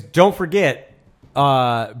 Because don't forget,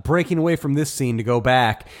 breaking away from this scene to go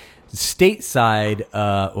back, stateside,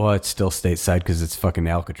 well, it's still stateside because it's fucking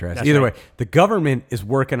Alcatraz. That's Either right. way, the government is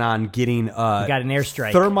working on getting We got an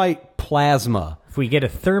airstrike. thermite plasma. If we get a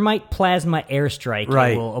thermite plasma airstrike,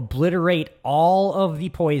 Right. it will obliterate all of the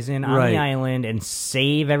poison on Right. the island and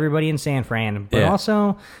save everybody in San Fran. But Yeah.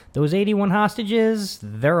 also, those 81 hostages,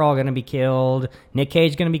 they're all going to be killed. Nick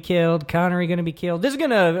Cage going to be killed. Connery going to be killed. This is going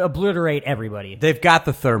to obliterate everybody. They've got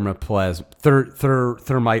the thermite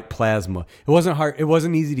plasma. It wasn't hard. It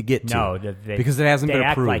wasn't easy to get to. No, because it hasn't they been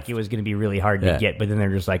act approved. like it was going to be really hard Yeah. to get, but then they're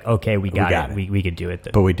just like, okay, we got got it. it. We could do it.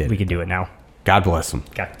 But we did We it. can do it now. God bless them.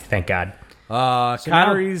 God, thank God.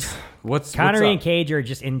 Connery's. What's Connery up? and Cage are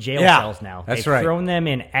just in jail Yeah, cells now. that's They've right. thrown them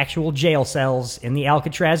in actual jail cells in the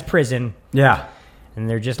Alcatraz prison, Yeah. and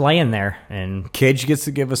they're just laying there. And Cage gets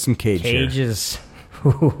to give us some Cage. Cage here. is,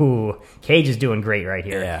 Cage is doing great right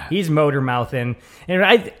here. Yeah. He's motor mouthing,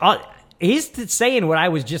 and he's saying what I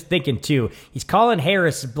was just thinking too. He's calling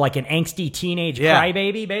Harris like an angsty teenage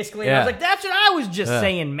crybaby, basically. And I was like, that's what I was just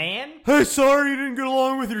saying, man. Hey, sorry you didn't get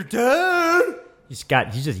along with your dad. He's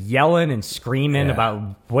just yelling and screaming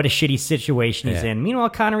about what a shitty situation he's in. Meanwhile,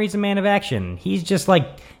 Connery's a man of action. He's just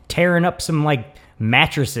like tearing up some like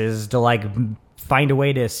mattresses to like find a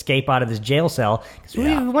way to escape out of this jail cell. Because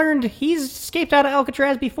we've learned he's escaped out of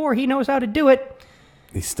Alcatraz before. He knows how to do it.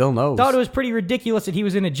 He still knows. Thought it was pretty ridiculous that he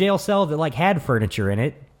was in a jail cell that like had furniture in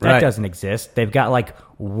it. That doesn't exist. They've got like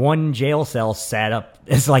one jail cell set up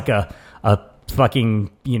as like a fucking,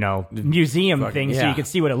 museum thing so you can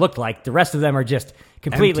see what it looked like. The rest of them are just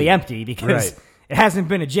completely empty because it hasn't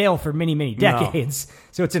been a jail for many, many decades. No.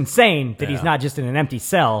 So it's insane that he's not just in an empty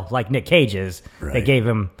cell like Nick Cage is. Right.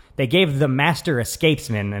 They gave the master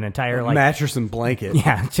escapesman an entire like mattress and blanket.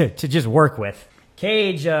 Yeah, to just work with.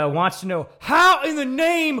 Cage wants to know, how in the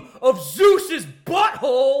name of Zeus's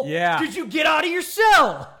butthole did you get out of your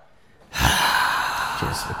cell?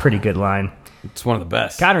 Just a pretty good line. It's one of the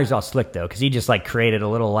best. Connery's all slick, though, because he just, like, created a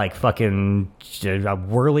little, like, fucking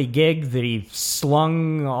whirly gig that he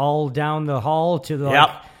slung all down the hall to the,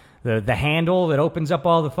 like, the handle that opens up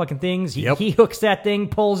all the fucking things. He hooks that thing,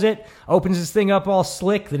 pulls it, opens this thing up all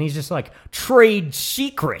slick, then he's just like, trade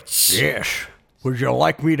secrets. Yes. Would you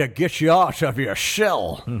like me to get you out of your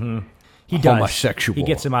cell? Mm-hmm. He does. Homosexual. He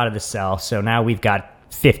gets him out of the cell, so now we've got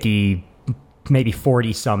 50... maybe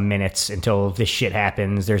 40-some minutes until this shit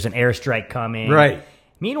happens. There's an airstrike coming. Right.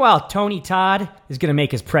 Meanwhile, Tony Todd is going to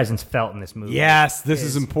make his presence felt in this movie. Yes, this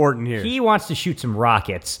is important here. He wants to shoot some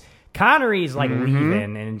rockets. Connery's like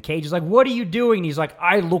leaving, and Cage is like, what are you doing? And he's like,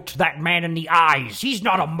 I looked that man in the eyes. He's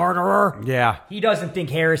not a murderer. Yeah. He doesn't think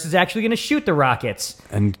Harris is actually going to shoot the rockets.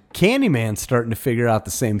 And Candyman's starting to figure out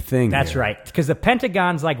the same thing. That's right. Because the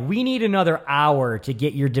Pentagon's like, we need another hour to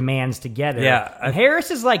get your demands together. Yeah. And Harris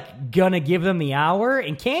is like, gonna give them the hour.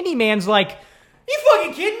 And Candyman's like, you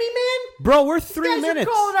fucking kidding me, man? Bro, we're 3 minutes.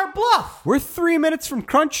 You're calling our bluff. We're 3 minutes from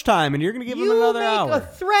crunch time, and you're going to give them another hour. You make a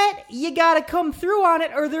threat, you got to come through on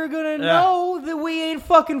it, or they're going to know that we ain't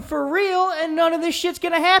fucking for real, and none of this shit's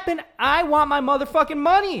going to happen. I want my motherfucking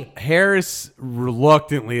money. Harris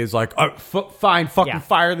reluctantly is like, fine, fucking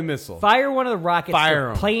fire the missile. Fire one of the rockets. Fire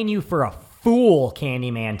They're playing you for a fool,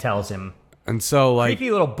 Candyman tells him. And so, like... Creepy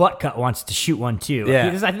little butcut wants to shoot one, too. Yeah.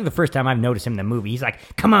 This is, I think, the first time I've noticed him in the movie. He's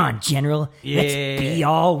like, come on, General. Let's be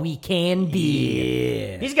all we can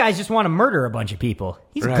be. Yeah. These guys just want to murder a bunch of people.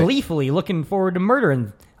 He's gleefully looking forward to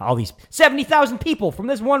murdering all these 70,000 people from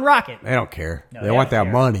this one rocket. They don't care. No, they want that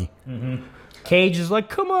money. Mm-hmm. Cage is like,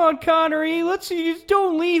 come on, Connery.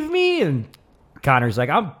 Don't leave me. And Connery's like,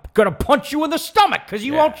 I'm going to punch you in the stomach because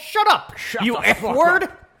you won't shut up. You F-word.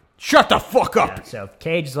 Shut the fuck up. Yeah, so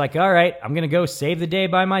Cage is like, all right, I'm going to go save the day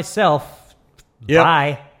by myself. Yep.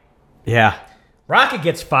 Bye. Yeah. Rocket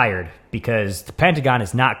gets fired because the Pentagon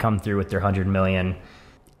has not come through with their $100 million.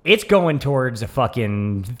 It's going towards a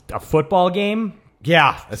football game.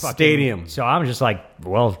 Yeah, a stadium. So I'm just like,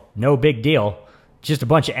 well, no big deal. Just a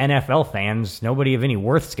bunch of NFL fans. Nobody of any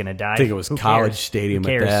worth is going to die. I think it was college stadium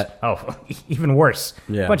at that. Oh, even worse.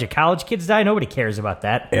 Yeah. A bunch of college kids die. Nobody cares about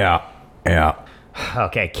that. Yeah. Yeah.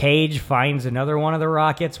 Okay, Cage finds another one of the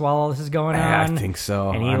rockets while all this is going on. I think so.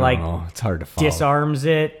 And he I don't know. It's hard to follow. Disarms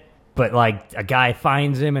it, but like a guy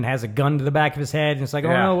finds him and has a gun to the back of his head, and it's like,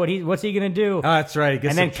 oh no, what's he gonna do? Oh, that's right. He gets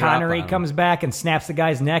and then Connery comes back and snaps the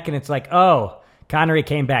guy's neck, and it's like, oh, Connery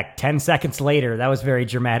came back 10 seconds later. That was very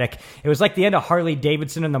dramatic. It was like the end of Harley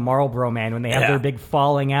Davidson and the Marlboro Man when they have their big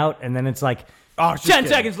falling out, and then it's like, 10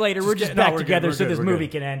 seconds later, we're just back together so this movie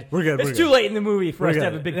can end. We're good. It's too late in the movie for us to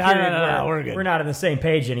have a big period where we're good. We're not on the same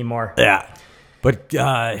page anymore. Yeah. But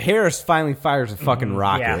Harris finally fires a fucking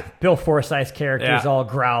rocket. Yeah. Bill Forsythe's character is all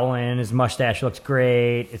growling. His mustache looks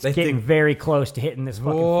great. It's getting very close to hitting this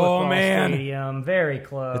fucking football stadium. Very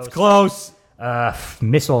close. It's close.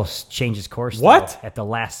 Missile changes course at the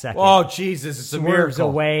last second. Oh, Jesus. It's a miracle. Swerves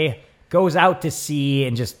away. Goes out to sea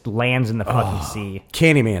and just lands in the fucking sea.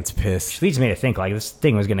 Candyman's pissed. Which leads me to think, like, this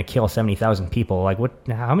thing was going to kill 70,000 people. Like,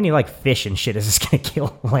 how many, like, fish and shit is this going to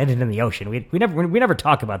kill landed in the ocean? We never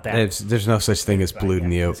talk about that. There's no such thing as polluting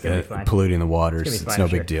polluting the waters. It's no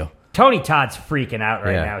big deal. Tony Todd's freaking out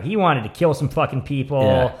right now. He wanted to kill some fucking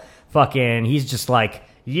people. Yeah. He's just like,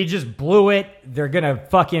 you just blew it. They're going to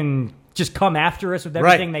fucking just come after us with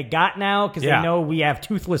everything they got now because they know we have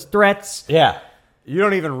toothless threats. Yeah. You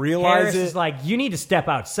don't even realize Harris is like, you need to step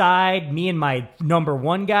outside. Me and my number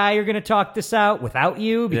one guy are going to talk this out without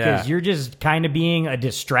you because you're just kind of being a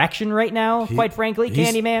distraction right now, quite frankly,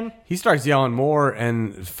 Candyman. He starts yelling more,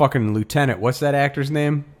 and fucking Lieutenant, what's that actor's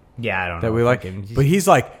name? Yeah, I don't know. That we like. But he's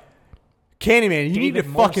like, Candyman, you need to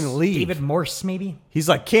fucking leave. David Morse, maybe? He's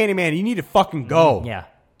like, Candyman, you need to fucking go. Yeah.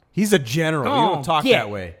 He's a general. You don't talk that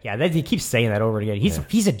way. Yeah, he keeps saying that over and again.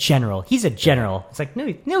 He's a general. He's a general. It's like,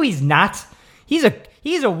 no, he's not. He's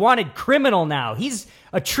a wanted criminal now. He's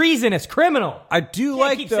a treasonous criminal. I do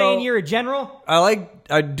You keep saying you're a general.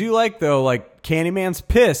 I do like though, like Candyman's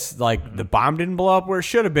pissed. Like the bomb didn't blow up where it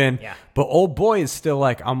should have been. Yeah. But old boy is still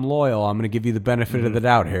like, I'm loyal. I'm going to give you the benefit of the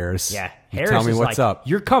doubt, Harris. Yeah. You Harris tell me is what's like, up.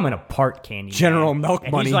 You're coming apart, Candyman. General Milk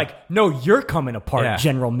and Money. He's like, no, you're coming apart, Yeah.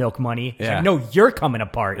 General Milk Money. He's Yeah. like, no, you're coming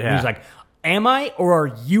apart. And Yeah. he's like, am I or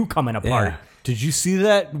are you coming apart? Yeah. Did you see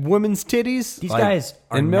that women's titties? These Like, guys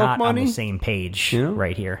are in Milk not Money? on the same page You know?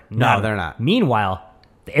 right here. No, they're not. Meanwhile,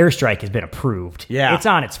 the airstrike has been approved. Yeah. It's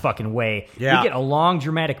on its fucking way. Yeah. We get a long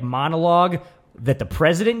dramatic monologue that the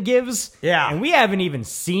president gives. Yeah. And we haven't even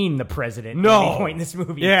seen the president No. at any point in this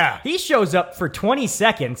movie. Yeah. He shows up for 20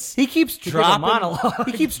 seconds. He keeps to give a dropping monologue.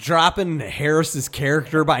 He keeps dropping Harris's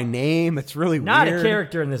character by name. It's really Not weird. a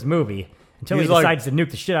character in this movie until He's he like- decides to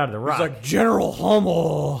nuke the shit out of the rock. He's like General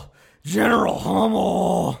Hummel. General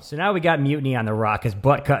Hummel. So now we got mutiny on the rock because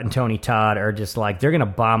Buttcut and Tony Todd are just like, they're going to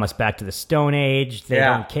bomb us back to the Stone Age. They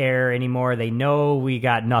Yeah. don't care anymore. They know we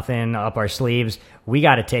got nothing up our sleeves. We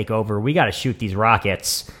got to take over. We got to shoot these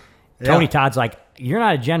rockets. Tony Todd's like, you're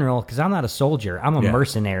not a general because I'm not a soldier. I'm a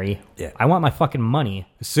mercenary. Yeah. I want my fucking money.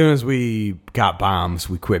 As soon as we got bombs,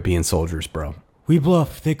 we quit being soldiers, bro. We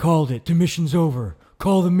bluffed. They called it. The mission's over.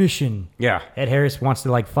 Call the mission. Yeah. Ed Harris wants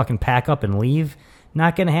to like fucking pack up and leave.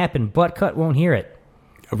 Not going to happen. Buttcut won't hear it.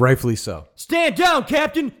 Rightfully so. Stand down,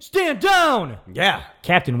 Captain! Stand down! Yeah.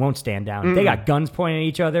 Captain won't stand down. They got guns pointing at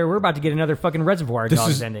each other. We're about to get another fucking Reservoir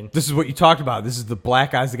Dogs ending. This is what you talked about. This is the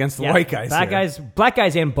black guys against the white guys. Black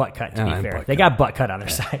guys and Buttcut, to be and fair. Buttcut. They got Buttcut on their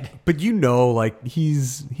side. But you know, like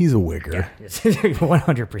he's a wigger.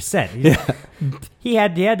 100%. He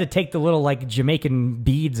had to take the little like Jamaican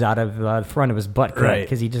beads out of the front of his butt Right.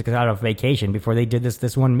 because he just got out of vacation before they did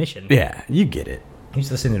this one mission. Yeah, you get it. He's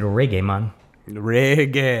listening to reggae, man.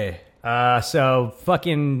 Reggae. So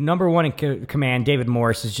fucking number one in command, David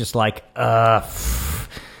Morse, is just like,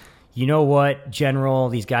 you know what, General?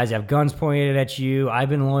 These guys have guns pointed at you. I've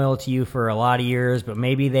been loyal to you for a lot of years, but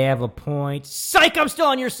maybe they have a point. Psych, I'm still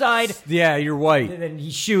on your side. Yeah, you're white. And then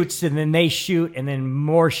he shoots, and then they shoot, and then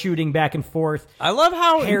more shooting back and forth. I love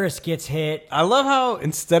how Harris gets hit. I love how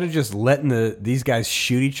instead of just letting these guys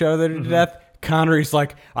shoot each other to death, Connery's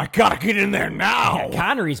like, I gotta get in there now. Yeah,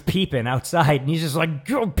 Connery's peeping outside, and he's just like,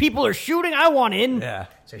 people are shooting. I want in. Yeah.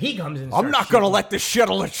 So he comes in. And I'm starts not gonna shooting. let this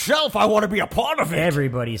shuttle itself. I want to be a part of it.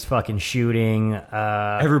 Everybody's fucking shooting.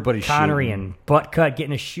 Everybody's Connery shooting. and Buttcut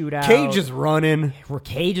getting a shootout. Cage is running. Where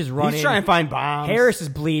Cage is running. He's trying to find bombs. Harris is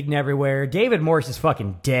bleeding everywhere. David Morse is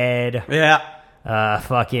fucking dead. Yeah.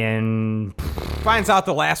 Fucking. Finds out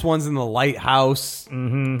the last one's in the lighthouse.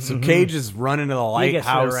 So Cage is running to the He gets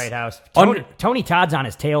to lighthouse. the right house. Under- Tony Todd's on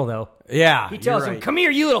his tail, though. Yeah. He tells you're him, right. come here,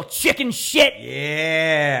 you little chicken shit.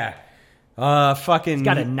 Yeah. Fucking. He's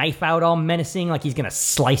got a knife out all menacing, like he's going to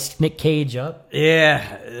slice Nick Cage up.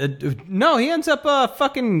 Yeah. No, he ends up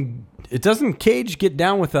fucking. It doesn't Cage get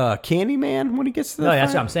down with Candyman when he gets to the No,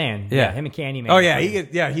 that's fight? what I'm saying. Yeah. Him and Candyman. Oh yeah,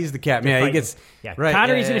 he's the cat. Yeah, he fighting. gets Yeah, right.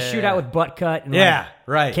 Connery's yeah, in a shootout with Buttcut. And Yeah,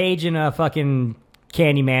 right. Cage and a fucking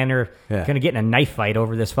Candyman are Yeah. going to get in a knife fight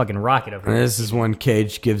over this fucking rocket over And here. this is when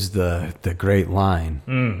Cage gives the great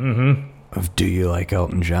line of "Do you like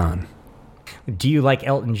Elton John?" Do you like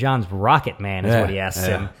Elton John's Rocket Man, is Yeah, what he asks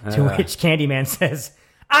yeah, him. To which Candyman says,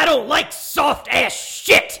 I don't like soft-ass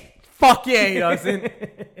shit. Fuck yeah, he doesn't.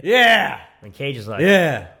 Yeah, And Cage is like,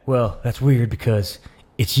 yeah. well, that's weird because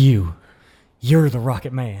it's you. You're the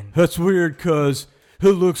Rocket Man. That's weird because it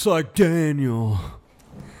looks like Daniel.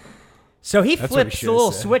 So he That's what he flips the should've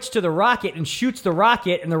little said. switch to the rocket and shoots the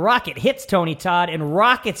rocket, and the rocket hits Tony Todd and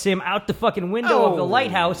rockets him out the fucking window of the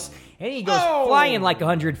lighthouse, and he goes flying like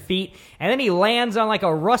 100 feet, and then he lands on like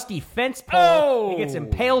a rusty fence pole. He gets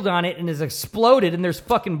impaled on it and is exploded, and there's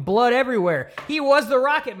fucking blood everywhere. He was the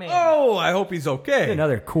Rocket Man. Oh, I hope he's okay.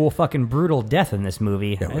 Another cool fucking brutal death in this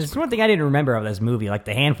movie. There's one thing I didn't remember of this movie, like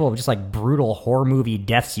the handful of just like brutal horror movie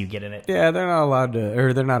deaths you get in it. Yeah, they're not allowed to,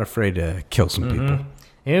 or they're not afraid to kill some people.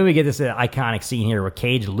 And then we get this iconic scene here where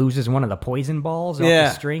Cage loses one of the poison balls off the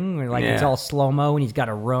string. Where, like, it's all slow-mo, and he's got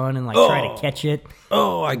to run and, like, try to catch it.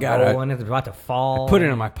 Oh, I got it. And it's about to fall. put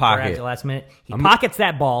it in my pocket. At the last minute. He pockets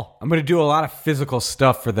that ball. I'm going to do a lot of physical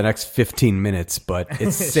stuff for the next 15 minutes, but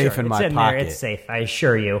it's safe Sure, in it's my in pocket. There. It's safe, I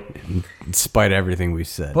assure you. Despite everything we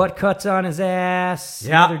said. Butt cuts on his ass.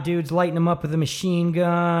 Yeah. Other dude's lighting him up with a machine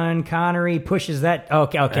gun. Connery pushes that.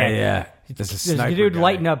 Okay. Yeah. There's a dude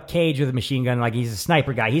lighting up Cage with a machine gun like he's a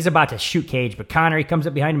sniper guy. He's about to shoot Cage, but Connery comes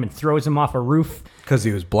up behind him and throws him off a roof. Because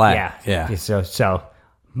he was black. Yeah. So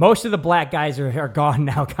most of the black guys are gone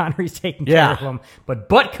now. Connery's taking care of them. But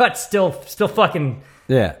Buttcut's still fucking...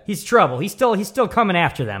 Yeah. He's trouble. He's still coming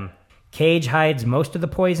after them. Cage hides most of the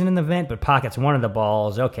poison in the vent, but pockets one of the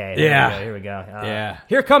balls. Okay. Here we go.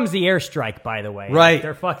 Here comes the airstrike, by the way. Right.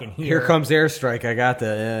 They're fucking here. Here comes airstrike. I got the...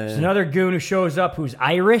 There's another goon who shows up who's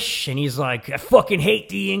Irish, and he's like, I fucking hate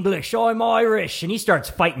the English. I'm Irish. And he starts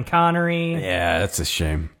fighting Connery. Yeah, that's a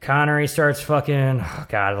shame. Connery starts fucking... Oh,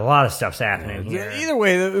 God, a lot of stuff's happening here. Either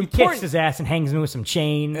way, the important... Kicks his ass and hangs him with some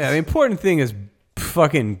chains. Yeah, the important thing is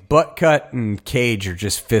fucking Buttcut and Cage are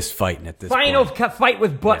just fist fighting at this Final point. fight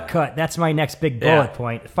with Buttcut. That's my next big bullet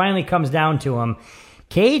point. It finally comes down to him.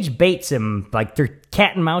 Cage baits him, like they're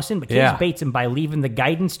cat and mousing, but Cage baits him by leaving the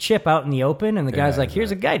guidance chip out in the open, and the guy's like,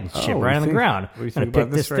 here's a guidance chip right on the ground. I'm going to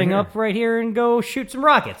pick this thing up right here and go shoot some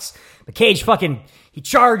rockets. But Cage fucking, he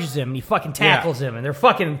charges him, he fucking tackles him, and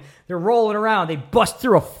they're rolling around. They bust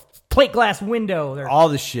through a plate glass window. They're all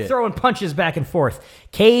the shit. Throwing punches back and forth.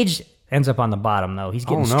 Cage ends up on the bottom, though. He's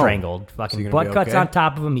getting strangled. Fucking Buttcut's on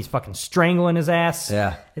top of him. He's fucking strangling his ass.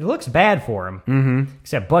 Yeah. It looks bad for him. Mm-hmm.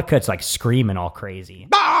 Except Buttcut's like screaming all crazy.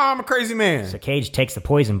 I'm a crazy man. So Cage takes the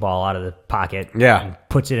poison ball out of the pocket and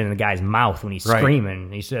puts it in the guy's mouth when he's screaming.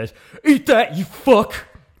 And he says, "Eat that, you fuck."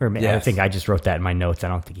 Or I think I just wrote that in my notes. I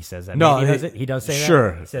don't think he says that. No, he does it. He does say that?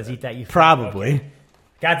 Sure. He says, "Eat that, you fuck." Probably. Okay.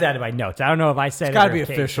 Got that in my notes. I don't know if I said it's it. It's got to be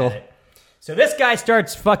official. So this guy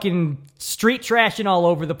starts fucking street trashing all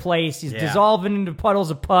over the place. He's dissolving into puddles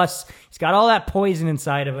of pus. He's got all that poison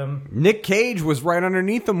inside of him. Nick Cage was right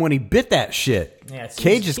underneath him when he bit that shit. Yeah,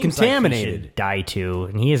 Cage is contaminated. Like he should die too,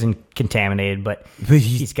 and he isn't contaminated, but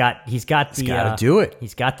he's got the gotta do it.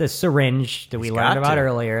 He's got the syringe that we learned about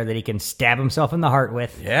earlier that he can stab himself in the heart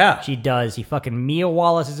with. Yeah, which he does. He fucking Mia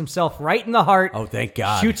Wallaces himself right in the heart. Oh, thank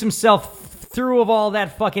God. Shoots himself through of all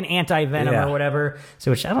that fucking anti-venom or whatever.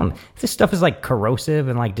 So which this stuff is like corrosive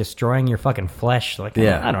and like destroying your fucking flesh. Like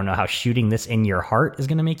I don't know how shooting this in your heart is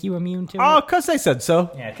going to make you immune to it. Oh, because they said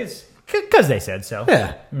so. Yeah, because they said so.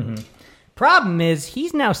 Yeah. Mm-hmm. Problem is,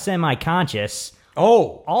 he's now semi-conscious.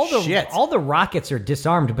 Oh, shit. All the rockets are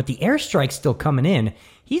disarmed, but the airstrike's still coming in.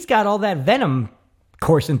 He's got all that venom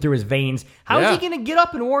coursing through his veins. How is he going to get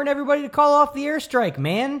up and warn everybody to call off the airstrike,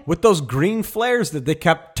 man? With those green flares that they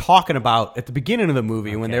kept talking about at the beginning of the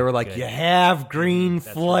movie when they were like, you have green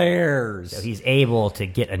flares. Right. So he's able to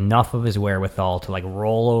get enough of his wherewithal to like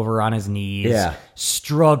roll over on his knees,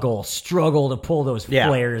 struggle to pull those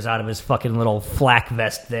flares out of his fucking little flak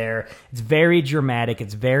vest there. It's very dramatic.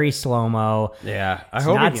 It's very slow-mo. Yeah. It's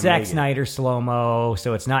not Zack Snyder slow-mo,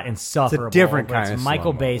 so it's not insufferable. It's a different kind of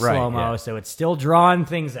Michael Bay slow-mo, so it's still drawing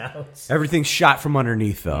things out. Everything's shot from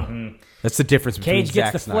underneath, though. Mm-hmm. That's the difference between Cage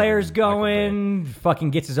gets Zack the flares Snyder going,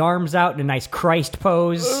 fucking gets his arms out in a nice Christ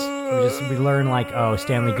pose. We learn like,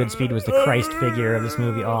 Stanley Goodspeed was the Christ figure of this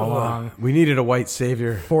movie all along. We needed a white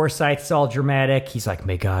savior. Forsyth's all dramatic. He's like,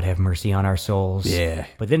 may God have mercy on our souls. Yeah.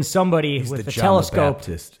 But then somebody with a telescope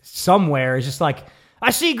somewhere is just like,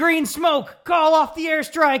 I see green smoke. Call off the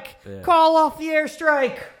airstrike. Yeah. Call off the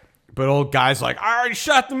airstrike. But old guy's like, I already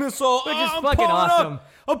shot the missile. Which is fucking awesome.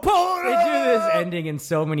 I'm pulling They do this ending in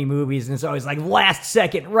so many movies, and it's always like last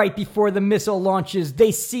second, right before the missile launches,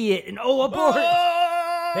 they see it, and abort!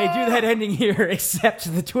 They do that ending here,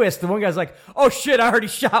 except the twist. The one guy's like, oh shit, I already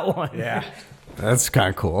shot one. Yeah. That's kind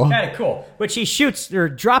of cool. Kind of cool. But she shoots, or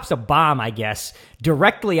drops a bomb, I guess,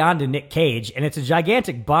 directly onto Nick Cage, and it's a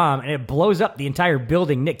gigantic bomb, and it blows up the entire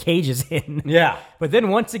building Nick Cage is in. Yeah. But then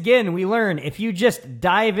once again, we learn, if you just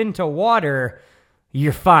dive into water,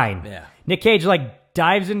 you're fine. Yeah. Nick Cage,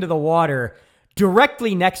 dives into the water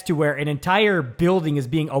directly next to where an entire building is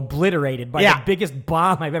being obliterated by the biggest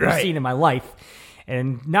bomb I've ever seen in my life.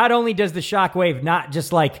 And not only does the shockwave not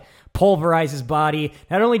just pulverize his body,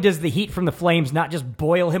 not only does the heat from the flames not just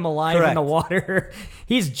boil him alive in the water,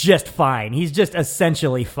 he's just fine. He's just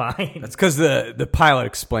essentially fine. That's because the pilot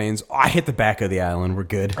explains, I hit the back of the island, we're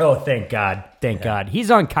good. Oh, thank God. Thank God. He's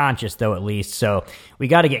unconscious, though, at least, so we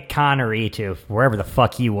got to get Connery to wherever the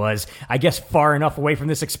fuck he was. I guess far enough away from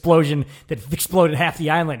this explosion that exploded half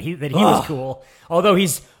the island that he was cool. Although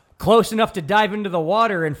he's close enough to dive into the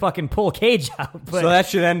water and fucking pull Cage out. So that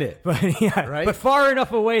should end it. But far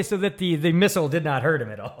enough away so that the missile did not hurt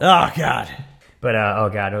him at all. Oh, God. But,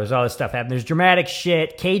 there was all this stuff happening. There's dramatic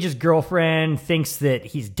shit. Cage's girlfriend thinks that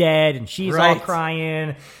he's dead, and she's all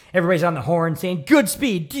crying. Everybody's on the horn saying,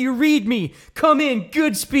 Goodspeed, do you read me? Come in,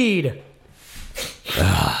 Goodspeed.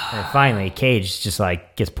 And finally, Cage just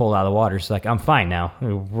like gets pulled out of the water. She's like, I'm fine now.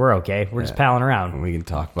 We're okay. We're just palling around. We can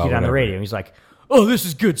talk about Get on the whatever. radio. He's like, oh, this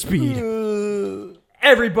is good speed.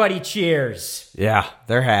 Everybody cheers. Yeah,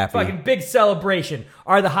 they're happy. Fucking big celebration.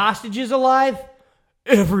 Are the hostages alive?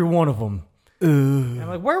 Every one of them. I'm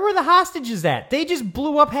like, where were the hostages at? They just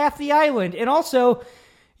blew up half the island. And also,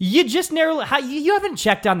 you just never, you haven't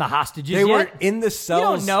checked on the hostages They yet. were in the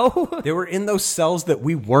cells. You don't know. They were in those cells that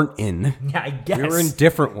we weren't in. Yeah, I guess. We were in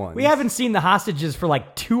different ones. We haven't seen the hostages for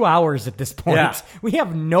like 2 hours at this point. Yeah. We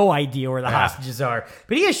have no idea where the hostages are.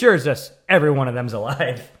 But he assures us every one of them's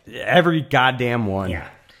alive. Every goddamn one. Yeah.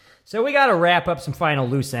 So we got to wrap up some final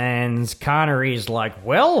loose ends. Connery's like,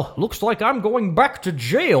 well, looks like I'm going back to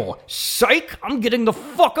jail. Psych, I'm getting the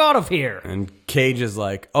fuck out of here. And Cage is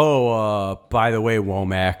like, oh, by the way,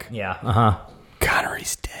 Womack. Yeah, uh-huh.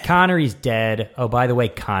 Connery's dead. Connery's dead. Oh, by the way,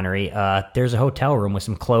 Connery, there's a hotel room with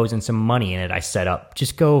some clothes and some money in it I set up.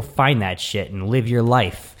 Just go find that shit and live your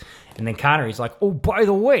life. And then Connery's like, oh, by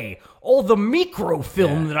the way, all the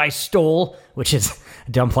microfilm that I stole, which is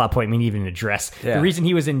a dumb plot point we didn't even address. Yeah. The reason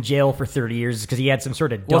he was in jail for 30 years is because he had some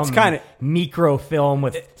sort of dumb it's kinda- microfilm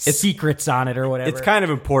with secrets on it or whatever. It's kind of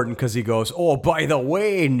important because he goes, oh, by the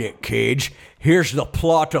way, Nick Cage, here's the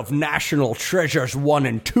plot of National Treasures 1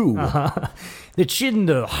 and 2. That's in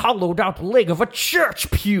the hollowed out leg of a church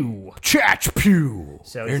pew. Church pew.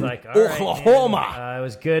 So he's in like, all right, Oklahoma. man, it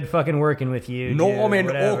was good fucking working with you. Norman,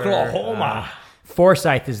 dude, whatever. Oklahoma.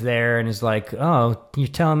 Forsyth is there and is like, oh, you're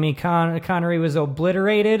telling me Connery was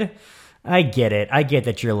obliterated? I get it. I get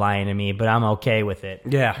that you're lying to me, but I'm okay with it.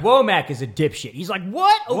 Yeah. Womack is a dipshit. He's like,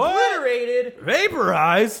 what? Obliterated?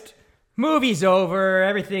 Vaporized? Movie's over.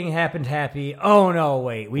 Everything happened happy. Oh, no,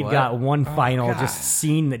 wait. We've got one final just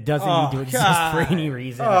scene that doesn't need to exist for any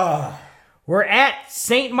reason. We're at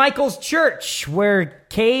St. Michael's Church, where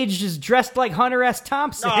Cage is dressed like Hunter S.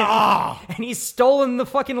 Thompson, and he's stolen the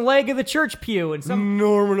fucking leg of the church pew, and some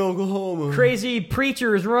Norman, Oklahoma. crazy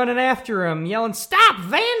preacher is running after him, yelling, "Stop,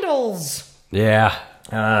 vandals!" Yeah.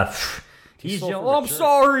 He's yelling, "Oh, I'm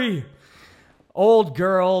sorry." Old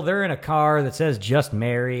girl, they're in a car that says just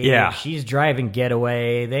married. Yeah. She's driving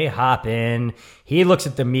getaway. They hop in. He looks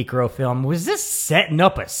at the microfilm. Was this setting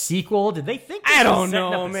up a sequel? Did they think this I was don't setting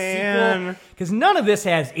know, up a man. Because none of this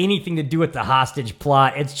has anything to do with the hostage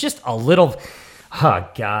plot. It's just a little... Oh,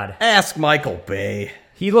 God. Ask Michael Bay.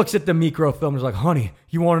 He looks at the microfilm and is like, honey,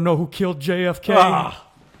 you want to know who killed JFK?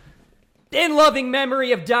 In loving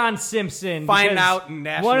memory of Don Simpson. Find because out in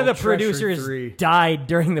National one of the Treasure producers 3. died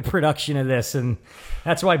during the production of this, and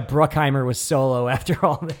that's why Bruckheimer was solo after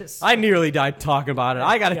all this. I nearly died talking about it.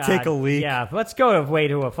 I got to God, take a leak. Yeah, let's go away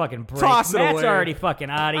to a fucking break. Toss it Matt's away. already fucking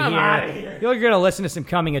out of I'm here. outta here. You're going to listen to some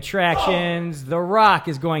coming attractions. The Rock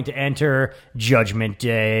is going to enter Judgment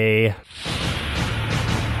Day.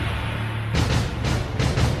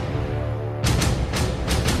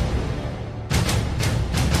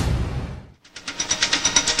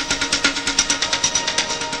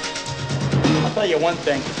 I'll tell you one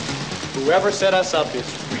thing. Whoever set us up is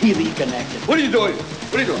really connected. What are you doing?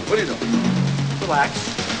 What are you doing? What are you doing? Relax.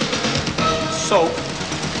 Soak.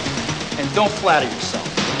 And don't flatter yourself.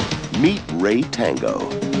 Meet Ray Tango.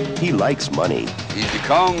 He likes money. Easy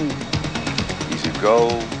come, easy go.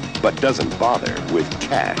 But doesn't bother with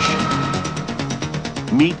cash.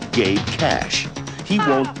 Meet Gabe Cash. He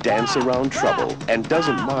won't dance around trouble and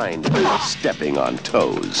doesn't mind stepping on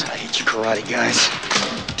toes. I hate you karate guys.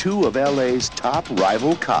 Two of LA's top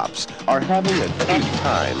rival cops are having a tough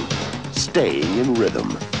time staying in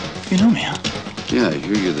rhythm. You know me, huh? Yeah, I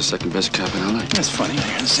hear you're the second best cop in LA. That's funny. I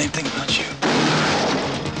hear the same thing about you.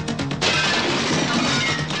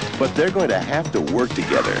 But they're going to have to work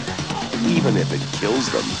together, even if it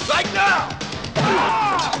kills them. Like now!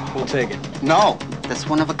 We'll take it. No, That's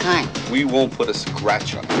one of a kind. we won't put a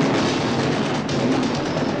scratch on it.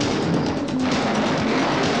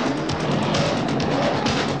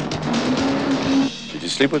 Did you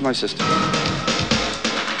sleep with my sister?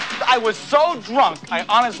 I was so drunk, I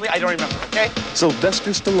don't remember, okay?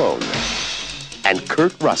 Sylvester Stallone and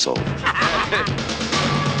Kurt Russell.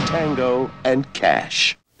 Tango and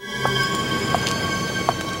Cash.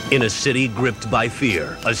 In a city gripped by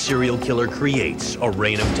fear, a serial killer creates a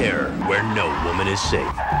reign of terror where no woman is safe.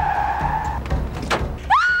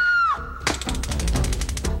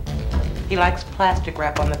 He likes plastic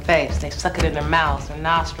wrap on the face. They suck it in their mouths, their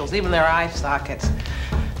nostrils, even their eye sockets.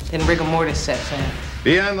 Then rigor mortis sets in.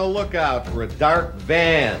 Be on the lookout for a dark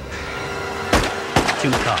van.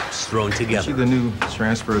 Two cops thrown together. See the new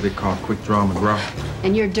transfer they call Quick Draw McGraw?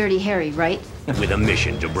 And you're Dirty Harry, right? with a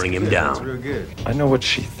mission to bring him It's real down. good. I know what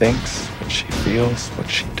she thinks, what she feels, what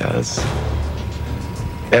she does.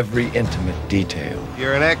 Every intimate detail.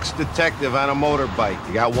 You're an ex-detective on a motorbike.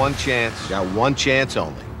 You got one chance. You got one chance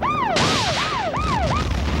only.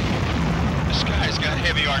 This guy's got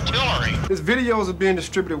heavy artillery. His videos are being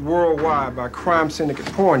distributed worldwide by crime syndicate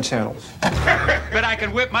porn channels. Bet I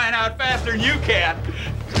can whip mine out faster than you can.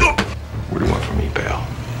 What do you want from me, pal?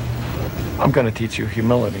 I'm gonna teach you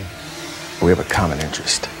humility. We have a common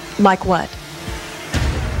interest. Like what?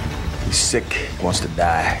 He's sick, he wants to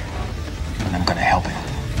die, and I'm gonna help him.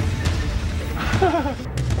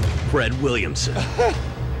 Fred Williamson.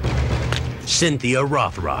 Cynthia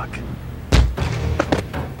Rothrock.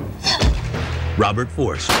 Robert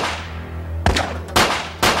Forster.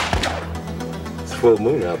 It's full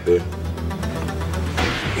moon out there.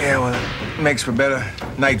 Yeah, well, it makes for better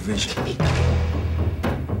night vision.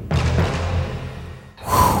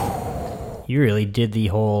 You really did the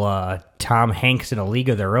whole Tom Hanks in A League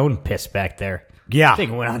of Their Own piss back there. Yeah. I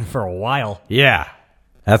think it went on for a while. Yeah.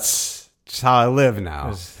 That's just how I live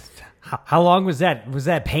now. How long was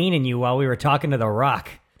that pain in you while we were talking to The Rock?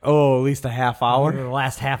 Oh, at least a half hour. The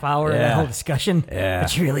last half hour of Yeah. that whole discussion? Yeah.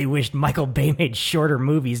 But you really wished Michael Bay made shorter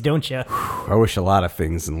movies, don't you? I wish a lot of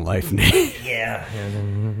things in life, Nate. Yeah.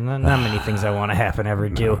 Not many things I want to happen ever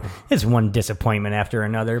do. It's one disappointment after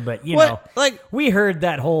another, but you know, we heard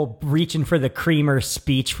that whole reaching for the creamer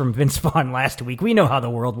speech from Vince Vaughn last week. We know how the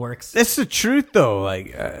world works. That's the truth, though. Like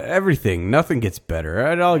everything, nothing gets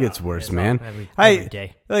better. It all gets worse, man. Every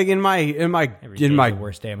day. Like in my the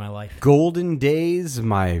worst day of my life. golden days,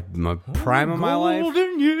 my prime of my life.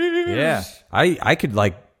 Golden years. Yeah, I could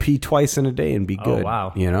like pee twice in a day and be good. Oh,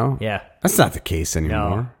 wow. You know? Yeah. That's not the case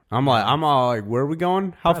anymore. I'm all like, where are we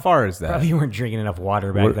going? How far is that? Probably you weren't drinking enough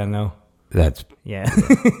water back then, though. That's Yeah.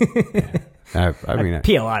 I mean, I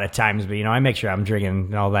pee a lot of times, but I make sure I'm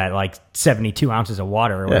drinking all that like 72 ounces of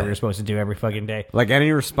water or whatever you're supposed to do every fucking day. like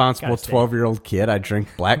any responsible 12-year-old kid, I drink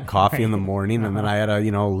black coffee in the morning, and then I had a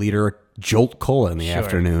liter of Jolt Cola in the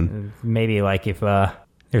afternoon. Maybe like if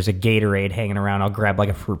there's a Gatorade hanging around, I'll grab like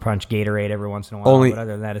a fruit punch Gatorade every once in a while. Only- but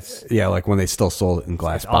other than that, it's Like when they still sold it in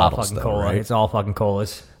glass all bottles, fucking though, cola. right? It's all fucking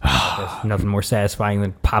colas. There's nothing more satisfying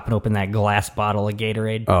than popping open that glass bottle of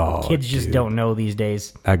Gatorade. Oh, Kids just dude. don't know these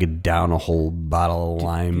days. I could down a whole bottle of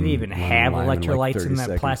lime. Do they even have lemon lime in, electrolytes like 30 in that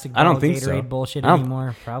seconds. plastic I don't bottle think Gatorade so. bullshit I don't-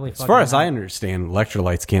 anymore? Probably As fucking far as not. I understand,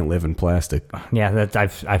 electrolytes can't live in plastic. Yeah,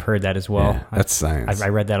 I've heard that as well. Yeah, that's science. I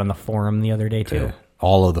read that on the forum the other day too. Yeah.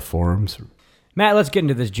 All of the forums. Matt, let's get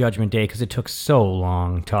into this Judgment Day because it took so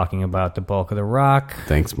long talking about the bulk of the Rock.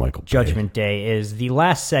 Thanks, Michael. Judgment Day is the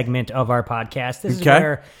last segment of our podcast. This is Okay.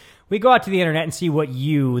 where we go out to the internet and see what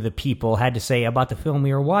you, the people, had to say about the film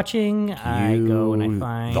we were watching. I go and I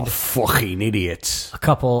find the fucking idiots. a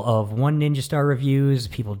couple of 1 Ninja Star reviews.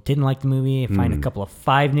 People didn't like the movie. I find a couple of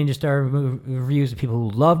 5 Ninja Star reviews of people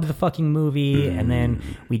who loved the fucking movie. And then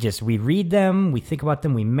we read them, we think about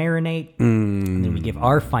them, we marinate, and then we give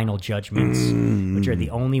our final judgments, which are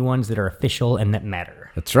the only ones that are official and that matter.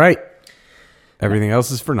 That's right. Everything else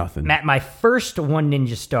is for nothing. Matt, my first 1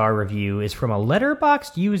 Ninja Star review is from a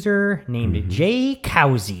Letterboxd user named Jay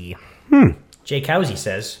Cowsey. Jay Cowsey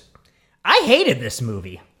says, I hated this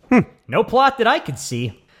movie. No plot that I could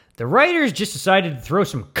see. The writers just decided to throw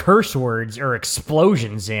some curse words or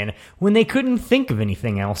explosions in when they couldn't think of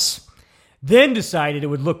anything else. Then decided it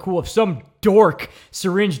would look cool if some dork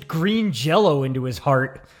syringed green jello into his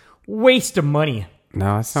heart. Waste of money.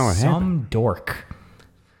 No, that's not what happened. Some dork.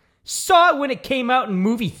 Saw it when it came out in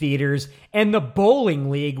movie theaters, and the bowling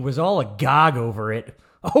league was all agog over it.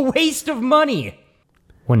 A waste of money.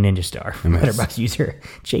 1 Ninja Star from Letterboxd user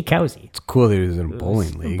Jay Cowsey. It's cool that he was in a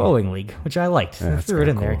bowling league. Bowling league, which I liked. Yeah, I that's threw it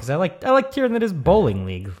in kinda there cool. because I liked hearing that his bowling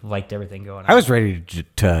league liked everything going on. I was ready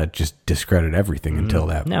to just discredit everything until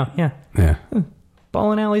that. No, yeah. Yeah.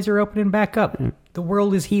 Bowling alleys are opening back up. The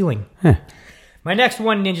world is healing. My next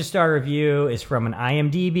 1 Ninja Star review is from an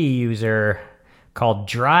IMDb user called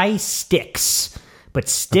Dry Sticks. But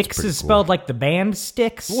Sticks is spelled like the band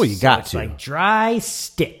Styx. Well, you got it's to. like Dry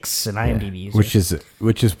Sticks, an IMDb user.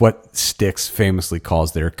 Which is what Styx famously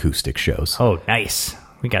calls their acoustic shows. Oh, nice.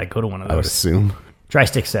 We got to go to one of those. I would assume. Dry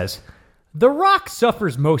Sticks says, The Rock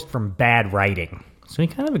suffers most from bad writing. So he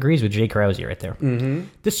kind of agrees with Jay Krause right there. Mm-hmm.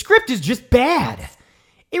 The script is just bad.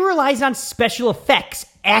 It relies on special effects,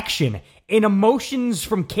 action, and emotions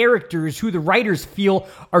from characters who the writers feel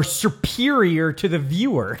are superior to the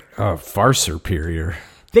viewer. Far superior.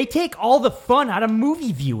 They take all the fun out of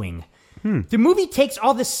movie viewing. The movie takes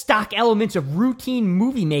all the stock elements of routine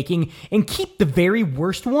movie making and keep the very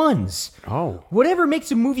worst ones. Oh. Whatever makes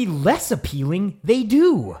a movie less appealing, they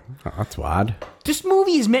do. Oh, that's odd. This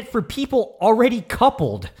movie is meant for people already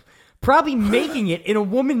coupled, probably making it in a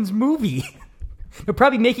woman's movie. They're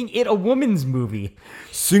probably making it a woman's movie.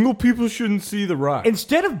 Single people shouldn't see The Rock.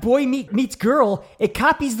 Instead of boy meets girl, it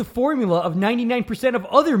copies the formula of 99% of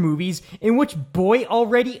other movies in which boy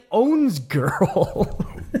already owns girl.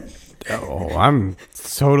 Oh, I'm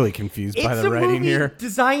totally confused by the writing here. It's a movie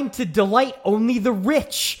designed to delight only the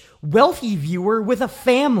rich, wealthy viewer with a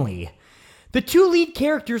family. The two lead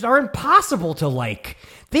characters are impossible to like.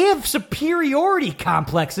 They have superiority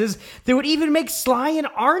complexes that would even make Sly and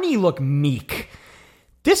Arnie look meek.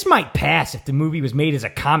 This might pass if the movie was made as a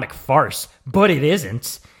comic farce, but it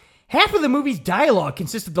isn't. Half of the movie's dialogue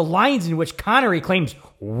consists of the lines in which Connery claims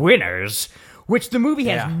winners, which the movie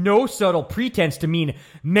has no subtle pretense to mean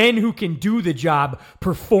men who can do the job,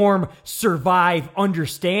 perform, survive,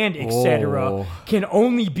 understand, etc., can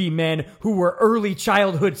only be men who were early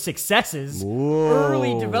childhood successes,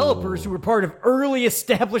 early developers who were part of early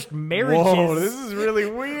established marriages. Whoa, this is really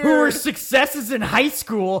weird. Who were successes in high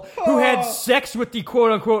school, who had sex with the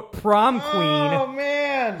quote-unquote prom queen. Oh,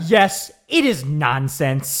 man. Yes, it is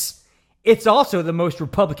nonsense. It's also the most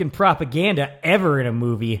Republican propaganda ever in a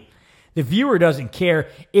movie. The viewer doesn't care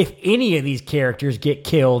if any of these characters get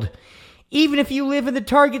killed. Even if you live in the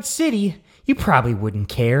target city, you probably wouldn't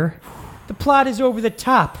care. The plot is over the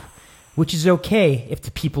top, which is okay if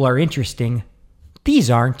the people are interesting. These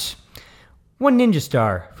aren't. One ninja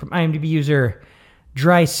star from IMDb user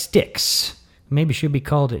Dry Sticks. Maybe should be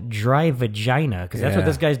called Dry Vagina, because that's what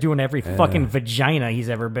this guy's doing every fucking vagina he's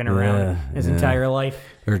ever been around his entire life.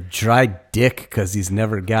 Or Dry Dick, because he's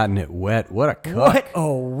never gotten it wet. What a cuck. What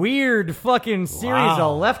a weird fucking series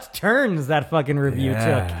of left turns that fucking review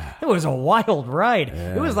took. It was a wild ride.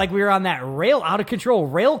 It was like we were on that out-of-control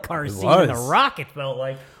rail car scene in The Rock, it felt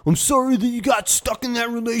like. I'm sorry that you got stuck in that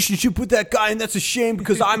relationship with that guy, and that's a shame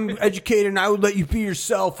because I'm educated and I would let you be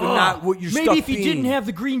yourself and not what you're stuck Maybe if he being. didn't have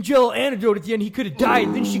the green gel antidote at the end, he could have died,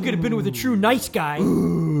 and then she could have been with a true nice guy.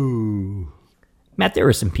 Matt, there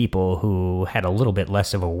were some people who had a little bit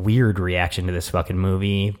less of a weird reaction to this fucking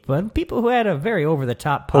movie, but people who had a very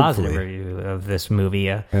over-the-top positive review of this movie.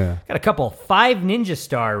 Got a couple 5 Ninja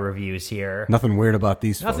Star reviews here. Nothing weird about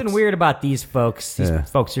these folks. Nothing weird about these folks. These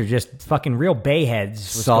folks are just fucking real bayheads.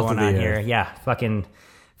 What's Salt going of the on earth. here? Yeah, fucking...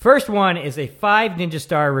 First one is a 5 Ninja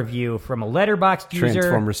Star review from a Letterboxd user...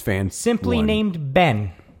 Transformers fan. Simply named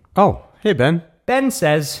Ben. Oh, hey, Ben. Ben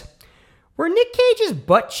says... Were Nick Cage's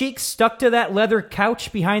butt cheeks stuck to that leather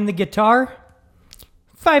couch behind the guitar?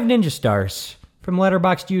 5 Ninja Stars from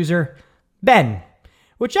Letterboxd user Ben.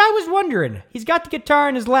 Which I was wondering. He's got the guitar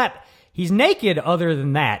in his lap. He's naked other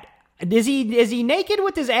than that. Is he naked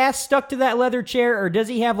with his ass stuck to that leather chair, or does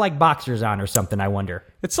he have like boxers on or something, I wonder?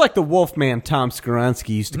 It's like the Wolfman Tom Skoronsky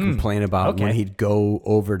used to complain about when he'd go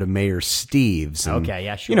over to Mayor Steve's. And, Okay,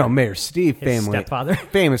 yeah, sure. You know, Mayor Steve His stepfather.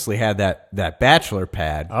 famously had that bachelor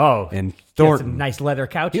pad. Oh, and got Thornton. some nice leather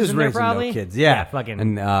couches He was in there, raising probably. no kids. Yeah, fucking.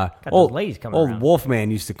 And got those old ladies coming old around.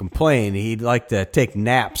 Wolfman used to complain. He'd like to take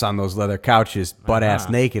naps on those leather couches, butt ass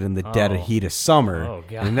naked in the dead heat of summer. Oh,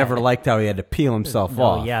 God. And he never liked how he had to peel himself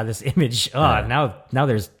off. Oh yeah, this image. Now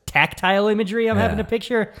there's tactile imagery I'm having to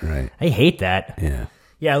picture. Right. I hate that. Yeah.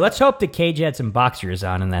 Yeah, let's hope that Cage had some boxers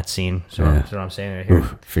on in that scene. So that's what I'm saying right here.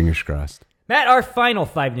 Oof, fingers crossed. Matt, our final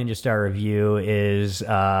 5 Ninja Star review is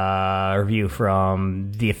a review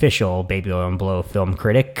from the official Baby Oil and Blow film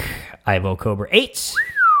critic, Ivo Cobra 8. He's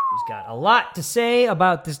got a lot to say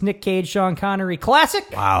about this Nick Cage, Sean Connery classic.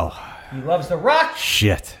 Wow. He loves The Rock.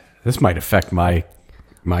 Shit. This might affect my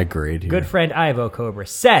grade here. Good friend Ivo Cobra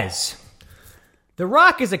says, The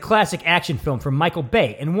Rock is a classic action film from Michael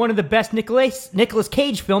Bay and one of the best Nicolas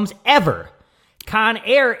Cage films ever. Con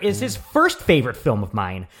Air is his first favorite film of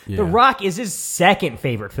mine. The Rock is his second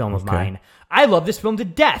favorite film of mine. I love this film to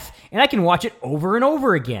death, and I can watch it over and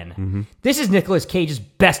over again. This is Nicolas Cage's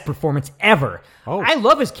best performance ever. I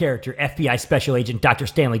love his character, FBI Special Agent Dr.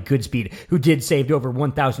 Stanley Goodspeed, who saved over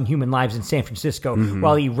 1,000 human lives in San Francisco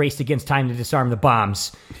while he raced against time to disarm the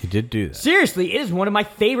bombs. He did do that. Seriously, it is one of my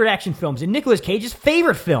favorite action films and Nicolas Cage's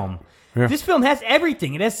favorite film. Yeah. This film has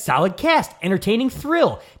everything. It has solid cast, entertaining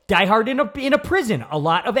thrill, Die Hard in a prison, a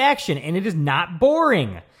lot of action, and it is not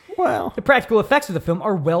boring. Well, the practical effects of the film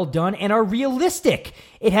are well done and are realistic.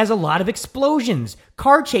 It has a lot of explosions,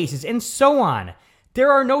 car chases, and so on.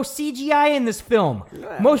 There are no CGI in this film.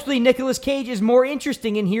 Mostly Nicolas Cage is more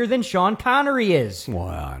interesting in here than Sean Connery is. Well,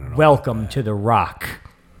 I don't know. Welcome to The Rock.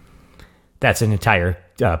 That's an entire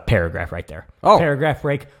paragraph right there. Oh. Paragraph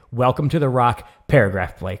break. Welcome to The Rock.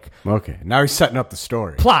 Paragraph break. Okay, now he's setting up the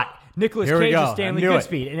story. Plot. Nicolas Here we Cage go. is I Stanley knew it.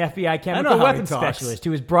 Goodspeed, an FBI I chemical know how he weapons talks. specialist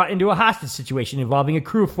who is brought into a hostage situation involving a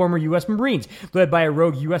crew of former U.S. Marines, led by a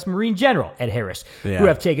rogue U.S. Marine general, Ed Harris, Yeah. who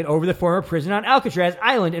have taken over the former prison on Alcatraz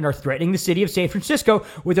Island and are threatening the city of San Francisco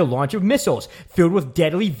with a launch of missiles filled with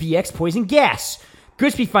deadly VX poison gas.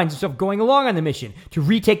 Goodspeed finds himself going along on the mission to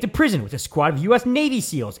retake the prison with a squad of U.S. Navy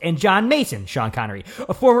SEALs and John Mason, Sean Connery,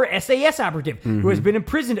 a former SAS operative who has been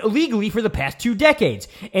imprisoned illegally for the past 2 decades,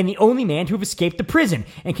 and the only man to have escaped the prison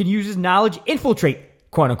and can use his knowledge to infiltrate,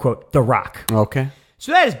 quote-unquote, The Rock. Okay.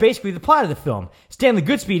 So that is basically the plot of the film. Stanley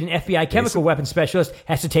Goodspeed, an FBI chemical weapons specialist,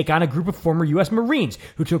 has to take on a group of former U.S. Marines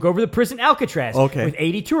who took over the prison Alcatraz with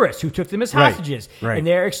 80 tourists who took them as hostages. Right. And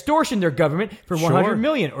they're extortion their government for $100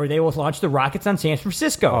 million, or they will launch the rockets on San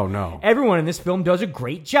Francisco. Oh, no. Everyone in this film does a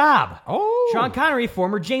great job. Oh. Sean Connery,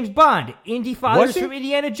 former James Bond, Indy Fathers Was he? from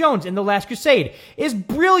Indiana Jones and The Last Crusade, is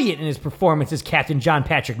brilliant in his performance as Captain John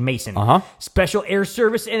Patrick Mason. Special Air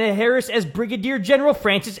Service and Ed Harris as Brigadier General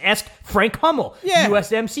Francis S. Frank Hummel.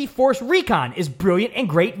 USMC Force Recon is brilliant and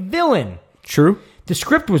great villain. True. The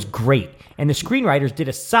script was great, and the screenwriters did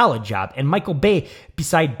a solid job, and Michael Bay,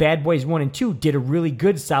 beside Bad Boys 1 and 2, did a really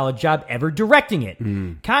good, solid job ever directing it.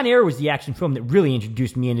 Con Air was the action film that really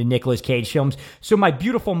introduced me into Nicolas Cage films, so my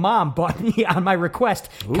beautiful mom bought me, on my request,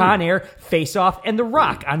 Con Air, Face Off, and The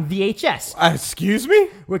Rock on VHS. Excuse me?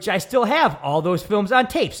 Which I still have all those films on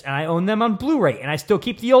tapes, and I own them on Blu-ray, and I still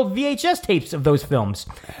keep the old VHS tapes of those films.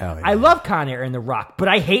 Hell yeah. I love Con Air and The Rock, but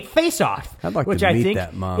I hate Face Off, I'd like which to I meet think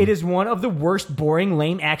that mom. it is one of the worst, boring,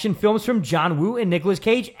 lame action films from John Woo and Nicolas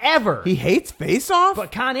Cage ever. He hates Face Off?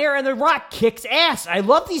 But Con Air and The Rock kicks ass. I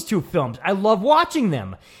love these two films. I love watching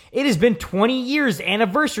them. It has been 20 years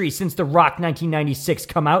anniversary since The Rock 1996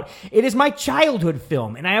 come out. It is my childhood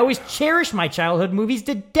film, and I always cherish my childhood movies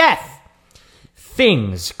to death.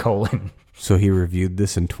 Things, : So he reviewed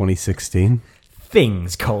this in 2016?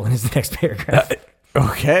 Things, : is the next paragraph.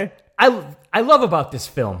 Okay. I love about this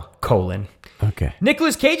film, : Okay.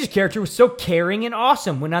 Nicolas Cage's character was so caring and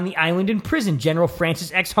awesome when on the island in prison, General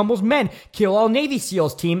Francis X. Hummel's men kill all Navy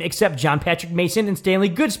SEALs team except John Patrick Mason and Stanley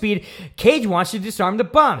Goodspeed. Cage wants to disarm the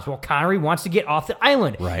bombs while Connery wants to get off the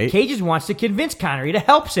island. Right. Cage wants to convince Connery to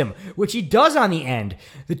help him, which he does on the end.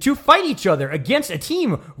 The two fight each other against a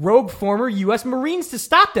team, rogue former U.S. Marines, to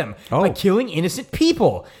stop them by killing innocent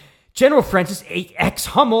people. General Francis X.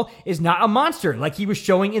 Hummel is not a monster like he was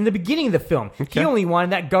showing in the beginning of the film. He only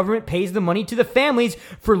wanted that government pays the money to the families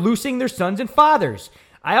for losing their sons and fathers.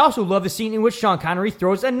 I also love the scene in which Sean Connery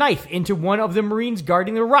throws a knife into one of the Marines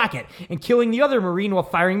guarding the rocket and killing the other Marine while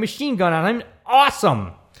firing a machine gun on him.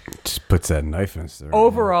 Awesome. Just puts that knife in his throat.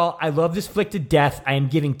 Overall, I love this flick to death. I am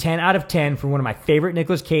giving 10 out of 10 for one of my favorite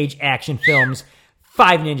Nicolas Cage action films.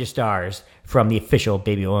 5 Ninja Stars from the official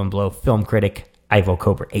Baby Oil and Blow film critic, Ivo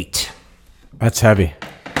Cobra 8. That's heavy.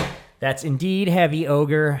 That's indeed heavy,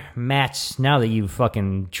 Ogre. Matt, now that you've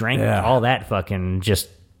fucking drank all that fucking just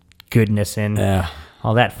goodness in,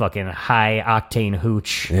 all that fucking high octane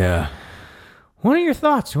hooch. Yeah. What are your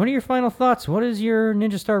thoughts? What are your final thoughts? What is your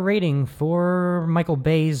Ninja Star rating for Michael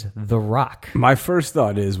Bay's The Rock? My first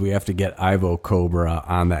thought is we have to get Ivo Cobra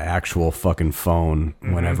on the actual fucking phone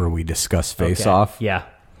whenever we discuss Face Off. Yeah.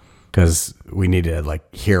 Because we need to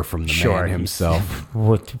hear from the man himself.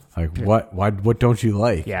 What don't you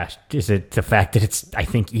like? Yeah, is it the fact that it's, I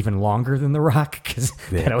think, even longer than The Rock? Because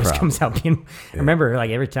that always comes out being. I remember,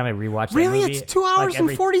 every time I rewatch that movie, Really? It's 2 hours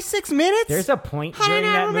and 46 minutes? There's a point How did during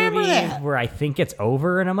I that remember movie that? where I think it's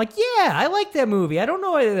over, and I'm like, yeah, I like that movie. I don't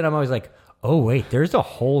know, and I'm always like, oh wait, there's a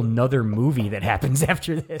whole nother movie that happens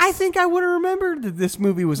after this. I think I would have remembered that this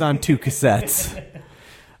movie was on 2 cassettes.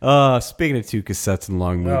 Speaking of 2 cassettes and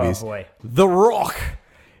long movies, boy. The Rock.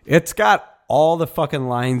 It's got all the fucking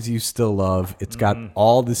lines you still love. It's got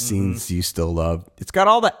all the scenes you still love. It's got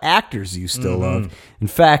all the actors you still love. In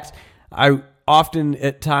fact, I often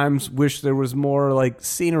at times wish there was more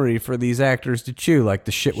scenery for these actors to chew, like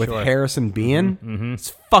the shit with Harrison Bean. It's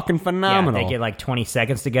fucking phenomenal. Yeah, they get 20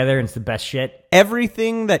 seconds together, and it's the best shit.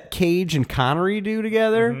 Everything that Cage and Connery do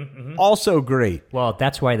together, also great. Well,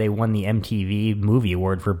 that's why they won the MTV Movie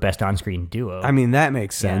Award for Best On-Screen Duo. I mean, that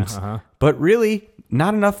makes sense. But really,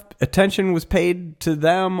 not enough attention was paid to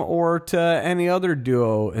them or to any other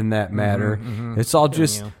duo in that matter. It's all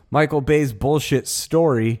just Michael Bay's bullshit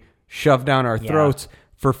story shoved down our throats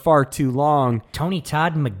for far too long. Tony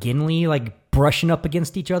Todd and McGinley brushing up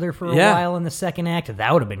against each other for a while in the second act,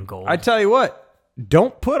 that would have been gold. I tell you what,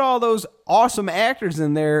 don't put all those awesome actors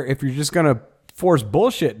in there if you're just gonna force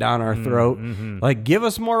bullshit down our throat. Give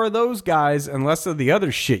us more of those guys and less of the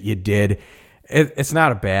other shit you did. It's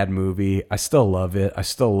not a bad movie. I still love it. I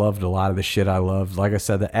still loved a lot of the shit I loved. Like I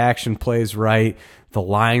said, the action plays right. The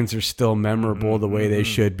lines are still memorable the way they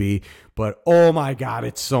should be. But oh my God,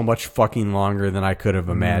 it's so much fucking longer than I could have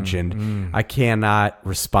imagined. I cannot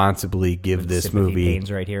responsibly give this movie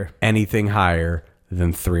right here. anything higher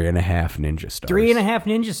than 3.5 Ninja Stars. 3.5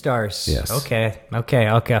 Ninja Stars. Yes. Okay.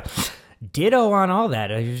 Ditto on all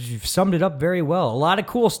that. You've summed it up very well. A lot of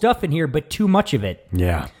cool stuff in here, but too much of it.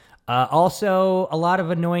 Yeah. Also, a lot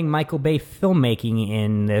of annoying Michael Bay filmmaking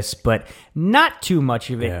in this, but not too much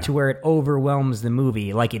of it to where it overwhelms the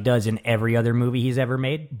movie like it does in every other movie he's ever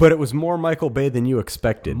made. But it was more Michael Bay than you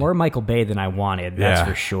expected. More Michael Bay than I wanted, that's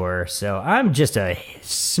for sure. So I'm just a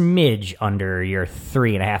smidge under your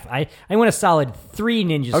 3.5. I went a solid 3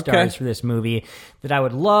 Ninja Stars for this movie that I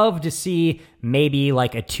would love to see maybe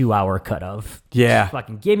like a 2-hour cut of. Yeah. Just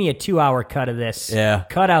fucking give me a 2-hour cut of this. Yeah.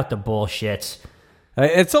 Cut out the bullshit.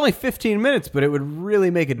 It's only 15 minutes, but it would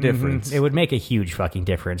really make a difference. It would make a huge fucking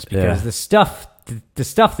difference because the stuff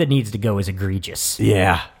that needs to go is egregious.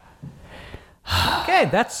 Yeah. Okay,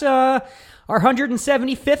 that's our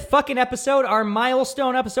 175th fucking episode, our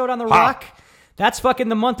milestone episode on The Rock. That's fucking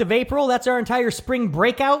the month of April. That's our entire spring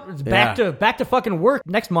breakout. It's back to fucking work.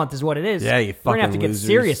 Next month is what it is. Yeah, you fucking We're gonna have to get losers.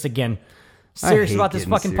 serious again. Serious hate about this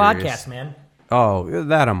getting fucking serious. podcast, man. Oh,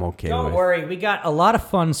 that I'm okay with. Don't worry, we got a lot of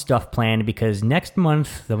fun stuff planned because next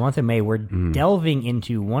month, the month of May, we're delving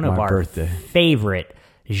into one of My our birthday. favorite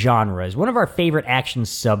genres, one of our favorite action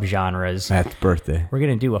subgenres. Matt's birthday. We're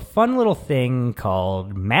going to do a fun little thing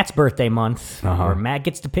called Matt's Birthday Month, where Matt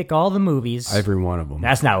gets to pick all the movies. Every one of them.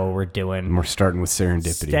 That's not what we're doing. And we're starting with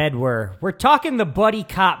Serendipity. Instead, we're talking the buddy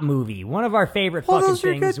cop movie, one of our favorite fucking those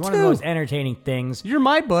are things, good one of the too. most entertaining things. You're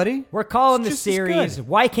my buddy. We're calling It's the just as series good.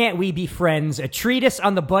 Why Can't We Be Friends? A treatise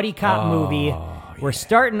on the buddy cop movie. We're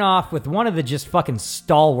starting off with one of the just fucking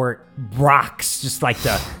stalwart rocks, just like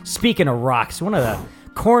speaking of rocks, one of the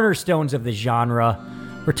cornerstones of the genre.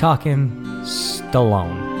 We're talking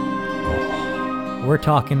Stallone. We're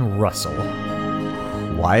talking Russell.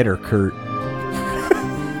 Wyatt or Kurt?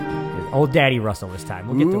 Old Daddy Russell this time.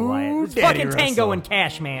 We'll get to Wyatt. It's Daddy fucking Tango Russell. and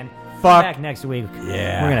Cash, man. Fuck. Back next week.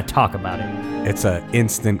 Yeah. We're going to talk about it. It's an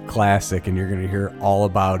instant classic, and you're going to hear all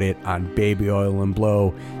about it on Baby Oil and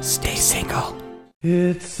Blow. Stay single.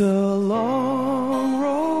 It's a long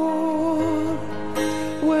road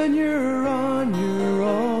when you're on your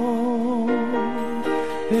own,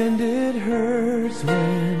 and it hurts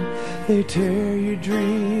when they tear your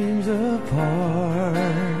dreams apart.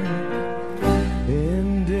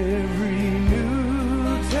 And every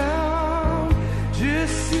new town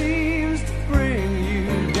just seems to bring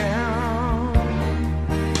you down,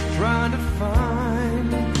 trying to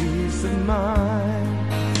find peace of mind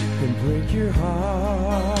and break your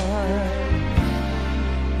heart.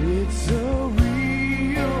 It's a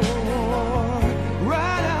real war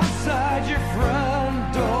right outside your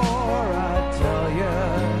front door, I tell ya.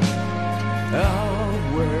 Out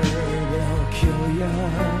where they'll kill ya,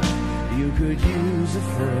 you could use a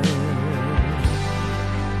friend.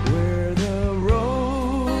 Where the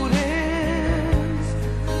road ends,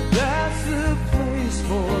 that's the place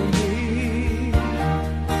for me.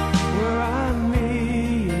 Where I'm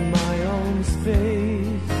me in my own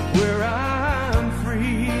space, where I'm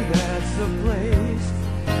free, that's the place